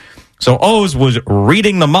people. So O's was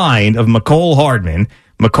reading the mind of McCole Hardman.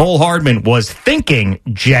 McCole Hardman was thinking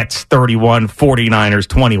Jets 31, 49ers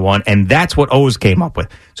 21, and that's what O's came up with.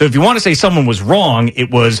 So if you want to say someone was wrong,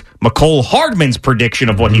 it was McCole Hardman's prediction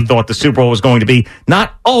of what he thought the Super Bowl was going to be,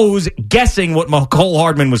 not O's guessing what McCole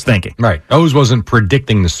Hardman was thinking. Right. O's wasn't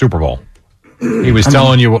predicting the Super Bowl. He was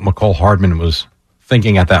telling you what McCole Hardman was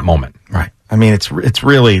thinking at that moment. Right. I mean, it's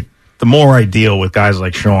really, the more I deal with guys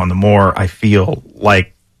like Sean, the more I feel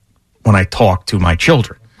like when I talk to my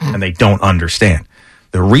children and they don't understand.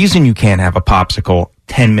 The reason you can't have a popsicle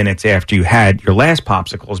 10 minutes after you had your last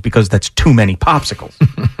popsicle is because that's too many popsicles.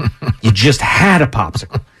 You just had a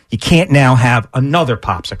popsicle. You can't now have another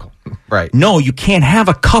popsicle. Right. No, you can't have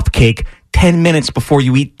a cupcake 10 minutes before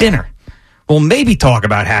you eat dinner. Well, maybe talk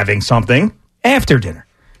about having something after dinner.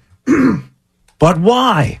 But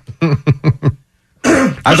why?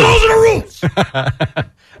 I Those are the rules.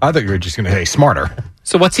 I thought you were just going to say smarter.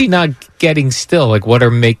 So what's he not getting still? Like,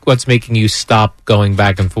 what's making you stop going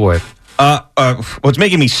back and forth? What's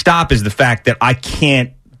making me stop is the fact that I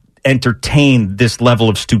can't entertain this level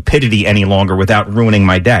of stupidity any longer without ruining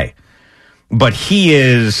my day. But he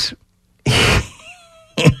is...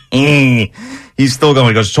 He's still going.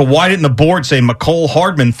 He goes, so why didn't the board say McCole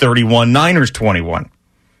Hardman 31, Niners 21?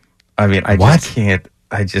 I mean, I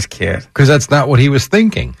just can't. Because that's not what he was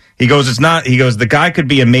thinking. He goes, it's not. He goes, the guy could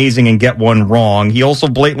be amazing and get one wrong. He also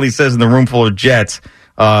blatantly says in the room full of Jets,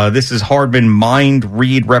 this is Hardman mind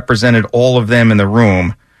read represented all of them in the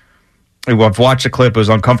room. I've watched the clip. It was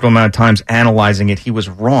an uncomfortable amount of times analyzing it. He was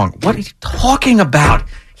wrong. What are you talking about?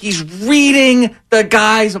 He's reading the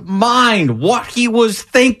guy's mind, what he was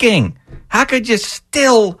thinking. How could you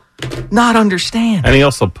still not understand? And he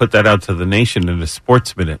also put that out to the nation in a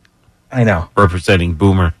Sports Minute. I know. Representing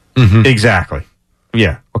Boomer. Mm-hmm. Exactly.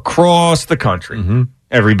 Yeah. Across the country. Mm-hmm.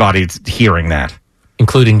 Everybody's hearing that.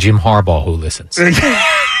 Including Jim Harbaugh, who listens.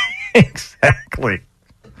 Exactly.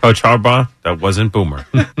 Coach Harbaugh, that wasn't Boomer.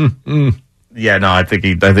 Yeah, no, I think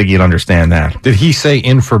he'd understand that. Did he say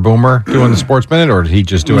in for Boomer doing the Sports Minute, or did he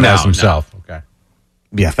just do it as himself? No. Okay.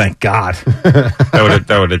 Yeah, thank God.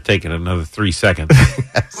 that would have taken another 3 seconds.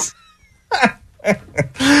 Yes.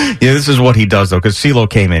 Yeah, this is what he does, though, because CeeLo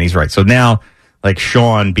came in. He's right. So now, like,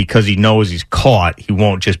 Sean, because he knows he's caught, he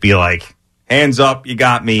won't just be like, hands up, you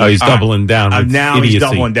got me. Oh, he's doubling down. Now idiocy. He's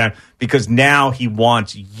doubling down. Because now he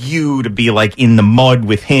wants you to be, like, in the mud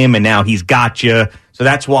with him, and now he's got you. So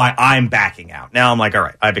that's why I'm backing out. Now I'm like, all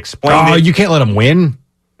right, I've explained it. Oh, you can't let him win?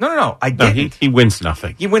 No. He wins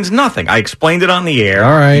nothing. He wins nothing. I explained it on the air.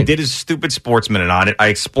 All right. He did his stupid Sports Minute on it. I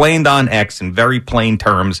explained on X in very plain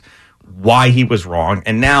terms why he was wrong,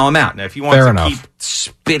 and now I'm out. Now, if he wants to keep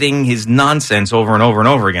spitting his nonsense over and over and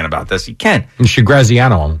over again about this, he can. You should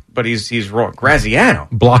Graziano him. But he's wrong. Graziano?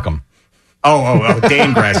 Block him. Oh,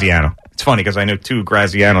 Dane Graziano. It's funny because I know two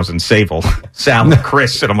Grazianos in Sayville, Sal and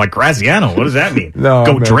Chris, and I'm like, Graziano, what does that mean? No,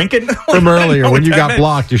 Go drinking? From earlier, when you got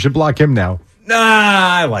blocked, you should block him now. Nah,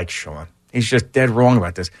 I like Sean. He's just dead wrong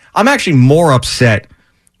about this. I'm actually more upset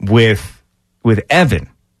with Evan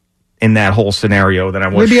in that whole scenario than I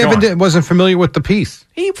was Maybe Sean. Evan wasn't familiar with the piece.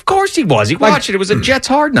 Of course he was. He watched it. It was a Jets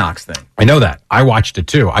Hard Knocks thing. I know that. I watched it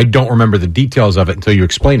too. I don't remember the details of it until you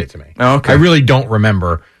explain it to me. Okay. I really don't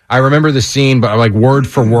remember. I remember the scene, but like word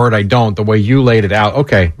for word, I don't. The way you laid it out,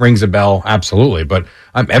 okay, rings a bell, absolutely. But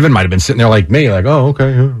Evan might have been sitting there like me, like, oh,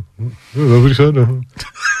 okay, that's what he said.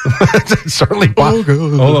 Certainly, hold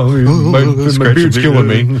on, my beard's killing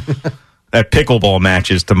me. That pickleball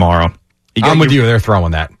match is tomorrow. I'm with you. They're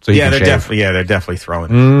throwing that. So they're definitely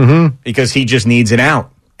throwing it. Mm-hmm. Because he just needs it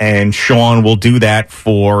out. And Sean will do that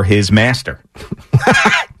for his master.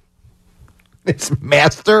 It's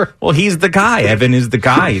master? Well, he's the guy. Evan is the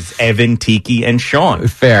guy. It's Evan, Tiki, and Sean.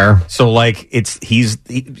 Fair. So, like,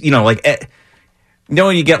 you know,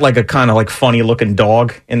 when you get like a kind of like funny looking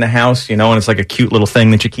dog in the house, you know, and it's like a cute little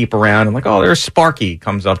thing that you keep around, and like, oh, there's Sparky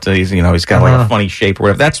comes up to, he's got like a funny shape or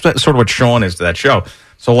whatever. That's sort of what Sean is to that show.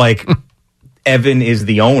 So, like, Evan is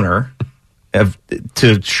the owner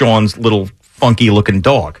to Sean's little funky looking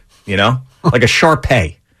dog, you know, like a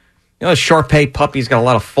Shar-Pei. You know, a Shar-Pei puppy's got a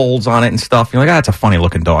lot of folds on it and stuff. You're like, that's a funny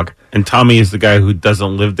looking dog. And Tommy is the guy who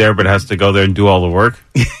doesn't live there but has to go there and do all the work?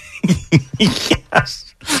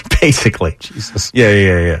 Yes. Basically. Jesus.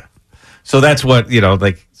 Yeah. So that's what, you know,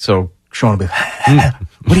 like, so Sean will be,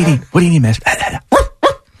 what do you need? What do you need, master?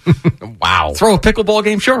 Wow. Throw a pickleball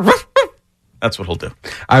game? Sure. That's what he'll do.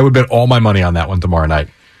 I would bet all my money on that one tomorrow night.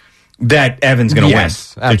 That Evan's going to win.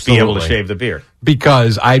 Absolutely. To be able to shave the beard.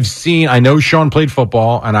 Because I know Sean played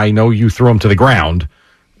football, and I know you threw him to the ground,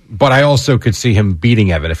 but I also could see him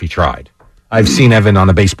beating Evan if he tried. I've seen Evan on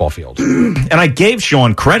a baseball field. And I gave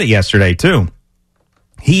Sean credit yesterday, too.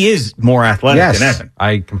 He is more athletic than Evan.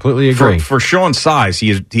 I completely agree. For Sean's size, he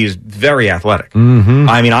is very athletic. Mm-hmm.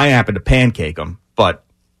 I mean, I happen to pancake him, but...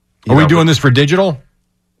 Are we doing this for digital?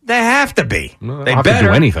 They have to be. They I'll better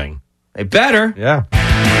do anything. They better. Yeah.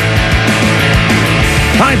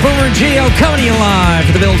 Hi, Boomer and Gio coming to you live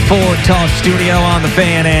from the Bill Ford Toss Studio on the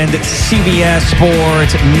Fan and CBS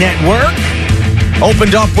Sports Network.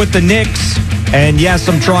 Opened up with the Knicks, and yes,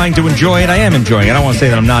 I'm trying to enjoy it. I am enjoying it. I don't want to say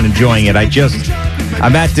that I'm not enjoying it.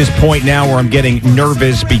 I'm at this point now where I'm getting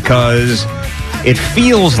nervous because it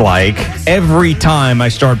feels like every time I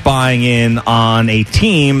start buying in on a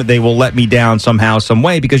team, they will let me down somehow, some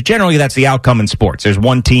way, because generally that's the outcome in sports. There's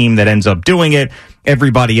one team that ends up doing it.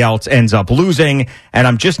 Everybody else ends up losing, and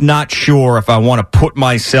I'm just not sure if I want to put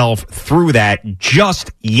myself through that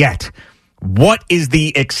just yet. What is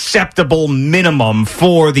the acceptable minimum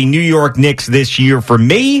for the New York Knicks this year? For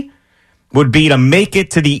me, would be to make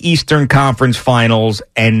it to the Eastern Conference Finals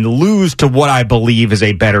and lose to what I believe is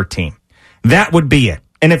a better team. That would be it.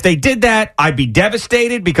 And if they did that, I'd be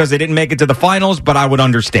devastated because they didn't make it to the finals, but I would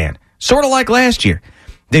understand. Sort of like last year.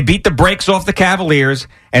 They beat the brakes off the Cavaliers,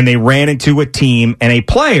 and they ran into a team and a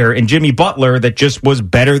player in Jimmy Butler that just was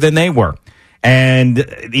better than they were. And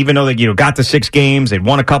even though they got to 6 games, they'd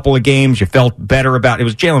won a couple of games, you felt better about it. It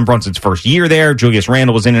was Jalen Brunson's first year there. Julius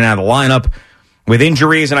Randle was in and out of the lineup with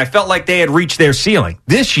injuries, and I felt like they had reached their ceiling.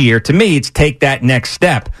 This year, to me, it's take that next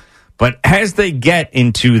step. But as they get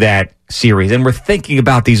into that series, and we're thinking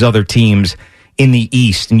about these other teams in the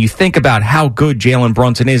East, and you think about how good Jalen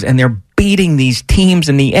Brunson is, and they're beating these teams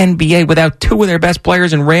in the NBA without 2 of their best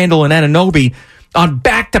players in Randle and Anunoby on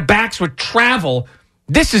back-to-backs with travel,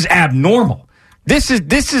 this is abnormal. This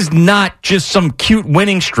is not just some cute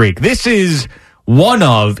winning streak. This is one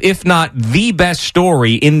of, if not the best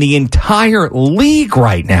story in the entire league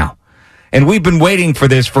right now. And we've been waiting for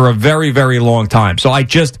this for a very, very long time. So I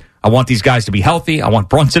want these guys to be healthy. I want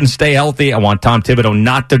Brunson to stay healthy. I want Tom Thibodeau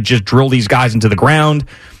not to just drill these guys into the ground.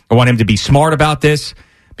 I want him to be smart about this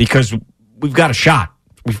because we've got a shot.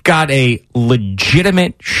 We've got a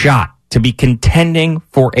legitimate shot to be contending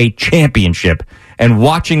for a championship and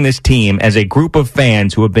watching this team as a group of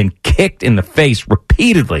fans who have been kicked in the face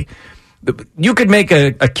repeatedly. You could make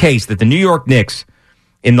a case that the New York Knicks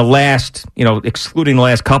in the last, excluding the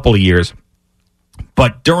last couple of years,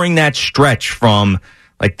 but during that stretch from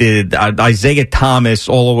like the Isaiah Thomas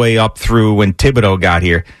all the way up through when Thibodeau got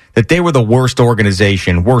here, that they were the worst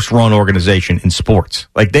run organization in sports.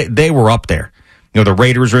 Like they were up there. The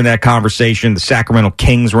Raiders were in that conversation. The Sacramento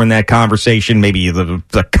Kings were in that conversation. Maybe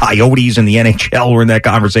the Coyotes in the NHL were in that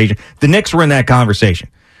conversation. The Knicks were in that conversation.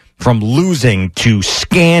 From losing to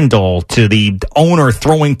scandal to the owner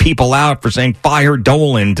throwing people out for saying fire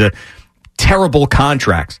Dolan to terrible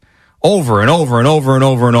contracts over and over and over and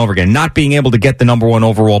over and over again. Not being able to get the number 1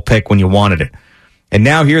 overall pick when you wanted it. And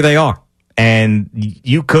now here they are. And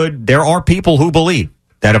there are people who believe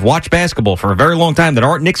that have watched basketball for a very long time that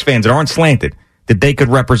aren't Knicks fans, that aren't slanted, that they could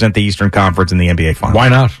represent the Eastern Conference in the NBA Finals. Why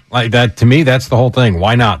not? Like that, to me, that's the whole thing.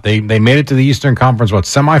 Why not? They made it to the Eastern Conference,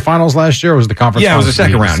 semifinals last year? Or was the conference? Yeah, it was the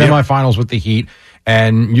second round. Semifinals with the Heat.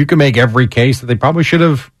 And you can make every case that they probably should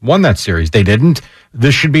have won that series. They didn't.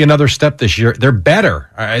 This should be another step this year. They're better.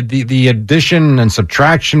 The addition and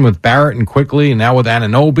subtraction with Barrett and Quickly, and now with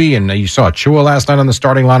Anunoby, and you saw Chua last night on the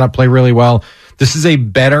starting lineup play really well. This is a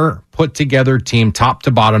better put-together team, top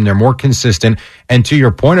to bottom. They're more consistent. And to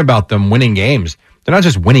your point about them winning games, they're not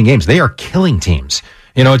just winning games. They are killing teams.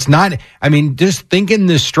 It's not, just think in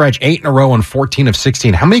this stretch, 8 in a row and 14 of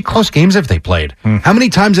 16. How many close games have they played? How many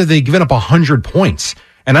times have they given up 100 points?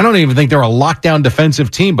 And I don't even think they're a lockdown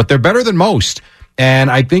defensive team, but they're better than most.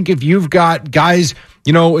 And I think if you've got guys,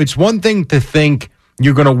 it's one thing to think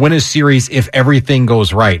you're going to win a series if everything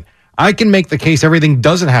goes right. I can make the case everything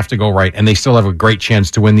doesn't have to go right, and they still have a great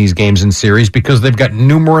chance to win these games and series because they've got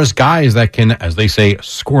numerous guys that can, as they say,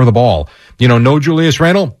 score the ball. No Julius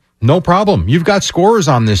Randle, no problem. You've got scorers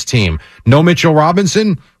on this team. No Mitchell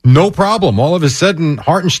Robinson, no problem. All of a sudden,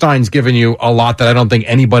 Hartenstein's given you a lot that I don't think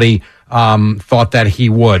anybody thought that he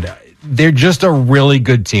would. They're just a really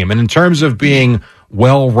good team. And in terms of being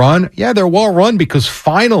well run, yeah, they're well run because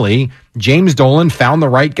finally James Dolan found the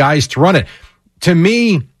right guys to run it. To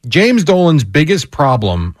me, James Dolan's biggest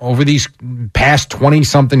problem over these past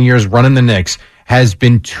 20-something years running the Knicks has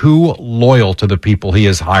been too loyal to the people he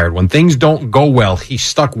has hired. When things don't go well, he's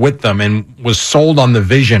stuck with them and was sold on the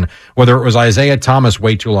vision, whether it was Isaiah Thomas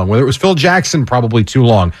way too long, whether it was Phil Jackson probably too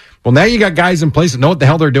long. Well, now you got guys in place that know what the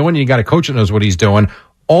hell they're doing, and you got a coach that knows what he's doing.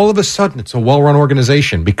 All of a sudden, it's a well-run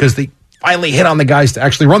organization because they finally hit on the guys to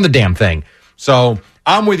actually run the damn thing. So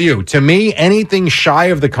I'm with you. To me, anything shy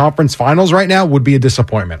of the conference finals right now would be a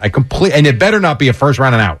disappointment. And it better not be a first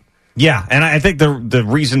round and out. Yeah, and I think the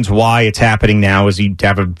reasons why it's happening now is you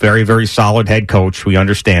have a very, very solid head coach. We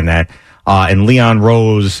understand that. And Leon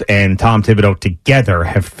Rose and Tom Thibodeau together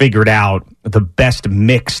have figured out the best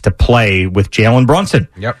mix to play with Jalen Brunson.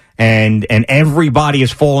 Yep. And everybody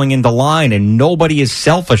is falling into line, and nobody is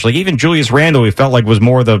selfish. Like even Julius Randle, we felt like was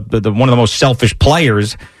more the one of the most selfish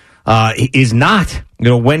players, is not.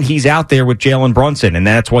 When he's out there with Jalen Brunson, and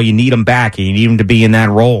that's why you need him back. You need him to be in that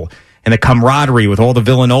role. And the camaraderie with all the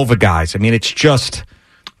Villanova guys. It's just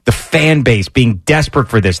the fan base being desperate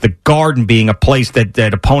for this. The Garden being a place that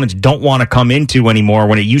opponents don't want to come into anymore,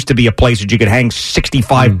 when it used to be a place that you could hang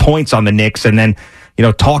 65 points on the Knicks and then,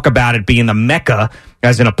 talk about it being the Mecca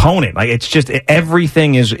as an opponent. Like it's just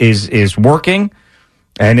everything is working.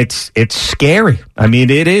 And it's scary. I mean,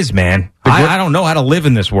 it is, man. I don't know how to live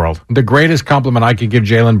in this world. The greatest compliment I could give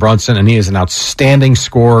Jalen Brunson, and he is an outstanding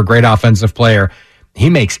scorer, great offensive player. He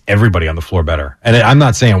makes everybody on the floor better. And I'm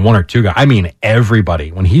not saying one or two guys. I mean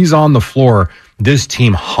everybody. When he's on the floor, this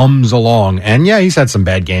team hums along. And yeah, he's had some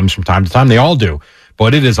bad games from time to time. They all do.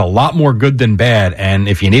 But it is a lot more good than bad. And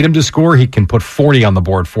if you need him to score, he can put 40 on the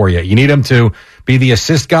board for you. You need him to be the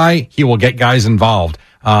assist guy, he will get guys involved.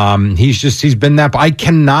 He's been that. I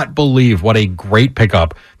cannot believe what a great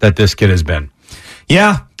pickup that this kid has been.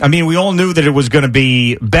 Yeah, I mean, we all knew that it was going to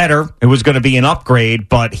be better. It was going to be an upgrade,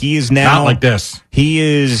 but he is now not like this. He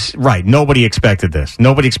is right. Nobody expected this.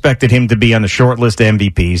 Nobody expected him to be on the short list of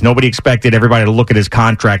MVPs. Nobody expected everybody to look at his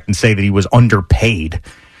contract and say that he was underpaid.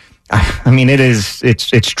 I mean,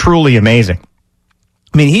 it's truly amazing.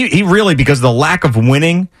 I mean, he really, because of the lack of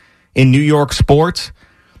winning in New York sports,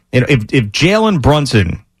 if Jalen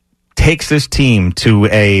Brunson takes this team to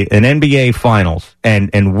an NBA Finals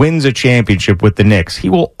and wins a championship with the Knicks, he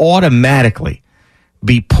will automatically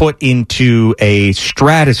be put into a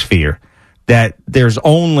stratosphere that there's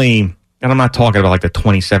only, and I'm not talking about like the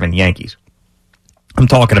 27 Yankees. I'm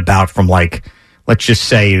talking about from like, let's just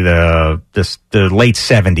say the late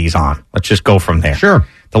 70s on. Let's just go from there. Sure.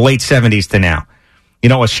 The late 70s to now. You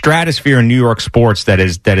know, a stratosphere in New York sports that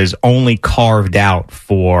is only carved out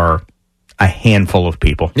for a handful of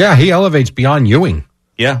people. Yeah, he elevates beyond Ewing.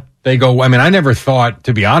 Yeah. They go, I mean, I never thought,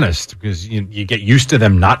 to be honest, because you get used to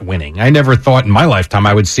them not winning. I never thought in my lifetime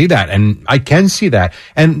I would see that, and I can see that.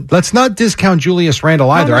 And let's not discount Julius Randle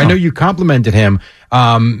either. No. I know you complimented him.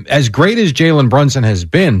 As great as Jalen Brunson has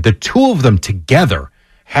been, the two of them together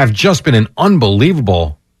have just been an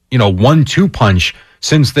unbelievable, 1-2 punch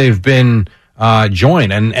since they've been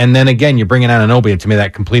joined. And then again, you bring in Anunoby, and to me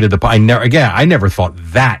that completed the. I never thought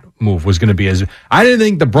that move was going to be as. I didn't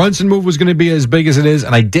think the Brunson move was going to be as big as it is,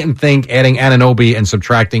 and I didn't think adding Anunoby and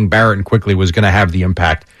subtracting Barrett and Quickly was going to have the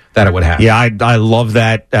impact that it would have. Yeah, I love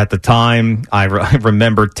that at the time. I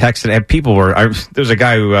remember texting, and people were. There was a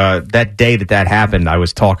guy who that day that happened, I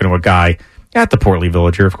was talking to a guy at the Portly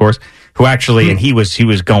Villager, of course, who actually, and he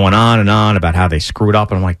was going on and on about how they screwed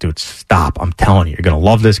up, and I'm like, dude, stop! I'm telling you, you're going to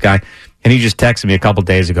love this guy. And he just texted me a couple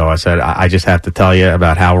days ago. I said, I just have to tell you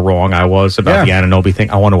about how wrong I was about the Anunoby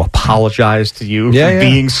thing. I want to apologize to you for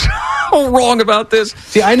being so wrong about this.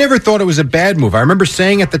 See, I never thought it was a bad move. I remember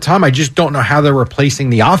saying at the time, I just don't know how they're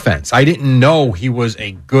replacing the offense. I didn't know he was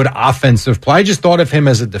a good offensive player. I just thought of him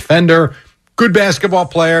as a defender, good basketball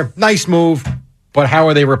player, nice move. But how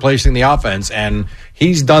are they replacing the offense? And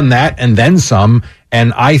he's done that and then some.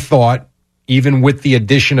 And I thought, even with the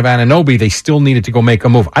addition of Anunoby, they still needed to go make a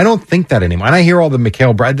move. I don't think that anymore. And I hear all the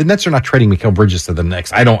the Nets are not trading Mikal Bridges to the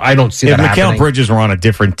Knicks. I don't see that happening. If Mikal Bridges were on a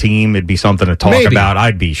different team, it'd be something to talk about.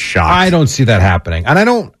 I'd be shocked. I don't see that happening. And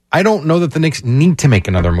I don't know that the Knicks need to make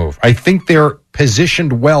another move. I think they're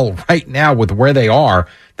positioned well right now with where they are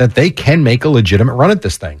that they can make a legitimate run at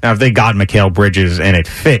this thing. Now, if they got Mikal Bridges and it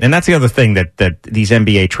fit, and that's the other thing that these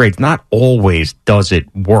NBA trades, not always does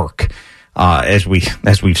it work. As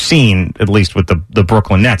we've seen, at least with the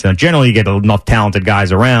Brooklyn Nets. Now, generally, you get enough talented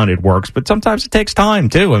guys around, it works, but sometimes it takes time,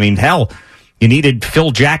 too. I mean, hell, you needed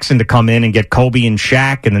Phil Jackson to come in and get Kobe and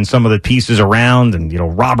Shaq and then some of the pieces around and,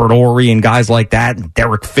 Robert Horry and guys like that and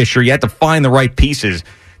Derek Fisher. You had to find the right pieces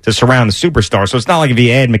to surround the superstar. So it's not like if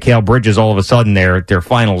you add Mikal Bridges, all of a sudden they're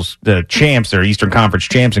finals champs, they're Eastern Conference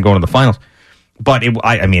champs and going to the finals. But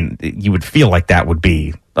I mean, you would feel like that would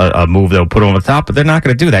be a move that would put them on the top, but they're not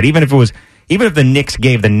going to do that. Even if the Knicks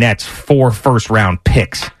gave the Nets 4 first-round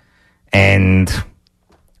picks and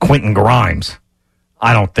Quentin Grimes,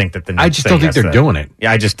 I don't think that the Nets. I just don't think they're doing it.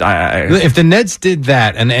 Yeah, if the Nets did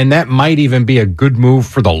that, and that might even be a good move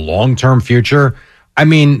for the long-term future. I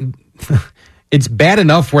mean, it's bad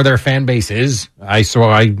enough where their fan base is. So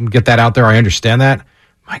I get that out there. I understand that.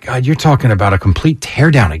 My God, you're talking about a complete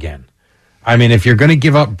teardown again. I mean, if you're going to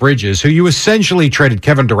give up Bridges, who you essentially traded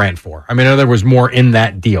Kevin Durant for. I mean, I know there was more in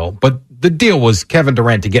that deal, but the deal was Kevin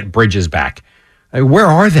Durant to get Bridges back. I mean, where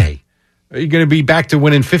are they? Are you going to be back to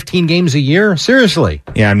winning 15 games a year? Seriously.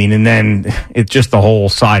 Yeah, I mean, and then it's just the whole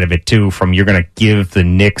side of it, too, from you're going to give the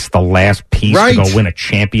Knicks the last piece to go win a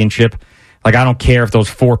championship. Like, I don't care if those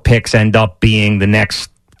 4 picks end up being the next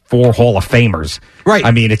 4 Hall of Famers. Right. I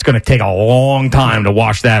mean, it's going to take a long time to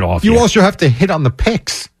wash that off. You also have to hit on the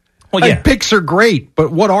picks. Well, yeah. Picks are great,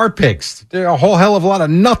 but what are picks? They're a whole hell of a lot of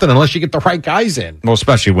nothing unless you get the right guys in. Well,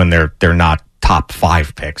 especially when they're not top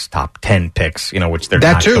 5 picks, top 10 picks, which they're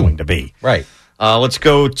not going to be. Right. Let's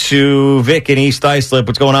go to Vic in East Islip.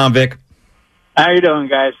 What's going on, Vic? How you doing,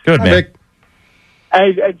 guys? Good, man. Vic.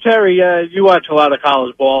 Hey, Terry, you watch a lot of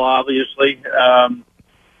college ball, obviously.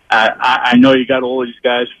 I know you got all these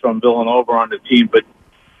guys from Villanova on the team, but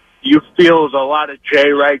do you feel there's a lot of Jay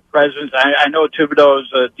Wright presence? I know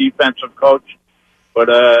Thibodeau's a defensive coach, but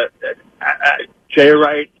Jay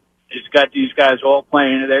Wright has got these guys all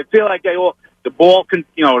playing. They feel like the ball can,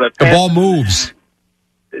 the ball moves.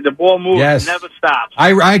 The ball moves. Yes. Never stops.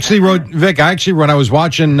 I actually wrote, Vic, when I was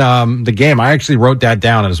watching the game, I actually wrote that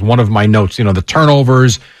down as one of my notes. The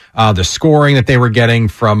turnovers, the scoring that they were getting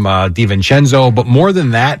from DiVincenzo. But more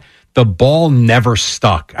than that, the ball never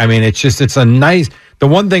stuck. I mean, it's a nice... The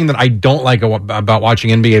one thing that I don't like about watching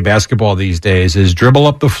NBA basketball these days is dribble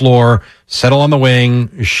up the floor, settle on the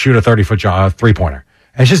wing, shoot a 30-foot three-pointer.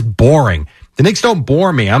 And it's just boring. The Knicks don't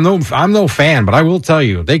bore me. I'm no fan, but I will tell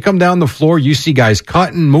you, they come down the floor, you see guys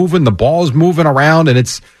cutting, moving, the ball's moving around, and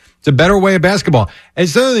it's a better way of basketball. And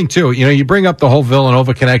it's the other thing, too, you bring up the whole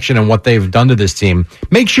Villanova connection and what they've done to this team.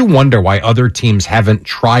 Makes you wonder why other teams haven't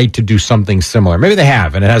tried to do something similar. Maybe they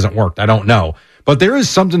have, and it hasn't worked. I don't know. But there is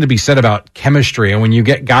something to be said about chemistry, and when you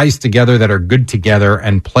get guys together that are good together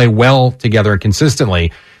and play well together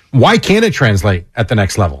consistently, why can't it translate at the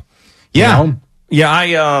next level? Yeah.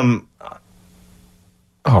 Yeah,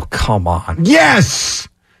 oh, come on. Yes!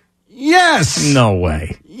 No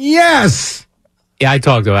way. Yes! Yeah, I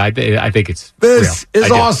talked to it. I think it's This real.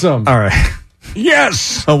 is awesome. All right.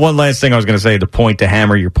 Yes! One last thing I was going to say, the point to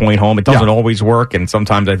hammer your point home. It doesn't always work, and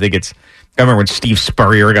sometimes I think it's... I remember when Steve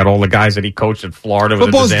Spurrier got all the guys that he coached in Florida.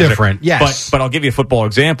 Football's different, yes. But I'll give you a football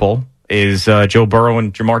example, is Joe Burrow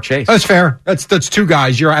and Jamar Chase. That's fair. That's two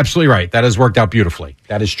guys. You're absolutely right. That has worked out beautifully.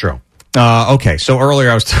 That is true. Okay, so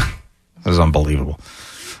earlier this is unbelievable.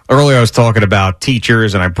 Earlier I was talking about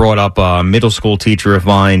teachers, and I brought up a middle school teacher of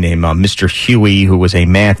mine named Mr. Huey, who was a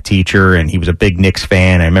math teacher, and he was a big Knicks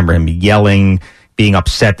fan. I remember him yelling, being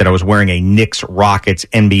upset that I was wearing a Knicks Rockets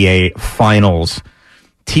NBA Finals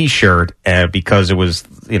T-shirt because it was,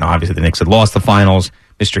 obviously the Knicks had lost the finals.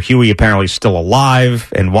 Mr. Huey apparently is still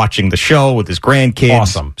alive and watching the show with his grandkids.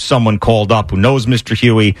 Awesome. Someone called up who knows Mr.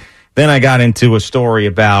 Huey. Then I got into a story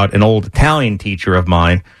about an old Italian teacher of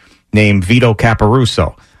mine named Vito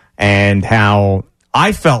Caparuso and how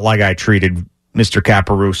I felt like I treated Mr.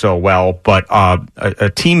 Caparuso well, but a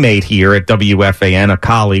teammate here at WFAN, a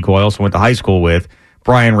colleague who I also went to high school with,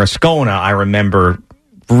 Brian Rascona, I remember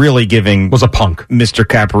really was a punk. Mr.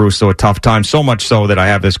 Caparuso a tough time, so much so that I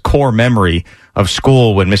have this core memory of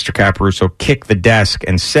school when Mr. Caparuso kicked the desk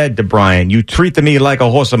and said to Brian, "You treat me like a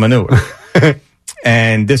horse of manure."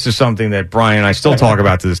 And this is something that Brian and I still talk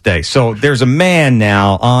about to this day. So there's a man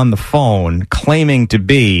now on the phone claiming to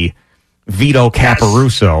be Vito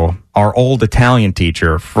Caparuso, our old Italian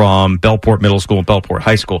teacher from Bellport Middle School and Bellport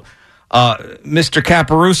High School. Mr.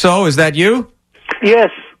 Caparuso, is that you?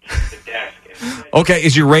 Yes. Okay,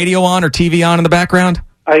 is your radio on or TV on in the background?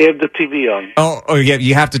 I have the TV on. Oh yeah,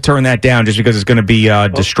 you have to turn that down just because it's going to be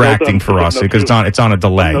distracting for us because it's on a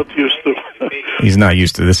delay. I'm not used to. He's not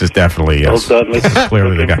used to this. Is definitely yes. Hold on, This is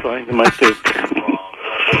clearly the guy. Find my tape.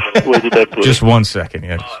 Where did I put Just 1 second,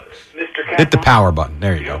 yeah. Hit the power button.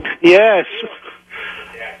 There you go. Yes.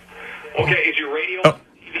 Okay, is your radio? Oh,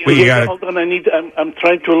 wait, you got it. Hold on, I'm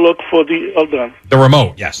trying to look for the. Hold on. The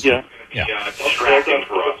remote, yes. Yeah. Distracting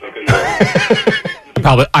for us.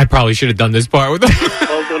 I probably should have done this part with them.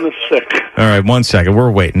 Hold on a sec. All right, 1 second. We're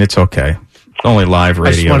waiting. It's okay. It's only live radio.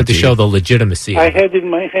 I just wanted to show the legitimacy. I had it in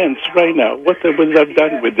my hands right now. What would I have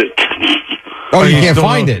done with it? Oh, you can't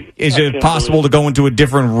find it. Is it possible to go into a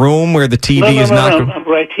different room where the TV is not? No, I'm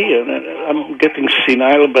right here. I'm getting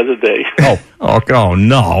senile by the day. Oh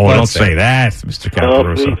no! Don't say that, Mr.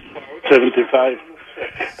 Caparuso. 75.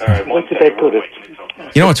 All right, when did I put it?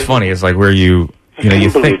 You know what's funny is like where you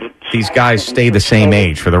think these guys stay the same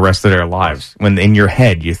age for the rest of their lives. When in your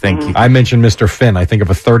head you think I mentioned Mr. Finn. I think of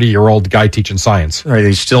a 30-year-old guy teaching science. Right,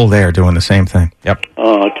 he's still there doing the same thing. Yep.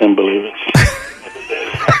 Oh, I can't believe it.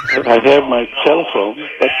 I have my cell phone,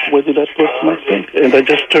 but where did I put my thing? And I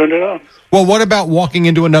just turned it on. Well, what about walking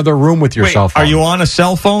into another room with your cell phone? Are you on a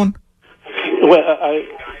cell phone? Well, I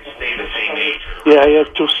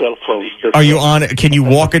have two cell phones. Are you on? Can you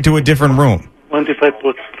walk into a different room? When did I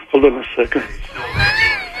put? Hold on a second.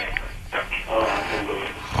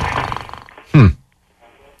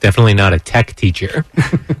 Definitely not a tech teacher.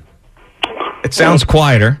 It sounds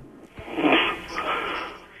quieter.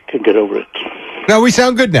 Can get over it. No, we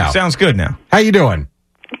sound good now. Sounds good now. How you doing?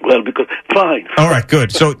 Well, because fine. All right,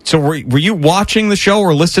 good. So were you watching the show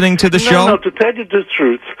or listening to the show? No, to tell you the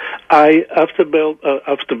truth, after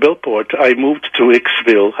Bellport, I moved to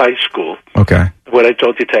Hicksville High School. Okay. Where I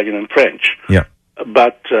taught Italian and French. Yeah.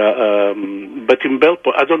 but in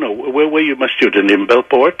Bellport, I don't know, where were you my student? In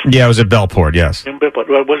Bellport? Yeah, it was at Bellport, yes. In Bellport.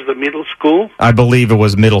 Well, was the middle school? I believe it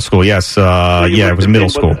was middle school, yes. It was middle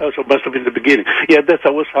school. So it must have been the beginning. Yeah, I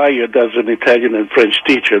was hired as an Italian and French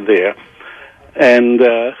teacher there. And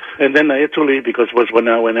then I had to leave because it was 1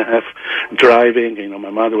 hour and a half driving. My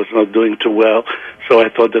mother was not doing too well, so I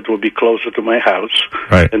thought that would be closer to my house.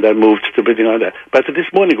 Right. And I moved to building on that. But this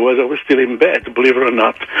morning, I was still in bed, believe it or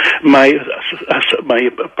not, my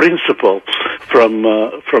principal from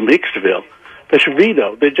Hicksville,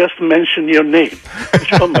 Vito, they just mentioned your name.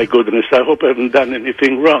 Oh my goodness! I hope I haven't done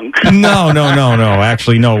anything wrong. No.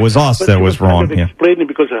 Actually, no. It was us that was wrong. Yeah. Explaining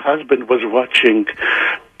because her husband was watching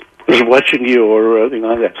you or anything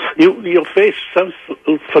like that. Your face sounds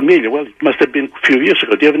familiar. Well, it must have been a few years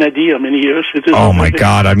ago. Do you have an idea how many years it is? Oh my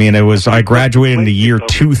God! I mean, I graduated in the year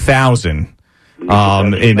 2000. In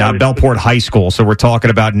Bellport High School. So we're talking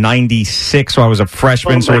about 96, so I was a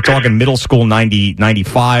freshman. So we're talking middle school 90,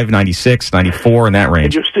 95, 96, 94, in that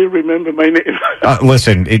range. And you still remember my name?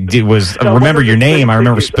 Listen, it was, remember your name. I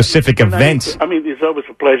remember specific events. I mean, it's always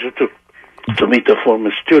a pleasure to meet a former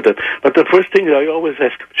student. But the first thing I always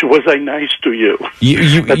ask, was I nice to you?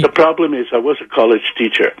 But the problem is I was a college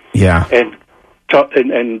teacher. Yeah. And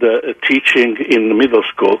teaching in the middle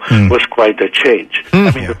school was quite a change.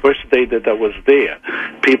 I mean, the first day that I was there,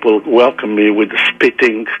 people welcomed me with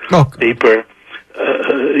spitting paper,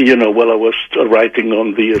 while I was writing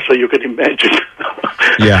on so you can imagine.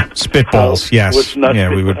 Yeah, spitballs, yes. I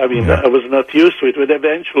was not used to it, but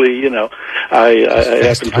eventually, I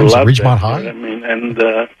happened to love Ridgemont that. High? I mean, and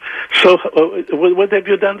so what have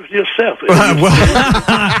you done with yourself?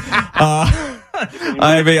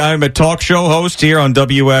 I'm a talk show host here on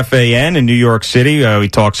WFAN in New York City. We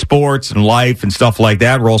talk sports and life and stuff like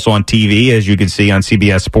that. We're also on TV, as you can see on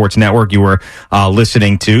CBS Sports Network. You were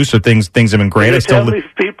listening to, so things have been great. Can you tell me if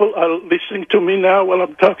people are listening to me now while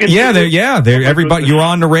I'm talking? They're everybody. You're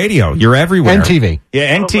on the radio. You're everywhere. And TV.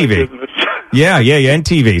 Yeah, and TV. Yeah, and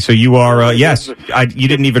TV. So you are, yes. You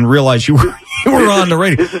didn't even realize you were on the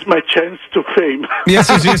radio. This is my chance to fame. Yes,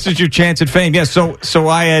 this is your chance at fame. Yes. So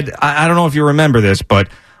I don't know if you remember this, but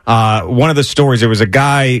one of the stories, there was a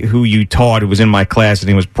guy who you taught who was in my class, and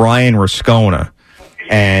he was Brian Rascona.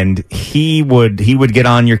 And he would get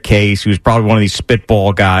on your case. He was probably one of these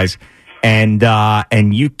spitball guys. And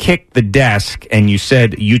you kicked the desk and you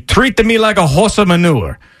said, "You treated me like a horse of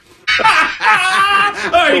manure."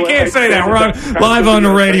 Oh, you can't say that. We're live on the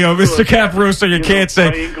radio, Mr. Caparuso. You can't say.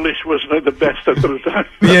 My English was not the best at the time.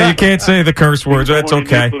 Yeah, you can't say the curse words. That's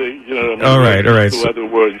okay. All right. Other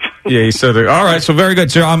words. Yeah, you said all right. So very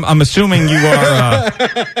good, sir. I'm assuming you are.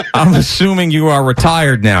 I'm assuming you are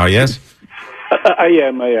retired now. Yes. I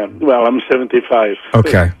am. Well, I'm 75.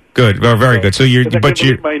 Okay. Good. Well, very good. So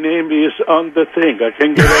my name is on the thing. I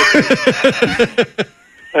can get it.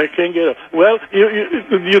 I can't get it. Well,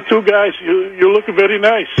 you two guys, you look very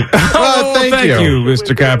nice. Thank you,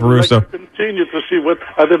 Mr. Caparuso. I'd like to continue to see what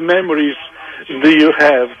other memories do you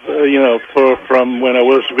have, from when I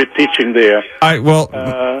was teaching there.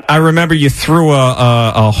 I remember you threw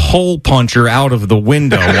a hole puncher out of the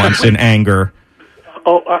window once in anger.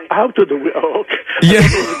 Oh, out of the window. Okay. Yeah.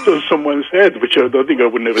 To someone's head, which I don't think I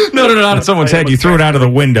would never. No, not at someone's head. You threw it out of the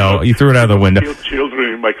window.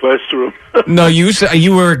 Children in my classroom. No, you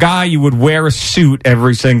were a guy. You would wear a suit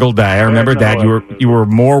every single day. I remember that. You were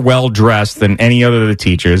more well dressed than any other of the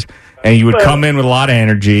teachers, and you would come in with a lot of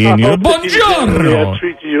energy. And you buongiorno. I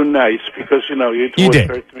treated you nice because you did.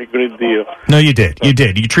 Hurt me a great deal. No, you did.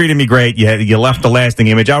 You treated me great. You left a lasting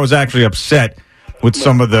image. I was actually upset with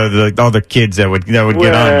some of the other kids that would get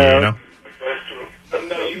on you.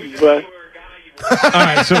 But all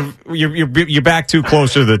right, so you're back too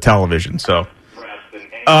close to the television. So,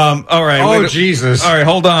 all right. Oh, Jesus! All right,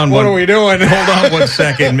 hold on. What are we doing? Hold on 1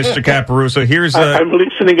 second, Mr. Caparuso. Here's. I'm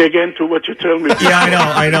listening again to what you tell me.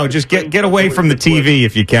 Yeah, I know. Just get away from the TV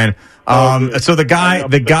if you can. So the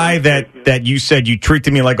guy that you said you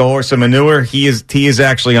treated me like a horse of manure, he is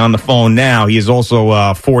actually on the phone now. He is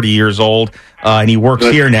also 40 years old, and he works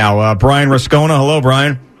here now. Brian Rascona. Hello,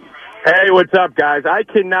 Brian. Hey, what's up, guys? I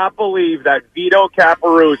cannot believe that Vito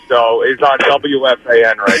Caparuso is on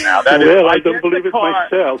WFAN right now. I don't believe it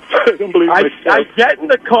myself. I don't believe myself. I get in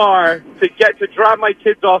the car to drive my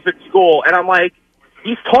kids off at school, and I'm like,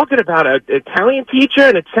 he's talking about an Italian teacher,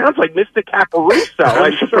 and it sounds like Mr. Caparuso.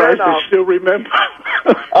 I'm surprised I still remember.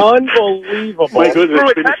 Unbelievable. My goodness, You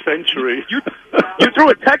it's threw been a century. You threw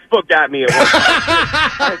a textbook at me.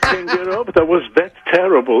 I can't get over that. Was that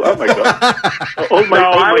terrible? Oh my God!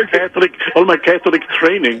 All my Catholic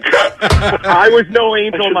training. I was no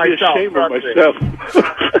angel myself. I should be ashamed of myself.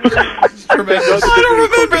 I don't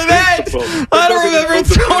remember that. I don't remember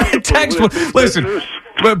throwing a textbook. Listen,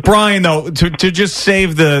 but Brian, though, to just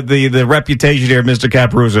save the reputation here of Mr.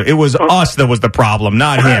 Caparuso, it was us that was the problem,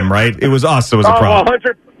 not him, right? It was us that was the problem.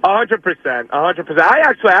 100%.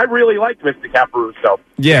 I really liked Mr. Caparuso.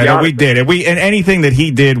 Yeah, no, we did. And anything that he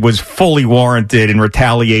did was fully warranted in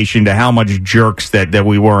retaliation to how much jerks that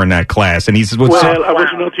we were in that class. And he says, I was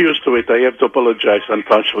not used to it. I have to apologize,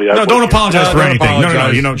 unfortunately. No, don't apologize for anything.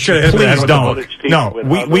 No, please don't.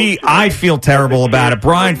 No, I feel terrible about it.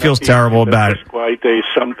 Brian feels terrible about it. It's quite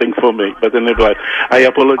something for me. But anyway, I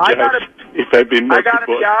apologize if I've been I got to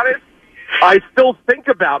be honest. I still think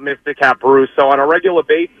about Mr. Caparuso on a regular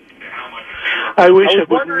basis. I wish I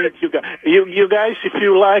could meet you guys. You guys, if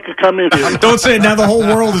you like, come in. Don't say it. Now the whole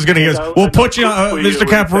world is going to hear us. We'll put you on, Mr.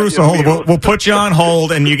 Caparuso, hold on. We'll put you on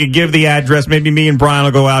hold, and you can give the address. Maybe me and Brian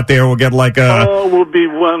will go out there. We'll get like a... Oh, it would be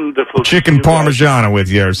wonderful. Chicken Parmigiana with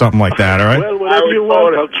you or something like that, all right? Well, whatever you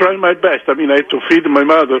want. I'll try my best. I mean, I had to feed my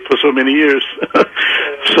mother for so many years.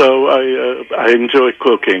 So I enjoy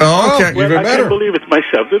cooking. Oh, okay. Well, I can't believe it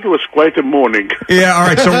myself. It was quite a morning. Yeah, all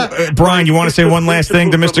right. So, Brian, you want to say one last thing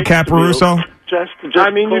to Mr. Caparuso? Just you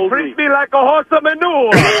treat me like a horse of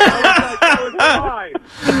manure.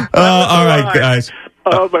 All right, guys.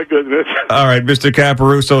 Oh, my goodness. All right, Mr.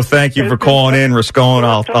 Caparuso, thank you for calling in. Rascone,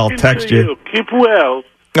 I'll text you. Keep well.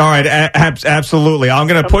 All right, absolutely. I'm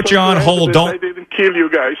going to put you on hold. I didn't kill you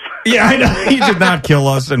guys. Yeah, I know. You did not kill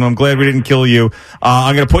us, and I'm glad we didn't kill you.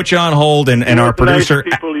 I'm going to put you on hold, and our producer...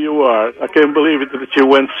 Nice people you are. I can't believe it that you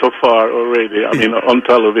went so far already. I mean, on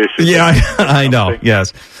television. Yeah, I know.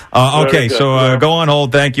 Yes. Okay, so go on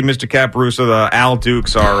hold. Thank you, Mr. Caparuso. Al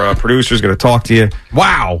Dukes, our producer, is going to talk to you.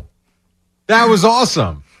 Wow. That was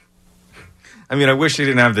awesome. I mean, I wish they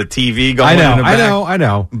didn't have the TV going in the back. I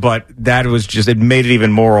know. But that was just, it made it even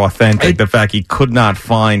more authentic, the fact he could not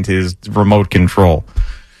find his remote control.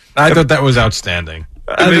 I thought that was outstanding.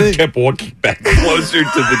 And then kept walking back closer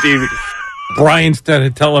to the TV. Brian, instead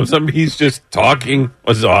of telling him something, he's just talking.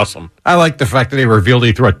 Was awesome. I like the fact that they revealed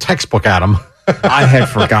he threw a textbook at him. I had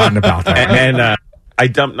forgotten about that. And I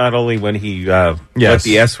dumped not only when he let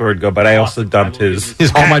the S word go, but I also dumped his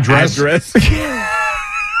home address.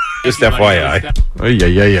 Just FYI.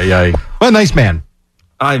 Yeah. What a nice man.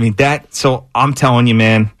 I mean, so I'm telling you,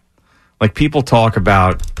 man, like people talk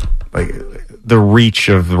about like the reach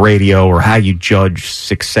of the radio or how you judge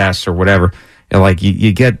success or whatever. And like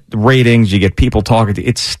you get ratings, you get people talking to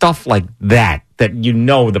it's stuff like that you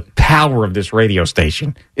know the power of this radio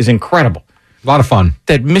station is incredible. A lot of fun.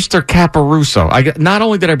 That Mr. Caparuso, not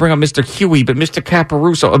only did I bring up Mr. Huey, but Mr.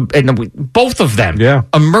 Caparuso, and both of them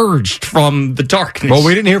emerged from the darkness. Well,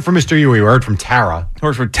 we didn't hear from Mr. Huey. We heard from Tara.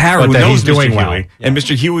 Who knows he's doing well. Huey. And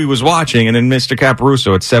Mr. Huey was watching, and then Mr.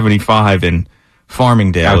 Caparuso at 75 in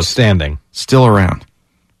Farmingdale. Outstanding. Still around.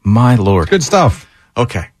 My Lord. Good stuff.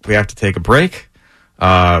 Okay, we have to take a break.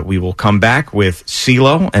 We will come back with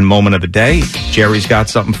CeeLo and Moment of the Day. Jerry's got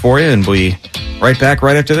something for you, and we'll be right back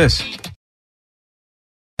right after this.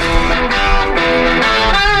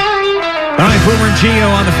 All right, Boomer and Gio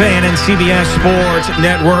on the Fan and CBS Sports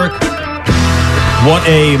Network. What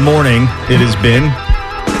a morning it has been.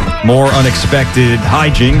 More unexpected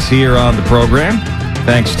hijinks here on the program.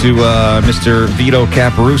 Thanks to Mr. Vito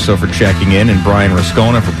Caparuso for checking in and Brian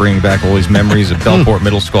Rascona for bringing back all these memories of Bellport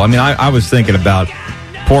Middle School. I mean, I was thinking about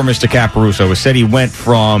poor Mr. Caparuso. It said he went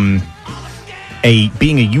from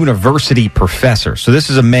being a university professor. So this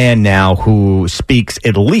is a man now who speaks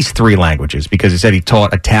at least 3 languages because he said he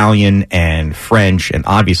taught Italian and French and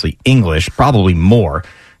obviously English, probably more,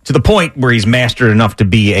 to the point where he's mastered enough to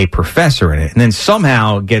be a professor in it. And then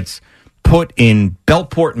somehow gets put in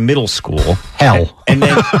Bellport Middle School. Hell. And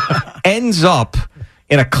then ends up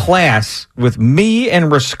in a class with me and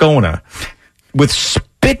Rascona with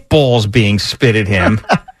spitballs being spit at him.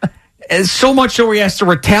 And so much so he has to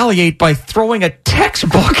retaliate by throwing a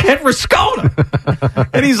textbook at Rascona.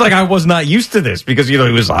 And he's like, I was not used to this because, he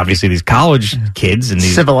was obviously these college kids and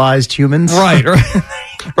these civilized humans. Right.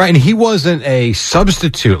 Right. And he wasn't a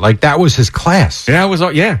substitute. Like that was his class.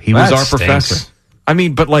 Yeah, he was our professor. I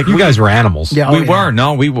mean, but like you guys were animals. Yeah, we were.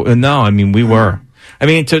 No, we were. I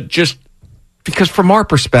mean, to just because from our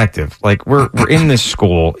perspective, like we're in this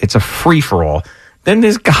school, it's a free for all. Then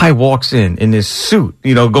this guy walks in this suit,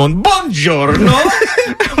 going, buongiorno.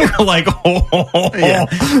 We're like,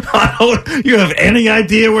 you have any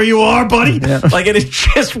idea where you are, buddy? Yeah. Like, and it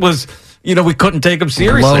just was, we couldn't take him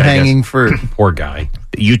seriously. Low-hanging fruit. Poor guy.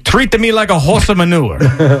 You treated me like a horse of manure.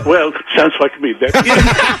 Well, sounds like me. I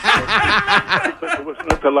was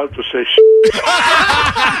not allowed to say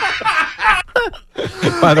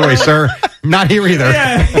By the way, sir, not here either.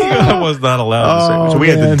 Yeah, I was not allowed to say. So we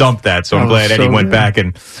had to dump that. So I'm glad Eddie went back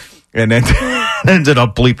and then ended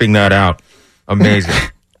up bleeping that out.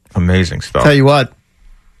 Amazing stuff. Tell you what,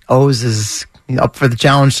 O's is up for the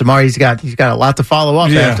challenge tomorrow. He's got a lot to follow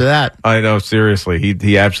up after that. I know, seriously.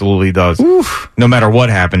 He absolutely does. Oof. No matter what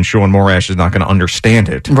happens, Sean Morash is not going to understand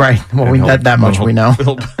it. Right. Well, that much we know.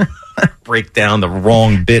 He'll break down the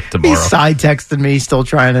wrong bit tomorrow. He side texted me, still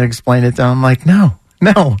trying to explain it to him. I'm like, no.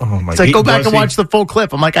 Oh my! It's like, go back and watch the full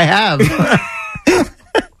clip. I'm like, I have. He's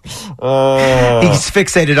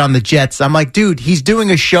fixated on the Jets. I'm like, dude, he's doing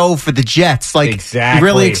a show for the Jets. Like, exactly. You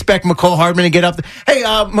really expect McCole Hardman to get up? Hey,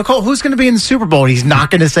 McCole, who's going to be in the Super Bowl? He's not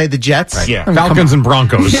going to say the Jets. Right. Yeah, Falcons and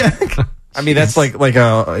Broncos. Yeah. I mean, that's like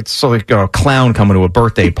a clown coming to a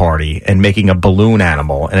birthday party and making a balloon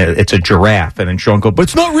animal, and it's a giraffe, and then Sean goes, but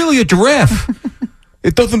it's not really a giraffe.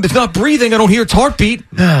 It's not breathing. I don't hear its heartbeat.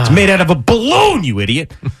 It's made out of a balloon, you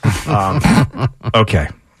idiot. Okay.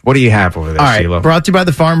 What do you have over there, All right, CeeLo? Brought to you by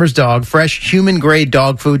the Farmer's Dog. Fresh, human-grade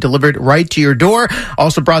dog food delivered right to your door.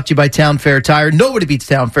 Also brought to you by Town Fair Tire. Nobody beats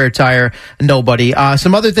Town Fair Tire. Nobody.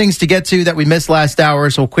 Some other things to get to that we missed last hour.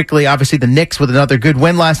 So quickly, obviously, the Knicks with another good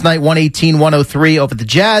win last night. 118-103 over the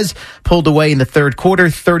Jazz. Pulled away in the third quarter.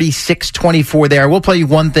 36-24 there. We'll play you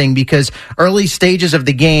one thing because early stages of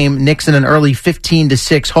the game, Knicks in an early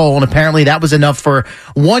 15-6 hole. And apparently that was enough for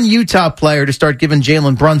one Utah player to start giving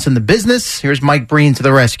Jalen Brunson the business. Here's Mike Breen to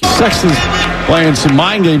the rescue. Sexton's playing some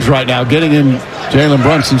mind games right now, getting in Jalen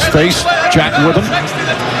Brunson's face, chatting with him.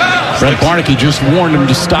 Brett Barnaky just warned him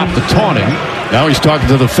to stop the taunting. Now he's talking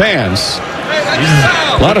to the fans.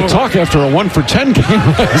 A lot of talk after a 1-for-10 game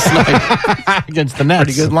last night against the Nets.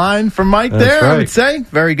 Pretty good line from Mike there, I would say.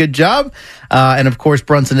 Very good job. And, of course,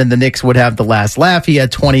 Brunson and the Knicks would have the last laugh. He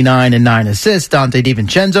had 29 and 9 assists. Dante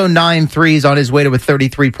DiVincenzo, 9 threes on his way to a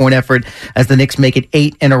 33-point effort as the Knicks make it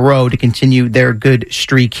 8 in a row to continue their good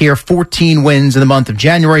streak here. 14 wins in the month of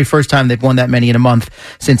January. First time they've won that many in a month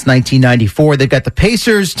since 1994. They've got the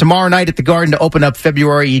Pacers tomorrow night at the Garden to open up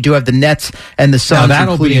February. You do have the Nets and the Suns. Now,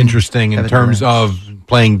 that'll be interesting in terms of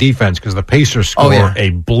playing defense because the Pacers score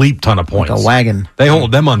a bleep ton of points. Like a wagon. They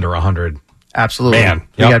hold them under 100. Absolutely. Man.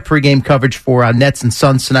 We got pregame coverage for Nets and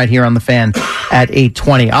Suns tonight here on the Fan at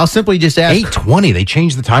 8:20. I'll simply just ask. 8:20? They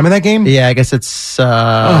changed the time of that game? Yeah, I guess it's,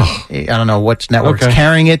 I don't know which network's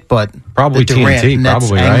carrying it, but probably the Durant TNT, Nets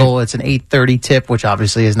probably, angle, right? It's an 8:30 tip, which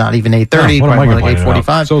obviously is not even 8:30, probably more like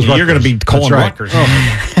 8:45. So you're going to be calling Rutgers.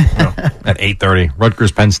 At 8:30.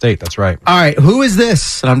 Rutgers, Penn State, that's right. All right, who is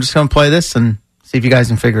this? And I'm just going to play this and see if you guys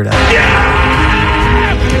can figure it out.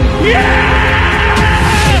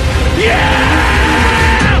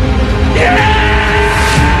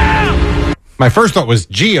 My first thought was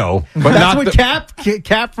Geo, but that's what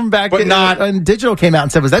Cap from back in Digital came out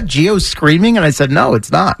and said, was that Geo screaming? And I said, no,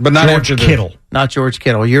 it's not. But not George Kittle. Not George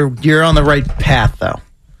Kittle. You're on the right path, though.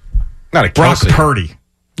 Not a Brock Purdy.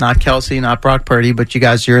 Not Kelsey, not Brock Purdy, but you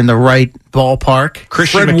guys, you're in the right ballpark.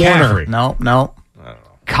 Christian McCaffrey. No.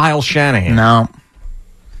 Kyle Shanahan. No.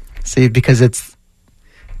 See, because it's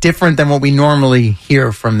different than what we normally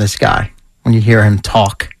hear from this guy when you hear him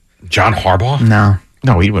talk. John Harbaugh? No.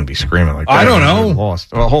 No, he wouldn't be screaming like that. I don't know.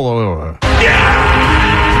 Lost. Well, hold on.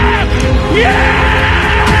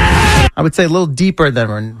 I would say a little deeper than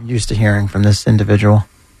we're used to hearing from this individual.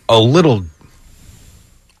 A little.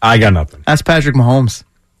 I got nothing. That's Patrick Mahomes.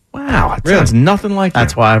 Wow, it sounds nothing like that.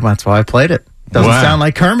 That's why I played it. Doesn't sound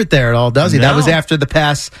like Kermit there at all, does he? No. That was after the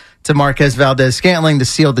pass to Marquez Valdez-Scantling to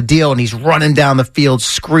seal the deal, and he's running down the field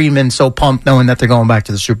screaming, so pumped, knowing that they're going back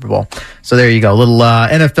to the Super Bowl. So there you go. Little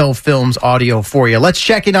NFL Films audio for you. Let's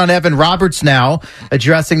check in on Evan Roberts now,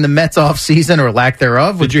 addressing the Mets offseason or lack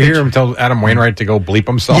thereof. Did you hear him tell Adam Wainwright to go bleep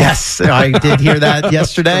himself? Yes, I did hear that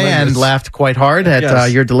yesterday and laughed quite hard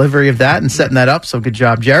at your delivery of that and setting that up. So good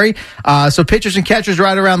job, Jerry. So pitchers and catchers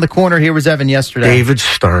right around the corner. Here was Evan yesterday. David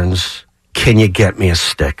Stearns, can you get me a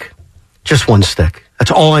stick? Just one stick.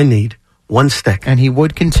 That's all I need. One stick. And he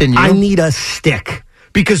would continue. I need a stick.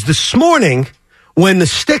 Because this morning, when the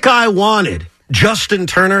stick I wanted, Justin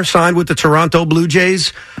Turner, signed with the Toronto Blue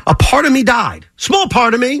Jays, a part of me died. Small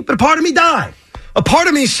part of me, but a part of me died. a part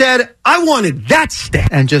of me said, I wanted that stick.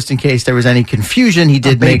 And just in case there was any confusion, he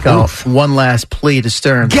did make one last plea to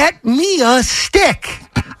Stearns. Get me a stick.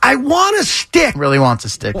 I want a stick. Really wants a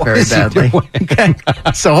stick very badly. Okay.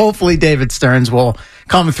 So hopefully David Stearns will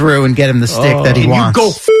come through and get him the stick that he wants. You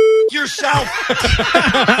go yourself.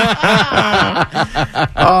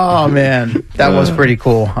 Oh, man. That was pretty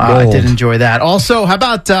cool. I did enjoy that. Also, how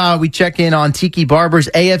about we check in on Tiki Barber's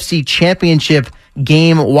AFC Championship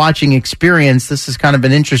game watching experience? This is kind of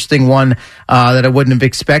an interesting one that I wouldn't have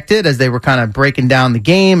expected, as they were kind of breaking down the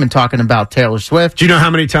game and talking about Taylor Swift. Do you know how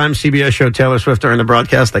many times CBS showed Taylor Swift during the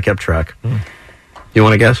broadcast? I kept track. You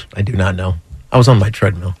want to guess? I do not know. I was on my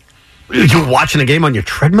treadmill. You were watching the game on your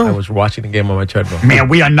treadmill? I was watching the game on my treadmill. Man,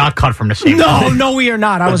 we are not cut from the same. No, we are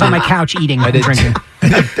not. I was on my couch eating and drinking.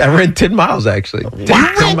 I ran 10 miles, actually. You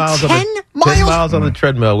ran 10 miles? 10 miles on the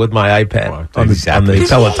treadmill with my iPad on the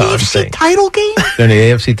Peloton AFC thing. title game? During the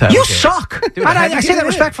AFC title You game. suck. Dude, I say that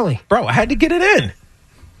respectfully. Bro, I had to get it in.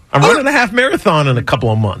 I'm running a half marathon in a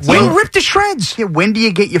couple of months. When ripped to shreds. Yeah, when do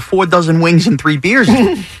you get your 4 dozen wings and 3 beers?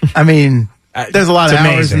 I mean, there's a lot of It's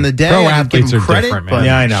hours amazing. in the day. Pro I give athletes them are credit, different, but- man.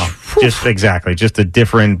 Yeah, I know. Just exactly. Just a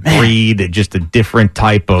different breed, just a different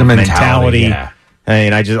type of mentality. Yeah. I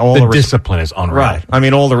mean, I just The discipline is unreal. Right. I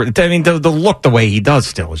mean, the look, the way he does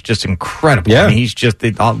still is just incredible. Yeah. I mean, he's just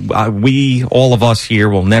all of us here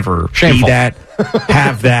will never Shameful. be that,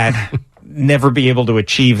 have that, never be able to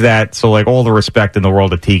achieve that. So, like, all the respect in the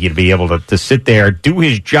world of Tiki to be able to sit there, do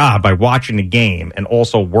his job by watching the game, and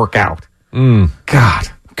also work out. God,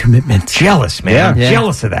 commitment, jealous, man. I'm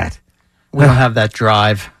jealous of that. We don't have that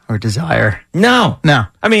drive or desire. No.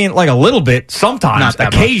 I mean, like a little bit, sometimes, Not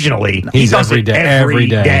that occasionally. much. He He's does every it day. every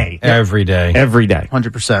day. Every day. Every day.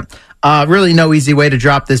 100%. Really no easy way to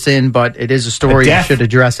drop this in, but it is a story. You death? should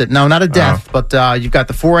address it. No, not a death, but you've got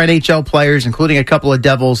the 4 NHL players, including a couple of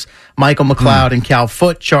Devils, Michael McLeod and Cal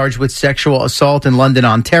Foote, charged with sexual assault in London,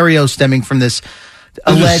 Ontario, stemming from this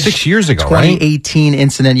alleged 6 years ago, 2018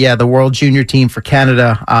 incident. Yeah, the World Junior Team for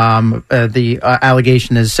Canada. The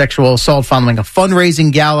allegation is sexual assault following a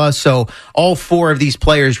fundraising gala. So all 4 of these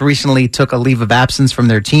players recently took a leave of absence from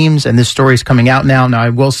their teams, and this story is coming out now. Now,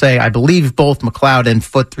 I will say, I believe both McLeod and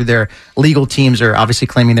Foote, through their legal teams, are obviously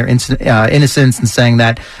claiming their innocence and saying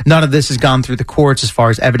that none of this has gone through the courts as far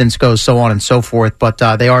as evidence goes, so on and so forth. But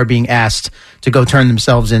they are being asked to go turn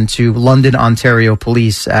themselves into London, Ontario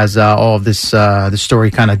police as all of this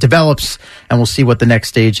story kind of develops, and we'll see what the next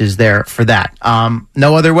stage is there for that.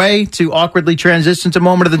 No other way to awkwardly transition to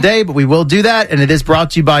moment of the day, but we will do that, and it is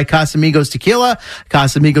brought to you by Casamigos Tequila.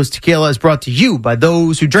 Casamigos Tequila is brought to you by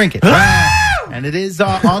those who drink it. And it is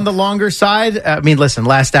on the longer side. I mean, listen,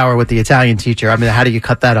 last hour with the Italian teacher, I mean, how do you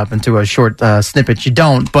cut that up into a short snippet? You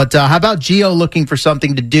don't. But how about Gio looking for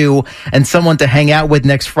something to do and someone to hang out with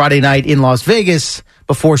next Friday night in Las Vegas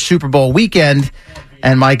before Super Bowl weekend?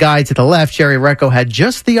 And my guy to the left, Jerry Recco, had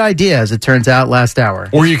just the idea, as it turns out, last hour.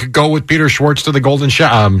 Or you could go with Peter Schwartz to the Golden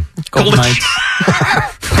Golden Knights.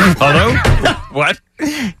 Hello? What?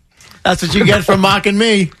 That's what you get from mocking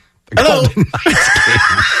me. Hello. Golden Knights game.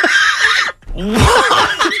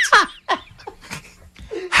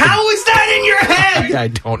 How is that in your head? I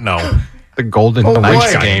don't know. The Golden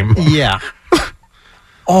Knights game. Yeah.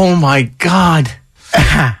 Oh, my God.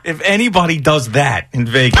 If anybody does that in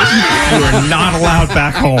Vegas, you are not allowed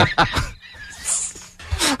back home.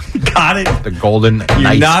 Got it? The Golden Knights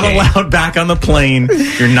You're not game. allowed back on the plane.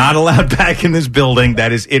 You're not allowed back in this building.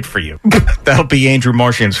 That is it for you. That'll be Andrew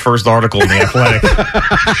Martian's first article in The Athletic.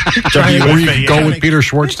 Or you could go with Peter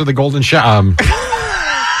Schwartz to the Golden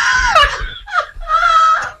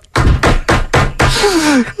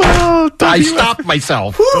I stopped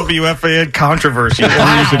myself. WFAN controversy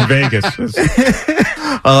always in Vegas. You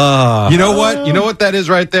know what? You know what that is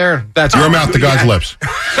right there? That's your mouth to God's lips.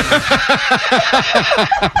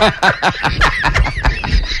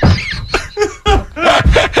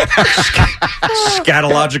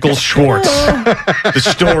 Scatological Schwartz. The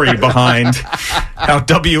story behind how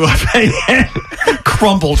WFAN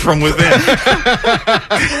crumbled from within.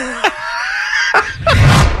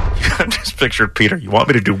 I just pictured Peter. You want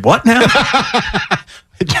me to do what now?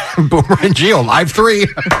 Boomer and Gio, live 3.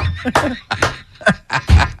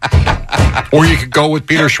 Or you could go with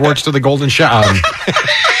Peter Schwartz to the Golden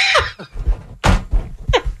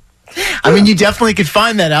I mean, you definitely could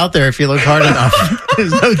find that out there if you look hard enough.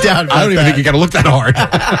 There's no doubt about I don't even that. think you got to look that hard.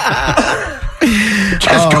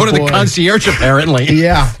 Just go to the concierge, apparently.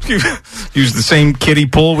 Yeah. Use the same kiddie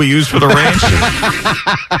pool we used for the ranch.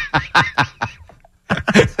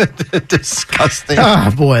 Disgusting.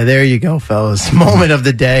 Oh, boy, there you go, fellas. Moment of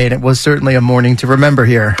the day, and it was certainly a morning to remember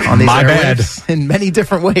here on these My airwaves in many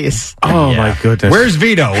different ways. Oh, my goodness. Where's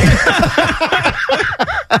Vito?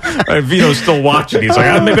 Vito's still watching. He's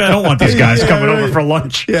like, maybe I don't want these guys coming over for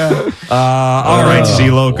lunch. Yeah. All right,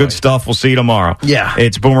 CeeLo. Good stuff. We'll see you tomorrow. Yeah.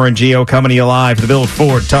 It's Boomer and Gio coming to you live to the Bill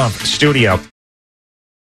Ford Tough Studio.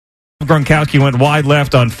 Gronkowski went wide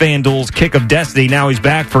left on FanDuel's Kick of Destiny. Now he's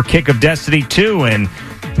back for Kick of Destiny 2, and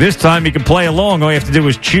this time you can play along. All you have to do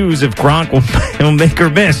is choose if Gronk will make or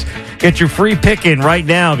miss. Get your free pick in right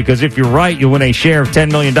now, because if you're right, you'll win a share of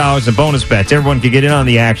 $10 million in bonus bets. Everyone can get in on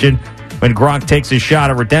the action when Gronk takes his shot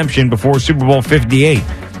at redemption before Super Bowl 58.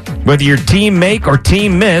 Whether your team make or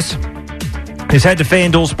team miss, just head to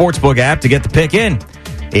FanDuel Sportsbook app to get the pick in.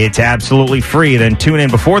 It's absolutely free. Then tune in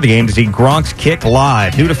before the game to see Gronk's kick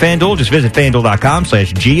live. New to FanDuel? Just visit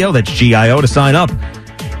FanDuel.com/Gio, that's G-I-O, to sign up.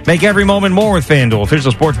 Make every moment more with FanDuel, official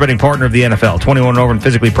sports betting partner of the NFL. 21 and over and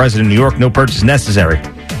physically present in New York. No purchase necessary.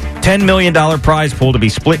 $10 million prize pool to be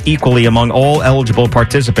split equally among all eligible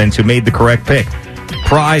participants who made the correct pick.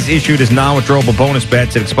 Prize issued as non-withdrawable bonus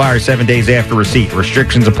bets that expire 7 days after receipt.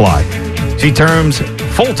 Restrictions apply. See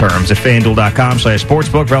full terms at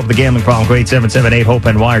FanDuel.com/sportsbook. For help with the gambling problem, call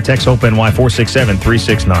 877-8-HOPE-NY or text HOPE-NY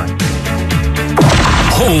 467-369.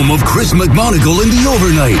 Home of Chris McMonagle in the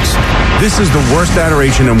overnight. This is the worst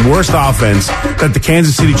adoration and worst offense that the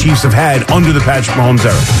Kansas City Chiefs have had under the Patrick Mahomes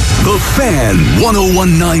era. The Fan,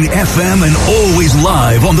 101.9 FM and always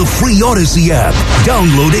live on the free Odyssey app.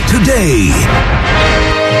 Download it today.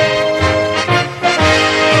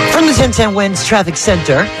 From the 1010 Winds Traffic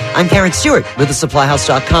Center, I'm Karen Stewart with the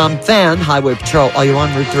SupplyHouse.com. Fan, Highway Patrol. Are you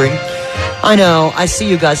on Route 3? I know. I see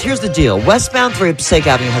you guys. Here's the deal. Westbound 3 at Passaic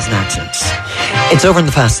Avenue has an accident. It's over in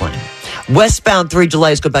the fast lane. Westbound 3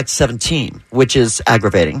 delays go back to 17, which is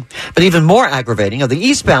aggravating. But even more aggravating are the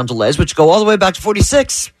eastbound delays, which go all the way back to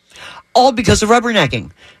 46. All because of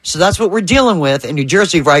rubbernecking. So that's what we're dealing with in New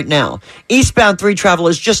Jersey right now. Eastbound 3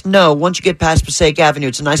 travelers, just know once you get past Passaic Avenue,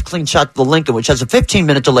 it's a nice clean shot to the Lincoln, which has a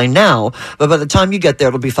 15-minute delay now, but by the time you get there,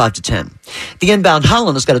 it'll be 5 to 10. The inbound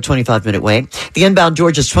Holland has got a 25-minute wait. The inbound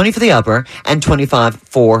George is 20 for the upper and 25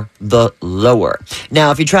 for the lower.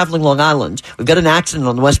 Now, if you're traveling Long Island, we've got an accident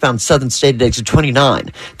on the westbound Southern State at exit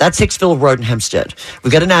 29. That's Hicksville Road in Hempstead.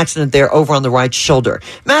 We've got an accident there over on the right shoulder.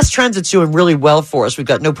 Mass Transit's doing really well for us. We've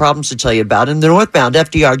got no problems to tell you about. And the northbound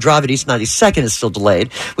FDR Drive at East 92nd is still delayed.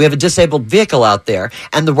 We have a disabled vehicle out there,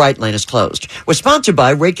 and the right lane is closed. We're sponsored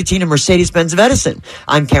by Ray Cattina Mercedes-Benz of Edison.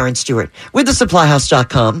 I'm Karen Stewart with the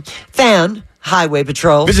SupplyHouse.com. Fan, Highway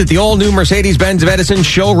Patrol. Visit the all-new Mercedes-Benz of Edison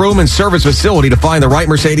showroom and service facility to find the right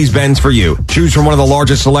Mercedes-Benz for you. Choose from one of the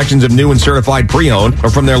largest selections of new and certified pre-owned, or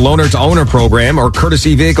from their loaner-to-owner program or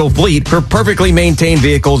courtesy vehicle fleet for perfectly maintained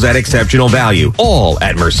vehicles at exceptional value. All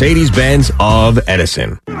at Mercedes-Benz of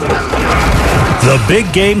Edison. The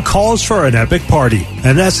big game calls for an epic party,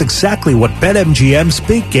 and that's exactly what BetMGM's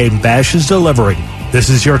Big Game Bash is delivering. This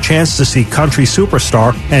is your chance to see country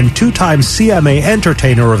superstar and two-time CMA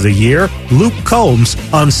Entertainer of the Year, Luke Combs,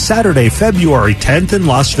 on Saturday, February 10th in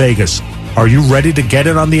Las Vegas. Are you ready to get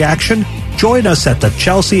in on the action? Join us at the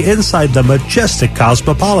Chelsea inside the majestic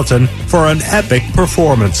Cosmopolitan for an epic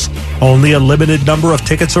performance. Only a limited number of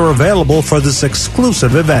tickets are available for this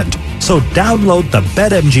exclusive event, so download the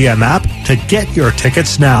BetMGM app to get your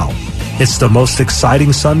tickets now. It's the most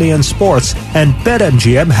exciting Sunday in sports, and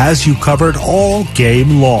BetMGM has you covered all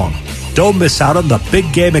game long. Don't miss out on the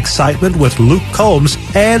big game excitement with Luke Combs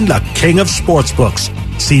and the King of Sportsbooks.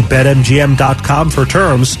 See BetMGM.com for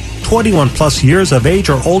terms. 21 plus years of age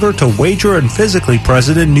or older to wager and physically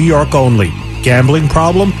present in New York only. Gambling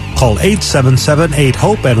problem? Call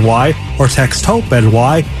 877-8-HOPE-NY or text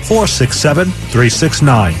HOPE-NY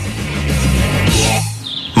 467-369.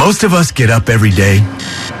 Most of us get up every day,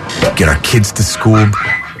 get our kids to school,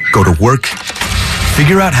 go to work,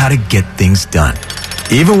 figure out how to get things done.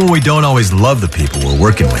 Even when we don't always love the people we're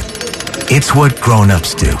working with. It's what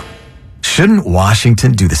grown-ups do. Shouldn't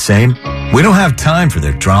Washington do the same? We don't have time for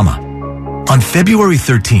their drama. On February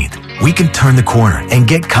 13th, we can turn the corner and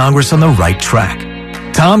get Congress on the right track.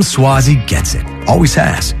 Tom Suozzi gets it, always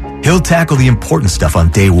has. He'll tackle the important stuff on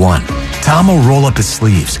day one. Tom will roll up his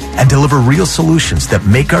sleeves and deliver real solutions that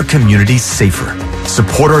make our communities safer,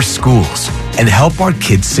 support our schools, and help our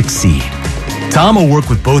kids succeed. Tom will work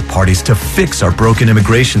with both parties to fix our broken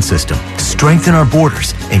immigration system, strengthen our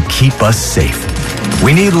borders, and keep us safe.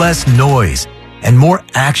 We need less noise and more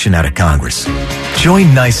action out of Congress. Join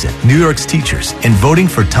NYSET, New York's teachers, in voting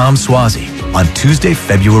for Tom Suozzi on Tuesday,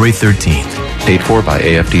 February 13th. Paid for by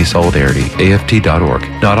AFT Solidarity, AFT.org.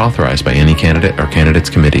 Not authorized by any candidate or candidates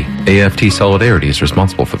committee. AFT Solidarity is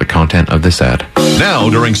responsible for the content of this ad. Now,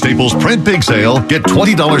 during Staples Print Big Sale, get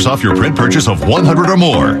 $20 off your print purchase of $100 or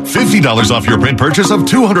more, $50 off your print purchase of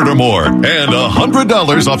 $200 or more, and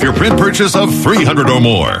 $100 off your print purchase of $300 or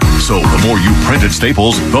more. So the more you print at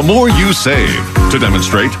Staples, the more you save. To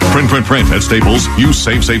demonstrate, print at Staples, you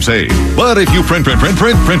save. But if you print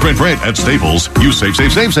at Staples, you save.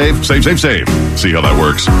 See how that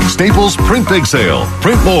works? Staples Print Big Sale.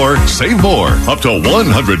 Print more, save more. Up to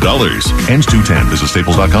 $100. Ends 2/10. Visit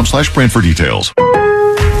staples.com/print for details.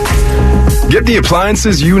 Get the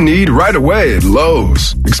appliances you need right away at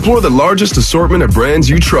Lowe's. Explore the largest assortment of brands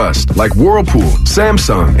you trust, like Whirlpool,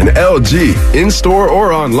 Samsung, and LG, in-store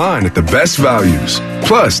or online at the best values.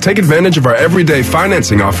 Plus, take advantage of our everyday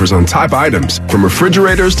financing offers on top items, from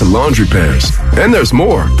refrigerators to laundry pairs. And there's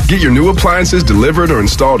more. Get your new appliances delivered or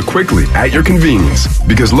installed quickly at your convenience.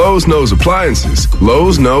 Because Lowe's knows appliances.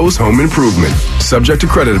 Lowe's knows home improvement. Subject to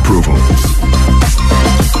credit approval.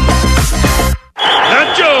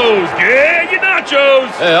 Nachos! Yeah, your nachos!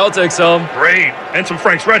 Hey, I'll take some. Great. And some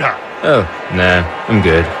Frank's Red Hot. Oh, nah, I'm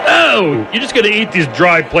good. Oh, you're just gonna eat these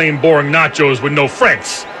dry, plain, boring nachos with no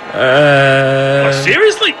Frank's?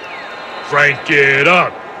 Seriously? Frank it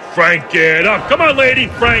up. Frank it up. Come on, lady.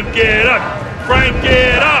 Frank it up. Frank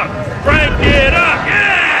it up. Frank it up.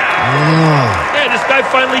 Yeah! Yeah, this guy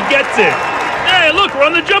finally gets it. Hey, look, we're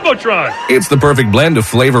on the Jumbotron. It's the perfect blend of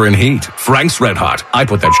flavor and heat. Frank's Red Hot. I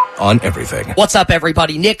put that on everything. What's up,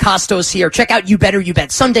 everybody? Nick Costos here. Check out You Better You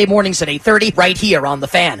Bet Sunday mornings at 8:30 right here on The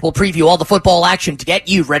Fan. We'll preview all the football action to get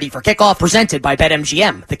you ready for kickoff, presented by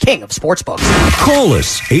BetMGM, the king of sportsbooks. Call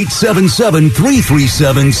us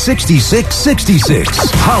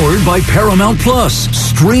 877-337-6666. Powered by Paramount Plus.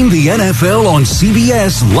 Stream the NFL on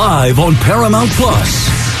CBS live on Paramount Plus.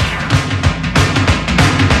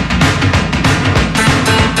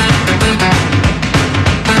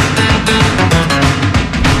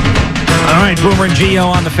 All right, Boomer and Gio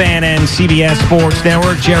on the Fan and CBS Sports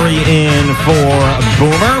Network. Jerry in for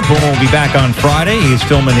Boomer. Boomer will be back on Friday. He's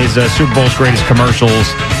filming his Super Bowl's greatest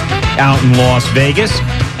commercials out in Las Vegas.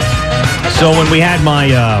 So when we had my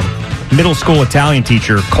middle school Italian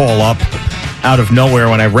teacher call up out of nowhere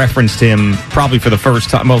when I referenced him probably for the first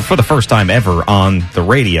time ever on the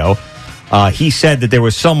radio, he said that there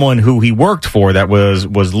was someone who he worked for that was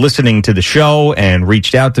listening to the show and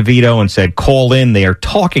reached out to Vito and said, call in. They are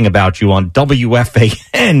talking about you on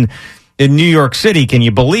WFAN in New York City. Can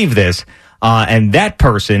you believe this? And that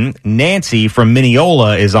person, Nancy from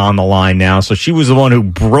Mineola, is on the line now. So she was the one who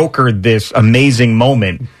brokered this amazing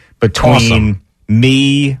moment between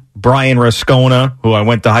me, Brian Rascona, who I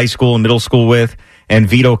went to high school and middle school with, and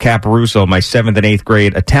Vito Caparuso, my 7th and 8th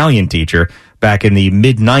grade Italian teacher back in the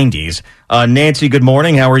mid-'90s. Nancy, good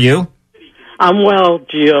morning. How are you? I'm well,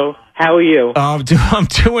 Gio. How are you? I'm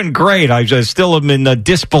doing great. I just still am in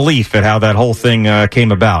disbelief at how that whole thing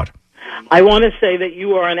came about. I want to say that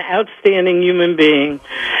you are an outstanding human being.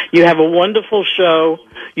 You have a wonderful show.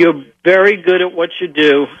 You're very good at what you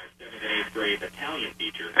do.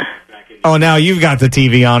 Oh, now you've got the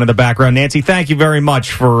TV on in the background. Nancy, thank you very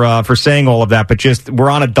much for saying all of that, but just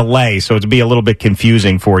we're on a delay, so it'd be a little bit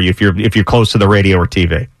confusing for you if you're close to the radio or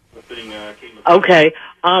TV. Okay.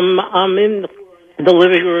 I'm in the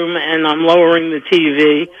living room and I'm lowering the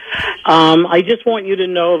TV. I just want you to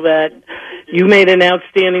know that you made an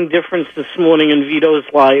outstanding difference this morning in Vito's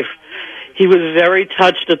life. He was very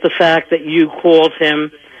touched at the fact that you called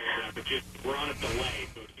him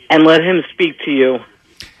and let him speak to you.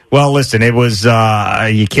 Well, listen, it was, are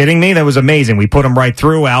you kidding me? That was amazing. We put him right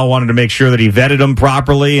through. Al wanted to make sure that he vetted him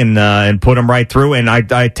properly and put him right through. And I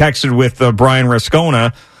texted with Brian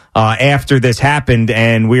Rascona after this happened,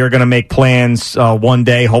 and we are going to make plans one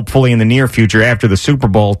day, hopefully in the near future after the Super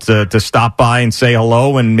Bowl, to stop by and say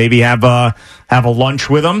hello and maybe have a lunch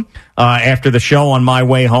with him after the show on my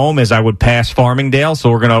way home as I would pass Farmingdale.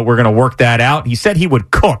 So we're gonna work that out. He said he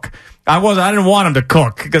would cook. I didn't want him to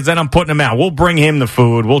cook because then I'm putting him out. We'll bring him the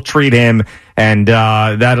food. We'll treat him, and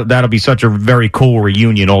that'll be such a very cool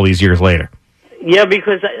reunion all these years later. Yeah,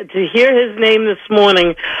 because to hear his name this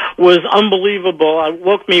morning was unbelievable. It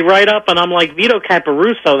woke me right up, and I'm like, Vito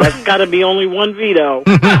Caparuso. That's got to be only one Vito.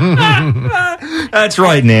 That's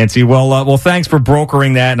right, Nancy. Well, thanks for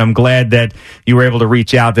brokering that, and I'm glad that you were able to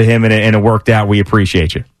reach out to him and it worked out. We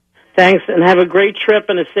appreciate you. Thanks, and have a great trip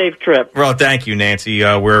and a safe trip. Well, thank you, Nancy.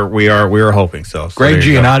 We are hoping so. Greg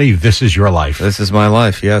Giannotti, this is your life. This is my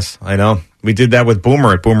life. Yes, I know. We did that with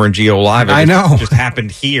Boomer at Boomer and Geo Live. I know. Just happened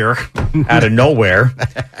here out of nowhere.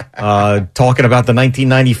 Talking about the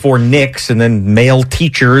 1994 Knicks and then male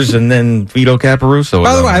teachers and then Vito Caparuso.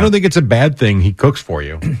 By the way, I don't think it's a bad thing he cooks for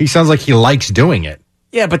you. He sounds like he likes doing it.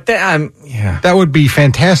 Yeah, but that would be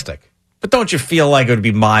fantastic. But don't you feel like it would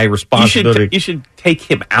be my responsibility? You should take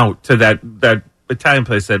him out to that Italian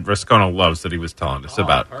place that Rascona loves that he was telling us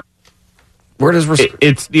about. Where does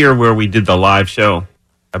it's near where we did the live show,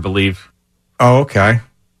 I believe. Oh, okay.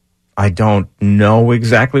 I don't know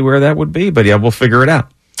exactly where that would be, but yeah, we'll figure it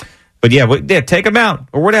out. But yeah, take him out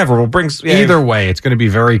or whatever. We'll bring. Yeah. Either way, it's going to be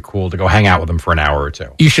very cool to go hang out with him for an hour or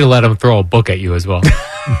two. You should let him throw a book at you as well.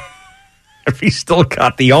 If he's still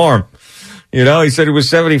got the arm. You know, he said he was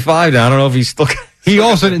 75 now. I don't know if he's still. He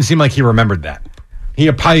also didn't seem like he remembered that. He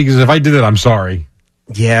apologized. If I did it, I'm sorry.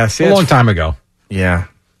 Yeah, a long time ago. Yeah.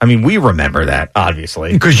 I mean, we remember that,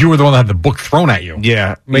 obviously. Because you were the one that had the book thrown at you.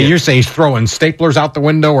 Yeah. I mean, you're saying he's throwing staplers out the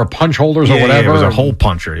window or punch holders or whatever. Yeah, it was a hole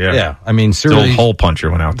puncher, yeah. Yeah, I mean, seriously. The hole puncher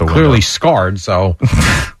went out the window. Clearly scarred, so.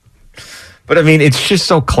 But, I mean, it's just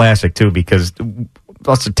so classic, too, because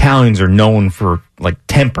us Italians are known for, like,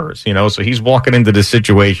 tempers, you know? So he's walking into this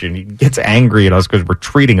situation. He gets angry at us because we're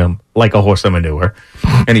treating him like a horse of manure.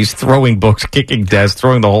 And he's throwing books, kicking desks,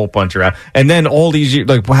 throwing the hole puncher out. And then all these years,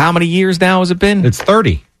 like, how many years now has it been? It's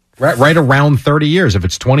 30. Right around 30 years. If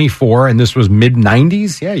it's 24 and this was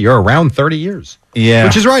mid-90s, yeah, you're around 30 years. Yeah.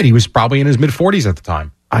 Which is right. He was probably in his mid-40s at the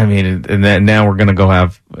time. I mean, and then now we're going to go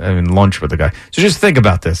have lunch with the guy. So just think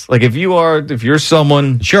about this. Like, if you're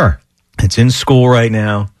someone... Sure. It's in school right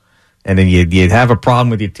now, and then you have a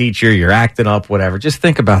problem with your teacher, you're acting up, whatever. Just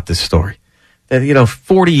think about this story. That,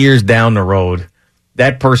 40 years down the road,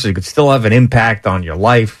 that person could still have an impact on your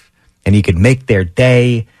life, and you could make their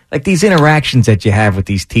day. Like these interactions that you have with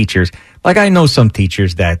these teachers. Like I know some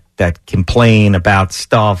teachers that complain about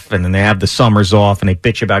stuff, and then they have the summers off, and they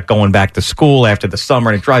bitch about going back to school after the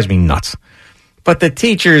summer, and it drives me nuts. But the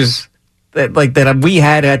teachers that we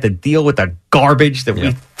had to deal with the garbage that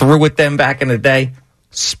we threw at them back in the day,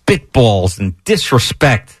 spitballs and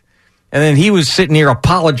disrespect. And then he was sitting here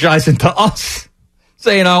apologizing to us,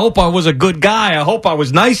 saying, I hope I was a good guy. I hope I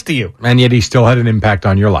was nice to you. And yet he still had an impact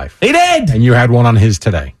on your life. He did. And you had one on his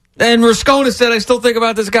today. And Rascona said, I still think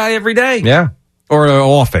about this guy every day. Yeah. Or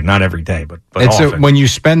often, not every day, but often. When you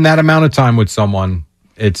spend that amount of time with someone,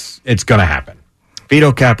 it's going to happen.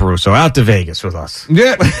 Vito Caparuso out to Vegas with us.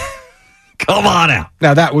 Yeah. Come on out.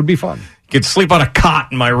 Now, that would be fun. You could sleep on a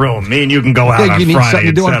cot in my room. Me and you can go out on Friday. You need something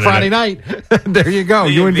to do on Friday night. There you go.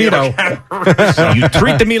 You and Vito. You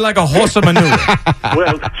treated me like a horse of manure.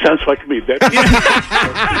 Well, sounds like me. But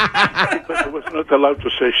I was not allowed to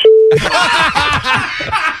say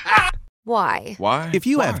Why? Why? If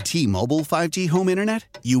you have T-Mobile 5G home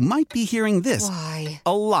internet, you might be hearing this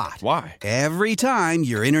a lot. Why? Every time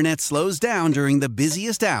your internet slows down during the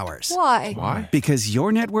busiest hours. Why? Because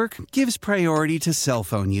your network gives priority to cell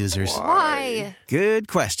phone users. Why? Good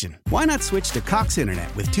question. Why not switch to Cox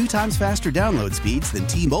Internet with 2 times faster download speeds than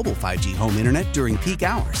T-Mobile 5G home internet during peak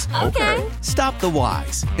hours? Okay. Stop the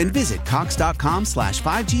whys and visit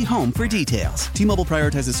cox.com/5G home for details. T-Mobile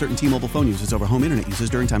prioritizes certain T-Mobile phone users over home internet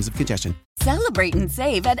users during times of congestion. Celebrate and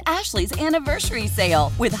save at Ashley's Anniversary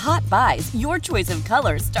Sale. With Hot Buys, your choice of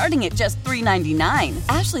colors starting at just $3.99.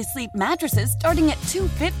 Ashley Sleep mattresses starting at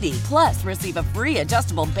 $2.50. Plus, receive a free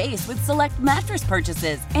adjustable base with select mattress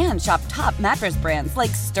purchases. And shop top mattress brands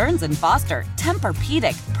like Stearns & Foster,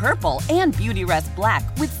 Tempur-Pedic, Purple, and Beautyrest Black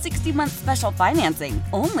with 60-month special financing.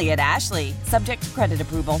 Only at Ashley. Subject to credit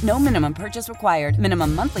approval. No minimum purchase required.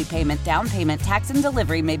 Minimum monthly payment, down payment, tax, and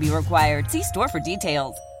delivery may be required. See store for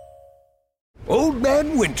details. Old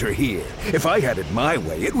Man Winter here. If I had it my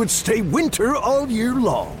way, it would stay winter all year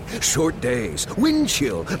long. Short days, wind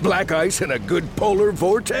chill, black ice, and a good polar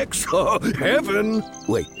vortex. Oh, heaven.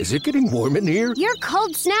 Wait, is it getting warm in here? Your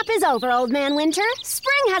cold snap is over, Old Man Winter.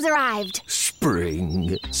 Spring has arrived.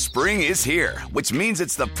 Spring. Spring is here, which means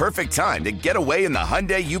it's the perfect time to get away in the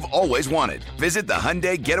Hyundai you've always wanted. Visit the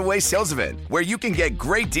Hyundai Getaway Sales Event, where you can get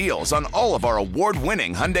great deals on all of our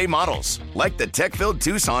award-winning Hyundai models, like the tech-filled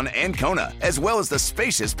Tucson and Kona, as well as the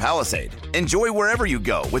spacious Palisade. Enjoy wherever you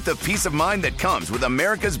go with the peace of mind that comes with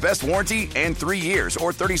America's best warranty and 3 years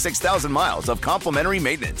or 36,000 miles of complimentary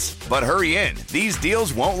maintenance. But hurry in, these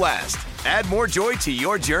deals won't last. Add more joy to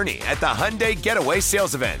your journey at the Hyundai Getaway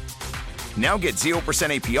Sales Event. Now get 0%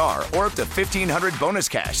 APR or up to $1,500 bonus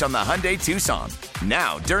cash on the Hyundai Tucson.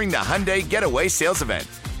 Now, during the Hyundai Getaway Sales Event.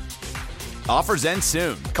 Offers end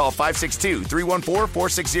soon. Call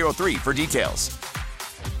 562-314-4603 for details.